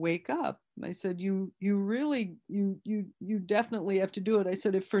gotta wake up. And I said, you definitely have to do it. I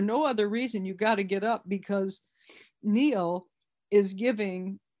said, if for no other reason, you gotta get up because Neil is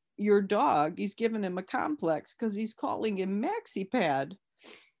giving your dog, he's giving him a complex because he's calling him MaxiPad.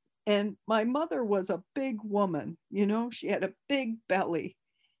 And my mother was a big woman, she had a big belly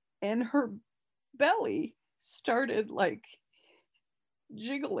and her belly started like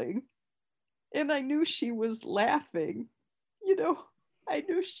jiggling. And I knew she was laughing, I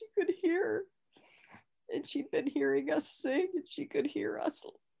knew she could hear. And she'd been hearing us sing and she could hear us,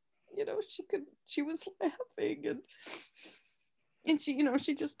 she was laughing and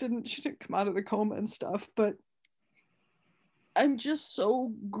she just didn't come out of the coma and stuff. But I'm just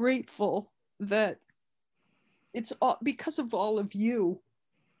so grateful that it's all because of all of you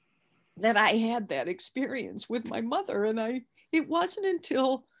that I had that experience with my mother. And it wasn't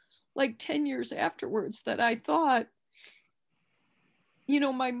until like 10 years afterwards that I thought,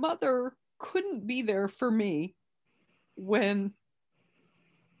 my mother couldn't be there for me when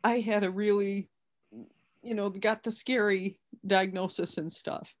I had a really, got the scary diagnosis and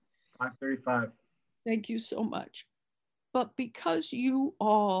stuff. 5:35. Thank you so much. But because you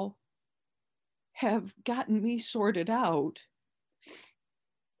all have gotten me sorted out,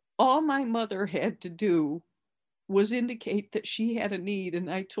 all my mother had to do was indicate that she had a need. And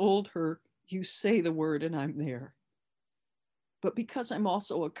I told her, you say the word and I'm there. But because I'm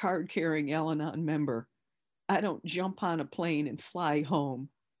also a card-carrying Al-Anon member, I don't jump on a plane and fly home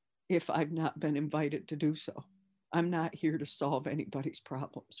if I've not been invited to do so. I'm not here to solve anybody's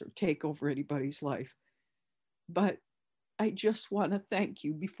problems or take over anybody's life. But I just want to thank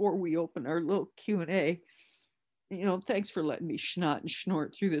you before we open our little Q&A. Thanks for letting me schnot and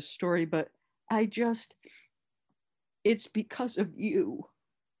snort through this story, but it's because of you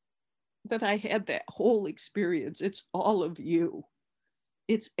that I had that whole experience. It's all of you.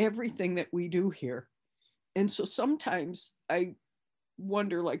 It's everything that we do here. And so sometimes I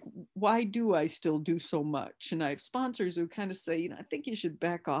wonder, like, why do I still do so much? And I have sponsors who kind of say, I think you should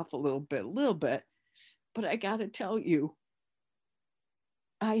back off a little bit. But I got to tell you,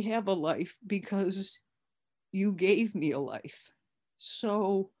 I have a life because you gave me a life.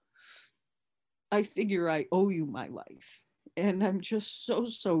 So I figure I owe you my life. And I'm just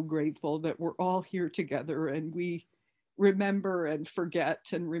so grateful that we're all here together and we remember and forget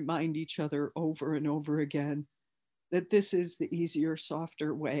and remind each other over and over again that this is the easier,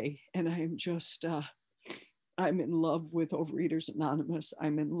 softer way. And I'm just, I'm in love with Overeaters Anonymous.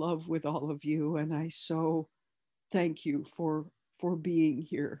 I'm in love with all of you. And I so thank you for being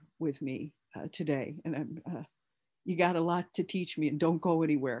here with me today. And you got a lot to teach me, and don't go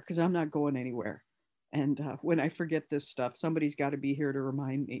anywhere because I'm not going anywhere. And when I forget this stuff, somebody's got to be here to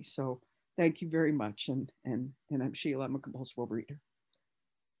remind me. So thank you very much. And I'm Sheila. I'm a compulsive overeater.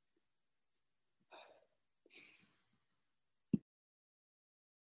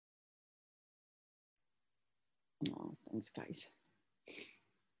 Oh, thanks, guys.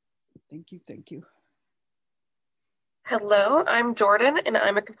 Thank you. Hello, I'm Jordan, and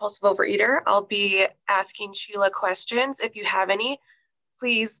I'm a compulsive overeater. I'll be asking Sheila questions. If you have any,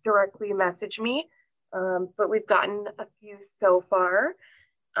 please directly message me. But we've gotten a few so far.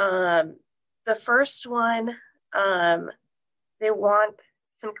 The first one, they want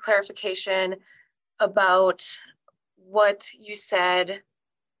some clarification about what you said.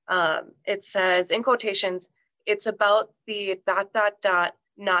 It says, in quotations, it's about the ...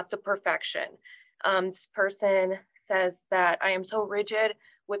 not the perfection. This person says that I am so rigid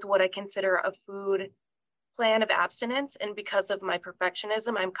with what I consider a food plan of abstinence, and because of my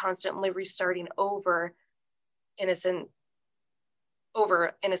perfectionism, I'm constantly restarting over innocent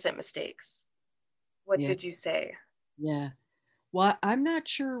mistakes. What did you say? Yeah. Well, I'm not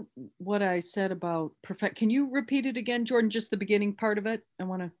sure what I said about perfect. Can you repeat it again, Jordan? Just the beginning part of it. I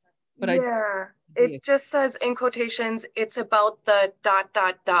want to, but Yeah, yeah. it just says in quotations, it's about the dot,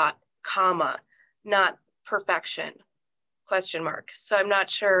 dot, dot, comma, not perfection, question mark. So I'm not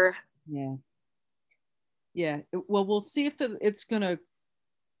sure. Yeah. Yeah. Well, we'll see if it's going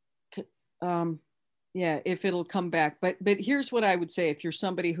to, yeah, if it'll come back. But here's what I would say if you're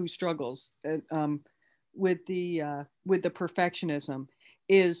somebody who struggles with the perfectionism,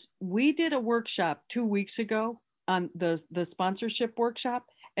 is we did a workshop 2 weeks ago on the sponsorship workshop,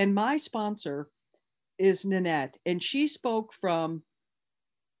 and my sponsor is Nanette, and she spoke from,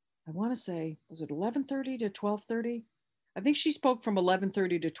 I want to say, was it 11:30 to 12:30? I think she spoke from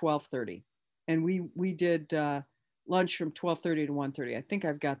 11:30 to 12:30, and we did lunch from 12:30 to 1:30. I think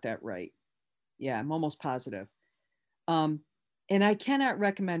I've got that right. Yeah, I'm almost positive. Um, and I cannot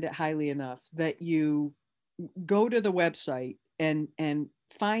recommend it highly enough that you go to the website and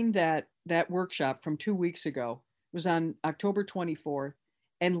find that workshop from 2 weeks ago. It was on October 24th,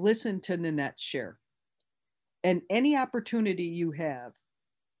 and listen to Nanette's share. And any opportunity you have,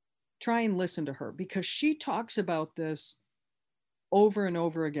 try and listen to her, because she talks about this over and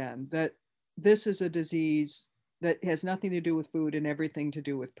over again, that this is a disease that has nothing to do with food and everything to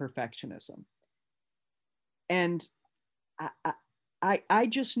do with perfectionism. And I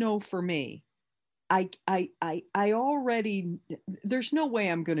just know for me, I already, there's no way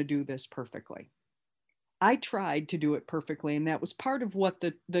I'm going to do this perfectly. I tried to do it perfectly, and that was part of what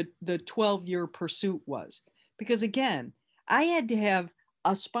the 12-year pursuit was. Because again, I had to have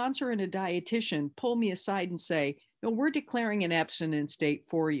a sponsor and a dietitian pull me aside and say, no, we're declaring an abstinent state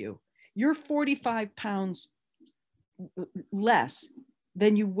for you. You're 45 pounds less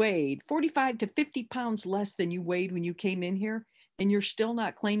than you weighed, 45 to 50 pounds less than you weighed when you came in here, and you're still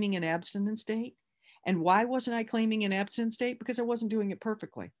not claiming an abstinent state. And why wasn't I claiming an abstinent state? Because I wasn't doing it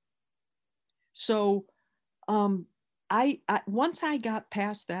perfectly. So I once I got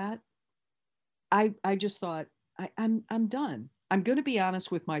past that, I just thought, I'm done. I'm going to be honest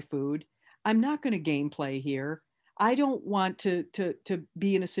with my food. I'm not going to game play here. I don't want to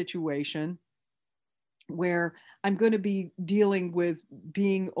be in a situation where I'm going to be dealing with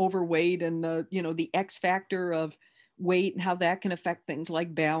being overweight and the X factor of weight and how that can affect things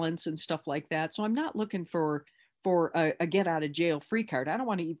like balance and stuff like that. So I'm not looking for a get out of jail free card. I don't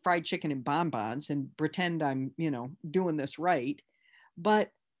want to eat fried chicken and bonbons and pretend I'm, doing this right.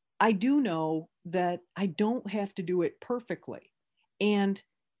 But I do know that I don't have to do it perfectly. And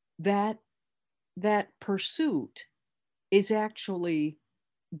that pursuit is actually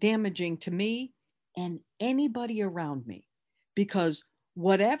damaging to me and anybody around me, because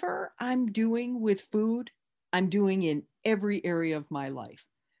whatever I'm doing with food, I'm doing in every area of my life.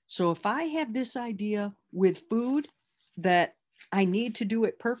 So if I have this idea with food that I need to do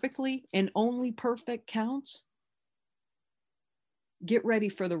it perfectly and only perfect counts, get ready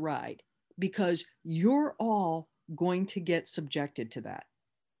for the ride, because you're all going to get subjected to that.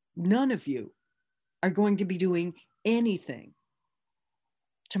 None of you are going to be doing anything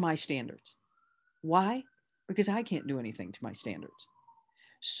to my standards. Why? Because I can't do anything to my standards.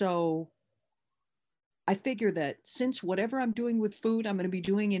 So I figure that since whatever I'm doing with food, I'm going to be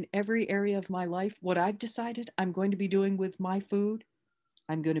doing in every area of my life, what I've decided I'm going to be doing with my food,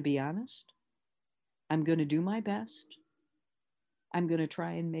 I'm going to be honest. I'm going to do my best. I'm going to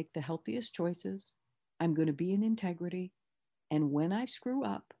try and make the healthiest choices. I'm going to be in integrity. And when I screw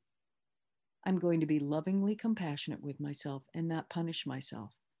up, I'm going to be lovingly compassionate with myself and not punish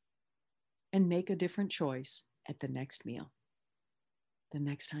myself, and make a different choice at the next meal, the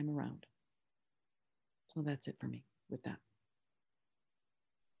next time around. So that's it for me with that.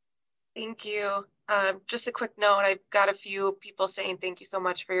 Thank you. Just a quick note, I've got a few people saying thank you so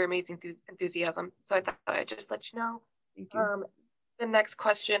much for your amazing enthusiasm. So I thought I'd just let you know. Thank you. The next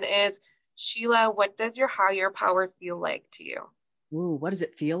question is, Sheila, what does your higher power feel like to you? Ooh, what does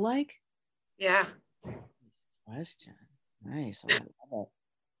it feel like? Yeah. Nice question. Nice.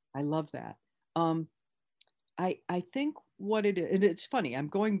 I love that. I think what it is, and it's funny, I'm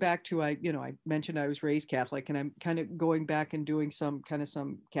going back to, I mentioned I was raised Catholic, and I'm kind of going back and doing some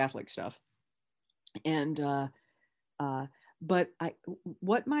Catholic stuff. And, but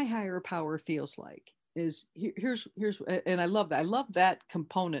what my higher power feels like is, here's, and I love that. I love that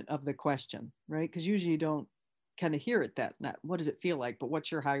component of the question, right? Because usually you don't kind of hear it, that, not what does it feel like, but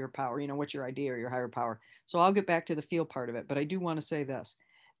what's your higher power? What's your idea or your higher power? So I'll get back to the feel part of it, but I do want to say this,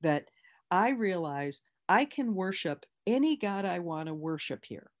 that I realize I can worship any God I want to worship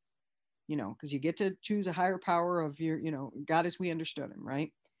here, because you get to choose a higher power of your, God as we understood him,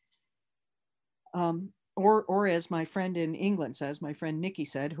 right? or as my friend in England says, my friend Nikki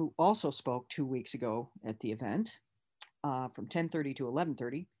said, who also spoke 2 weeks ago at the event, from 10:30 to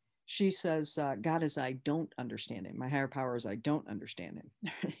 11:30, she says, God is I don't understand him. My higher power is I don't understand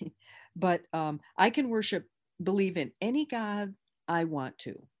him. But I can believe in any God I want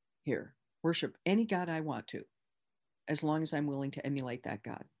to here, worship any God I want to, as long as I'm willing to emulate that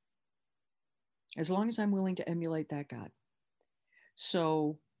God. As long as I'm willing to emulate that God.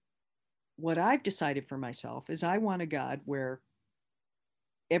 So what I've decided for myself is I want a God where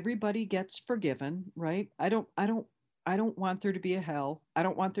everybody gets forgiven, right? I don't want there to be a hell. I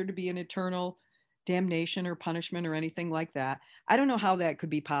don't want there to be an eternal damnation or punishment or anything like that. I don't know how that could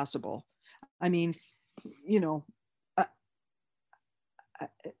be possible. I mean, you know,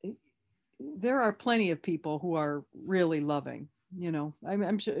 there are plenty of people who are really loving. You know,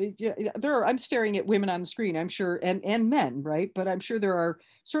 I'm sure, yeah, I'm staring at women on the screen, I'm sure, and men, right? But I'm sure there are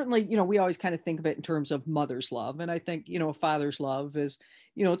certainly, you know, we always kind of think of it in terms of mother's love. And I think, you know, a father's love is,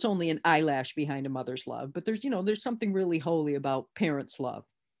 you know, it's only an eyelash behind a mother's love, but there's, you know, there's something really holy about parents' love.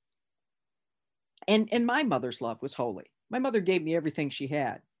 And my mother's love was holy. My mother gave me everything she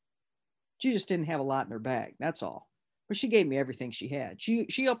had. She just didn't have a lot in her bag. That's all. But she gave me everything she had.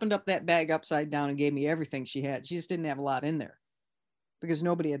 She opened up that bag upside down and gave me everything she had. She just didn't have a lot in there, because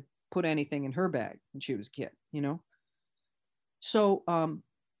nobody had put anything in her bag when she was a kid, you know? So,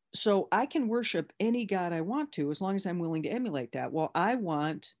 so I can worship any God I want to, as long as I'm willing to emulate that. Well, I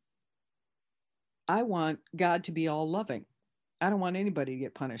want God to be all loving. I don't want anybody to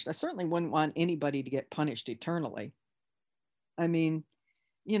get punished. I certainly wouldn't want anybody to get punished eternally. I mean,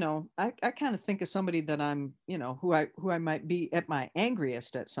 you know, I kind of think of somebody that I'm, you know, who I might be at my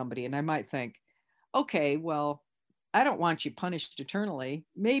angriest at somebody, and I might think, okay, well, I don't want you punished eternally.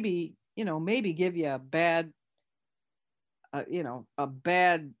 Maybe, you know, maybe give you a bad, you know, a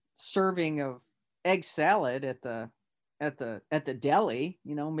bad serving of egg salad at the deli,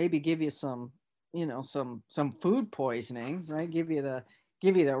 you know, maybe give you some, you know, some food poisoning, right? Give you the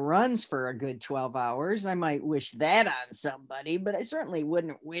runs for a good 12 hours. I might wish that on somebody, but I certainly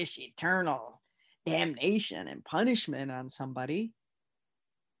wouldn't wish eternal damnation and punishment on somebody.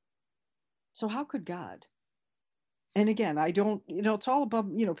 So how could God? And again, I don't, you know, it's all about,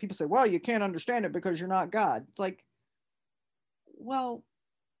 you know, people say, well, you can't understand it because you're not God. It's like, well,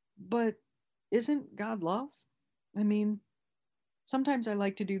 but isn't God love? I mean, sometimes I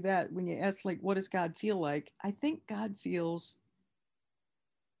like to do that when you ask, like, what does God feel like? I think God feels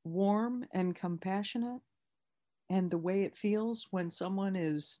warm and compassionate, and the way it feels when someone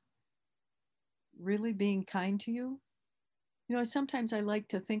is really being kind to you. You know, sometimes I like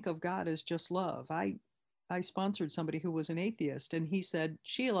to think of God as just love. I sponsored somebody who was an atheist, and he said,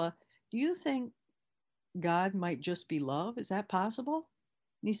 Sheila, do you think God might just be love? Is that possible?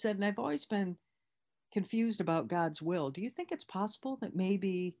 And he said, and I've always been confused about God's will. Do you think it's possible that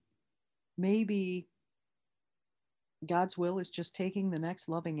maybe God's will is just taking the next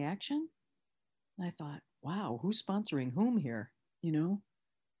loving action? And I thought, wow, who's sponsoring whom here? You know,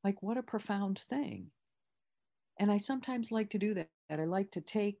 like, what a profound thing. And I sometimes like to do that. I like to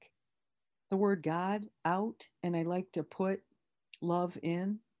take the word God out, and I like to put love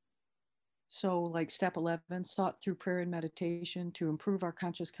in. So, like step 11, sought through prayer and meditation to improve our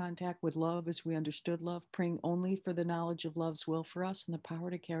conscious contact with love as we understood love, praying only for the knowledge of love's will for us and the power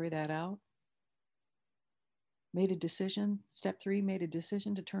to carry that out. Made a decision, step 3, made a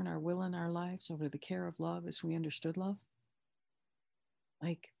decision to turn our will and our lives over to the care of love as we understood love.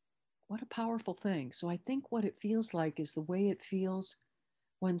 Like, what a powerful thing. So I think what it feels like is the way it feels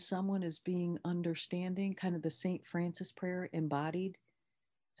when someone is being understanding, kind of the St. Francis prayer embodied,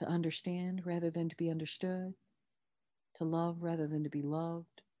 to understand rather than to be understood, to love rather than to be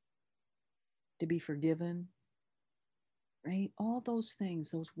loved, to be forgiven, right? All those things,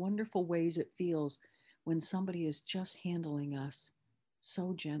 those wonderful ways it feels when somebody is just handling us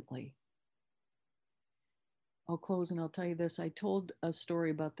so gently. I'll close and I'll tell you this. I told a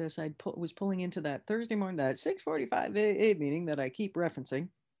story about this. Was pulling into that Thursday morning, that 6:45 AA meeting that I keep referencing.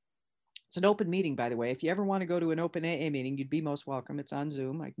 It's an open meeting, by the way. If you ever want to go to an open AA meeting, you'd be most welcome. It's on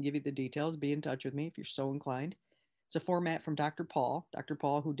Zoom. I can give you the details. Be in touch with me if you're so inclined. It's a format from Dr. Paul,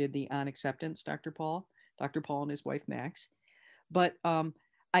 who did the On Acceptance, Dr. Paul and his wife, Max. But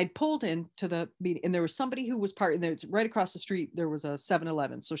I'd pulled into the meeting, and there was somebody who was part, and it's right across the street, there was a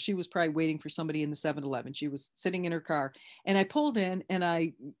 7-Eleven. So she was probably waiting for somebody in the 7-Eleven. She was sitting in her car, and I pulled in, and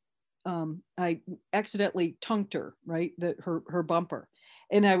I accidentally tunked her, right, her bumper.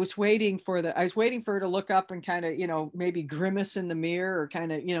 And I was waiting for her to look up and kind of, you know, maybe grimace in the mirror or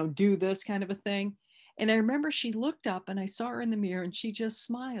kind of, you know, do this kind of a thing. And I remember she looked up, and I saw her in the mirror, and she just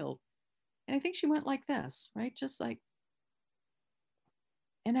smiled. And I think she went like this, right? Just like,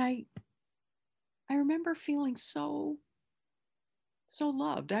 and I remember feeling so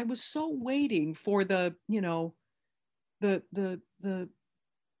loved. I was so waiting for the, you know, the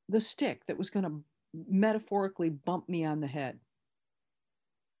stick that was going to metaphorically bump me on the head.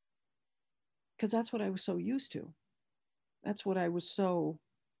 Because that's what I was so used to. That's what I was so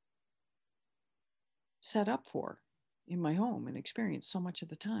set up for in my home and experienced so much of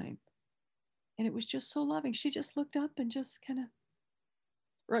the time. And it was just so loving. She just looked up and just kind of,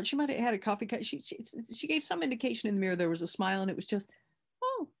 or she might have had a coffee cup. She gave some indication in the mirror. There was a smile, and it was just,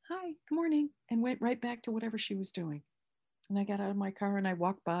 oh, hi, good morning, and went right back to whatever she was doing. And I got out of my car and I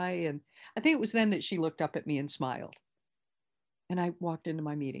walked by, and I think it was then that she looked up at me and smiled. And I walked into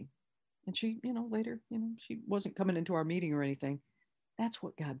my meeting. And she, you know, later, you know, she wasn't coming into our meeting or anything. That's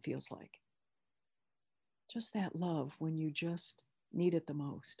what God feels like. Just that love when you just need it the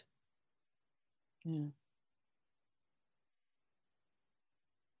most. Yeah.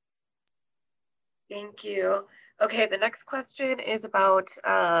 Thank you. Okay, the next question is about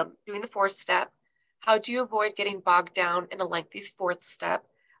doing the fourth step. How do you avoid getting bogged down in a lengthy fourth step?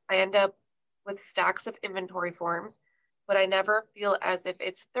 I end up with stacks of inventory forms, but I never feel as if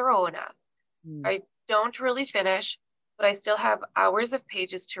it's thorough enough. I don't really finish, but I still have hours of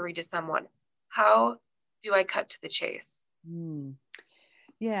pages to read to someone. How do I cut to the chase?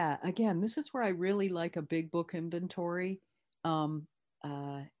 Yeah, again, this is where I really like a big book inventory. And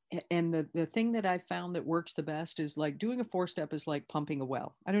the thing that I found that works the best is like doing a 4-step is like pumping a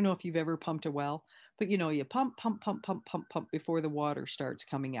well. I don't know if you've ever pumped a well, but you know, you pump before the water starts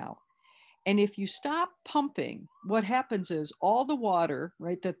coming out. And if you stop pumping, what happens is all the water,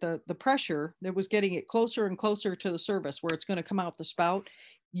 right, that the pressure that was getting it closer and closer to the surface where it's going to come out the spout,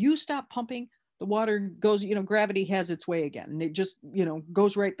 you stop pumping, the water goes, you know, gravity has its way again, and it just, you know,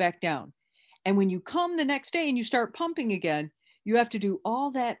 goes right back down. And when you come the next day and you start pumping again, you have to do all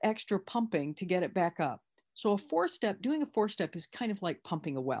that extra pumping to get it back up. So doing a 4-step is kind of like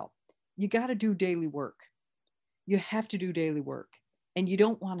pumping a well. You got to do daily work. You have to do daily work, and you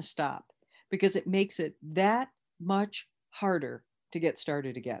don't want to stop, because it makes it that much harder to get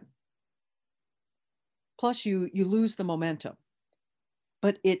started again. Plus you lose the momentum.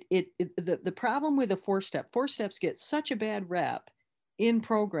 But the problem with a 4 steps get such a bad rap in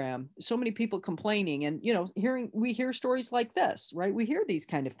program, so many people complaining, and, you know, we hear stories like this, right? We hear these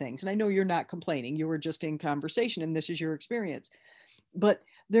kind of things. And I know you're not complaining, you were just in conversation and this is your experience. But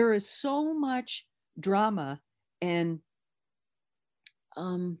there is so much drama and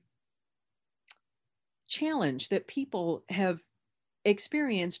challenge that people have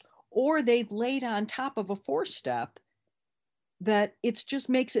experienced, or they've laid on top of a 4-step, that it just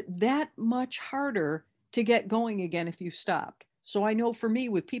makes it that much harder to get going again if you stopped. So I know for me,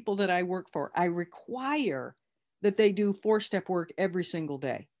 with people that I work for, I require that they do 4-step work every single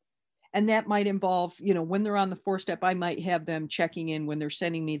day. And that might involve, you know, when they're on the 4-step, I might have them checking in when they're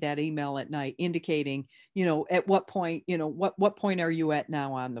sending me that email at night, indicating, you know, at what point, you know, what point are you at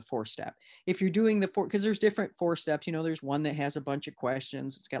now on the 4-step? If you're doing because there's different 4-steps, you know, there's one that has a bunch of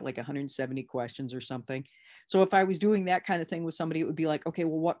questions. It's got like 170 questions or something. So if I was doing that kind of thing with somebody, it would be like, okay,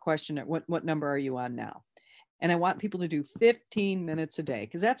 well, what number are you on now? And I want people to do 15 minutes a day,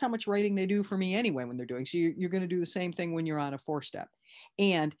 because that's how much writing they do for me anyway when they're doing. So you're going to do the same thing when you're on a 4-step.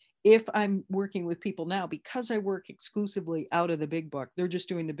 And if I'm working with people now, because I work exclusively out of the big book, they're just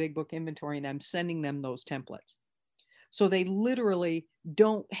doing the big book inventory, and I'm sending them those templates. So they literally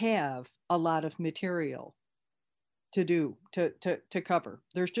don't have a lot of material to do, to cover.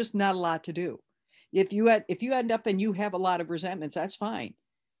 There's just not a lot to do. If you end up and you have a lot of resentments, that's fine.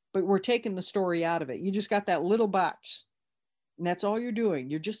 But we're taking the story out of it. You just got that little box, and that's all you're doing.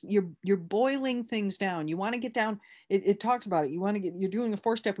 You're boiling things down. You want to get down. It talks about it. You're doing a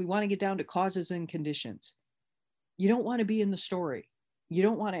 4-step. We want to get down to causes and conditions. You don't want to be in the story. You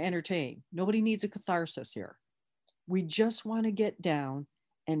don't want to entertain. Nobody needs a catharsis here. We just want to get down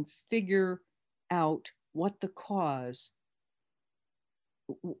and figure out what the cause,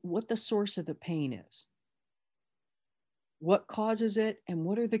 what the source of the pain is. What causes it, and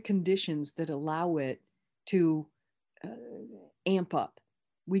what are the conditions that allow it to amp up?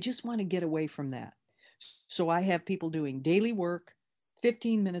 We just want to get away from that. So I have people doing daily work,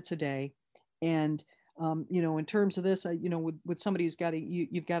 15 minutes a day. And, you know, in terms of this, you know, with somebody who's got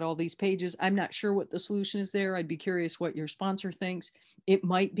you've got all these pages, I'm not sure what the solution is there. I'd be curious what your sponsor thinks. It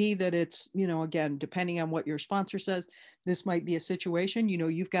might be that it's, you know, again, depending on what your sponsor says, this might be a situation, you know,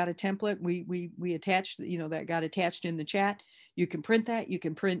 you've got a template. We attached, you know, that got attached in the chat. You can print that. You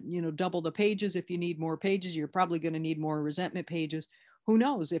can print, you know, double the pages. If you need more pages, you're probably going to need more resentment pages. who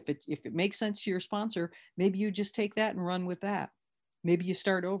knows, if it makes sense to your sponsor, maybe you just take that and run with that. Maybe you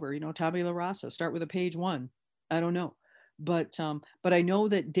start over, tabula rasa, start with a page 1. I don't know. But I know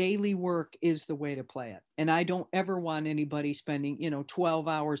that daily work is the way to play it. And I don't ever want anybody spending, 12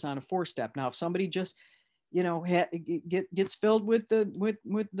 hours on a 4-step. Now, if somebody just, gets filled with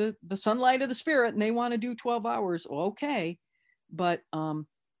the sunlight of the spirit and they want to do 12 hours, okay.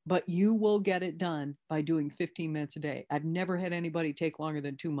 But you will get it done by doing 15 minutes a day. I've never had anybody take longer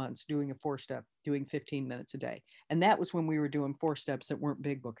than 2 months doing a 4-step, doing 15 minutes a day. And that was when we were doing 4 steps that weren't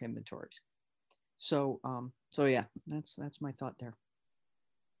big book inventories. So yeah, that's my thought there.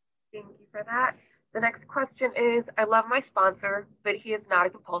 Thank you for that. The next question is, I love my sponsor, but he is not a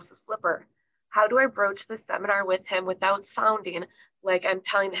compulsive slipper. How do I broach the seminar with him without sounding like I'm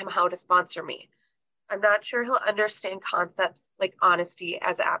telling him how to sponsor me? I'm not sure he'll understand concepts like honesty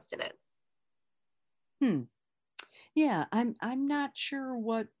as abstinence. Yeah, I'm not sure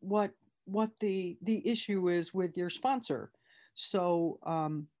what the issue is with your sponsor. So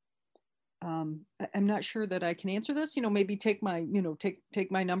I'm not sure that I can answer this. Maybe take my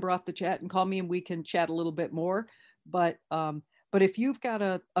take my number off the chat and call me, and we can chat a little bit more. But if you've got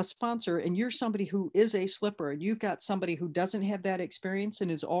a sponsor and you're somebody who is a slipper, and you've got somebody who doesn't have that experience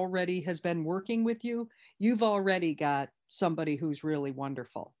and has been working with you, you've already got somebody who's really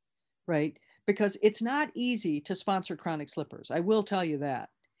wonderful, right? Because it's not easy to sponsor chronic slippers. I will tell you that.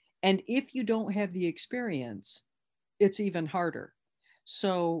 And if you don't have the experience, it's even harder.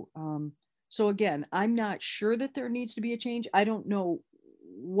 So again, I'm not sure that there needs to be a change. I don't know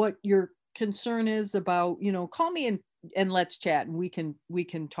what your concern is about, call me and let's chat, and we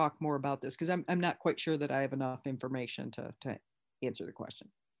can talk more about this, because I'm not quite sure that I have enough information to answer the question.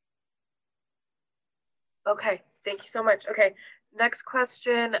 Okay, thank you so much. Okay, next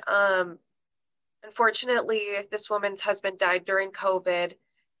question. Unfortunately, this woman's husband died during COVID,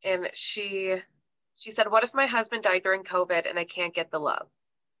 and she said, what if my husband died during COVID and I can't get the love?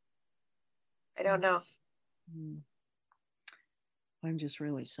 I don't know. I'm just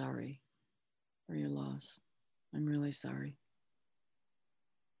really sorry for your loss. I'm really sorry.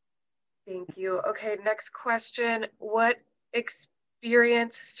 Thank you. Okay, next question. What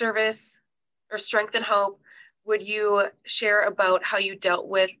experience, service, or strength and hope would you share about how you dealt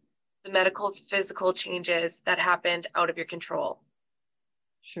with the medical physical changes that happened out of your control?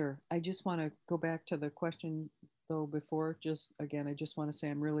 Sure. I just want to go back to the question though before. Again, I just want to say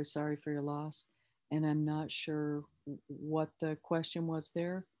I'm really sorry for your loss, and I'm not sure what the question was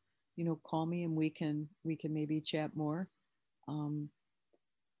there. Call me and we can maybe chat more.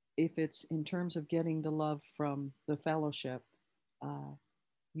 If it's in terms of getting the love from the fellowship,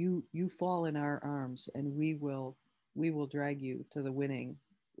 you fall in our arms, and we will drag you to the winning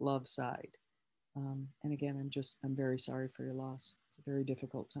love side. And again, I'm very sorry for your loss. It's a very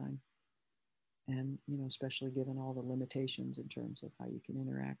difficult time. And, especially given all the limitations in terms of how you can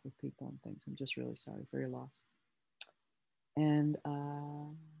interact with people and things. I'm just really sorry for your loss. And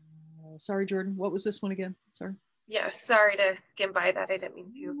sorry, Jordan, what was this one again? Sorry. Yeah, sorry to get by that. I didn't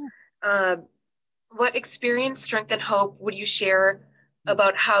mean to. What experience, strength, and hope would you share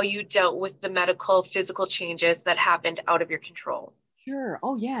about how you dealt with the medical physical changes that happened out of your control? Sure.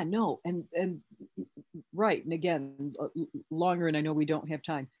 Oh yeah, no. And right. And again, longer, and I know we don't have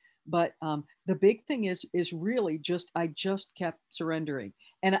time, but the big thing is really I just kept surrendering.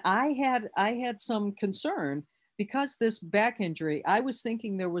 And I had some concern because this back injury, I was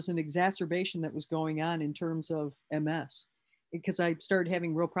thinking there was an exacerbation that was going on in terms of MS, because I started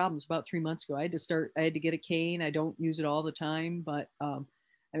having real problems about 3 months ago. I had to get a cane. I don't use it all the time, but I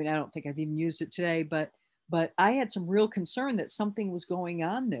don't think I've even used it today, but I had some real concern that something was going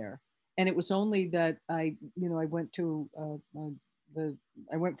on there. And it was only that I went to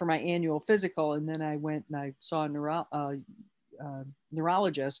I went for my annual physical, and then I went and I saw a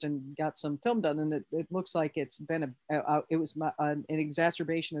neurologist and got some film done, and it looks like it's been an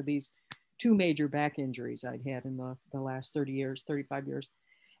exacerbation of these 2 major back injuries I'd had in the last 35 years.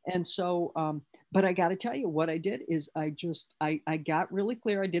 And so, but I got to tell you, what I did is I got really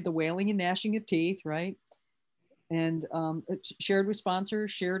clear. I did the wailing and gnashing of teeth, right? And shared with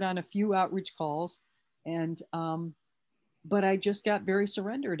sponsors, shared on a few outreach calls, and but I just got very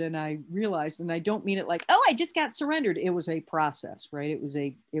surrendered, and I realized, and I don't mean it like, oh, I just got surrendered. It was a process, right? It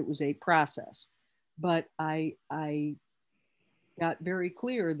was a process, but I got very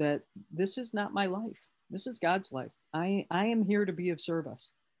clear that this is not my life. This is God's life. I am here to be of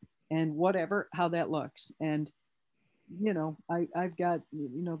service, and how that looks. And, I've got,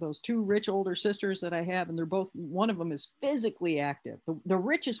 those 2 rich older sisters that I have, and they're both, one of them is physically active. The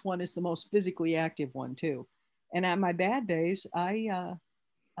richest one is the most physically active one too. And on my bad days, I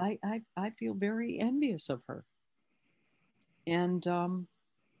feel very envious of her. And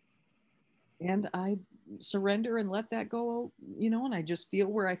I surrender and let that go, you know, and I just feel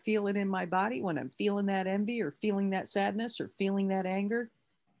where I feel it in my body when I'm feeling that envy or feeling that sadness or feeling that anger.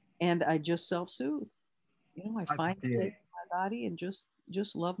 And I just self-soothe. You know, I find it in my body and just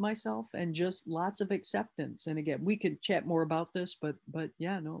love myself, and just lots of acceptance. And again, we could chat more about this, but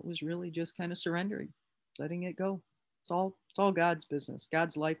yeah, no, it was really just kind of surrendering, letting it go. It's all God's business,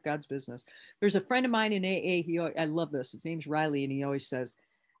 God's life, God's business. There's a friend of mine in AA. I love this. His name's Riley. And he always says,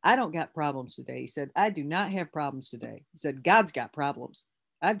 I don't got problems today. He said, I do not have problems today. He said, God's got problems.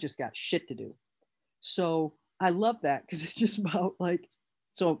 I've just got shit to do. So I love that, because it's just about like,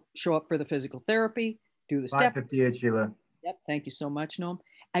 so show up for the physical therapy, do the step. 5:58, Sheila. Yep. Thank you so much, Noam.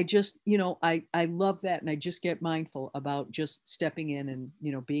 I just, you know, I love that. And I just get mindful about just stepping in and,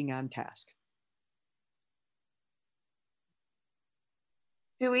 you know, being on task.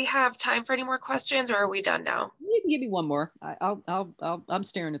 Do we have time for any more questions, or are we done now? You can give me one more. I'm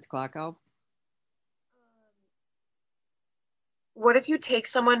staring at the clock. What if you take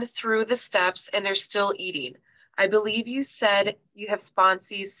someone through the steps and they're still eating? I believe you said you have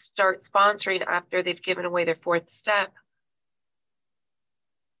sponsees start sponsoring after they've given away their 4th step.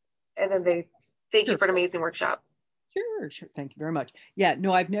 And then they thank you for an amazing workshop. Sure. Thank you very much. Yeah,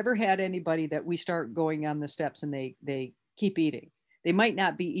 no, I've never had anybody that we start going on the steps and they keep eating. They might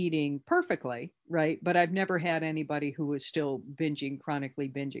not be eating perfectly, right? But I've never had anybody who is still binging, chronically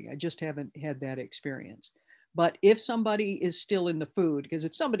binging. I just haven't had that experience. But if somebody is still in the food, because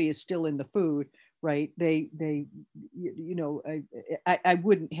if somebody is still in the food, right, they you know, I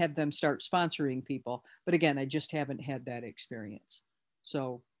wouldn't have them start sponsoring people. But again, I just haven't had that experience.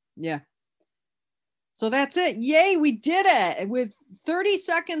 So yeah. So that's it. Yay, we did it with 30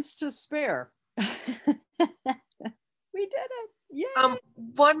 seconds to spare. We did it. Yay.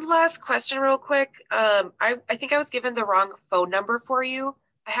 One last question real quick. I think I was given the wrong phone number for you.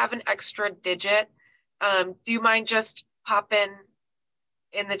 I have an extra digit. Do you mind just popping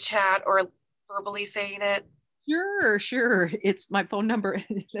in the chat or verbally saying it? Sure. It's my phone number.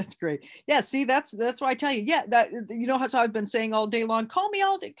 That's great. Yeah, see, that's why I tell you. Yeah, that, you know, how I've been saying all day long, call me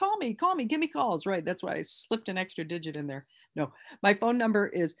all day, call me, give me calls, right? That's why I slipped an extra digit in there. No, my phone number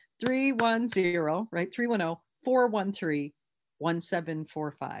is 310, right? 310-413-1745.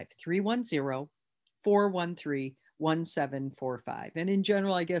 310-413-1745. And in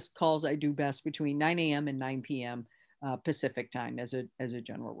general, I guess calls I do best between 9 a.m. and 9 p.m. Pacific time as a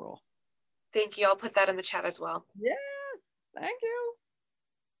general rule. Thank you. I'll put that in the chat as well. Yeah, thank you.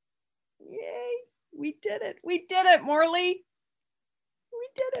 Yay, we did it. We did it, Morley. We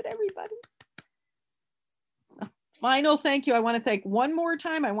did it, everybody. Final thank you. I want to thank one more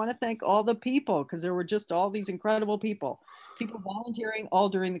time. I want to thank all the people, because there were just all these incredible people volunteering all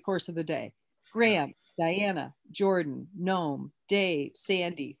during the course of the day. Graham, Diana, Jordan, Noam, Dave,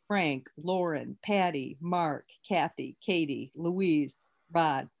 Sandy, Frank, Lauren, Patty, Mark, Kathy, Katie, Louise,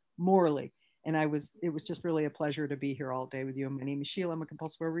 Rod, Morley. And it was just really a pleasure to be here all day with you. My name is Sheila. I'm a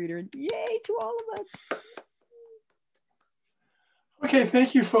compulsive overeater. And yay to all of us. Okay,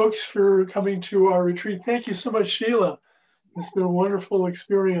 thank you folks for coming to our retreat. Thank you so much, Sheila. It's been a wonderful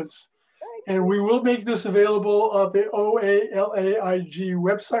experience. And we will make this available on the OALAIG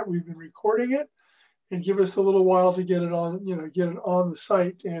website. We've been recording it, and give us a little while to get it on, get it on the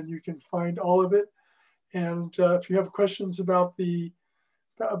site, and you can find all of it. And if you have questions about the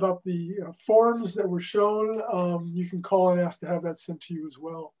forms that were shown, you can call and ask to have that sent to you as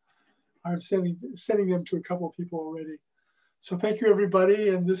well. I'm sending them to a couple of people already. So thank you, everybody.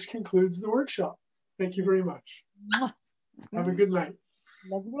 And this concludes the workshop. Thank you very much. Have a good night.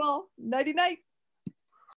 Love you all. Nighty night.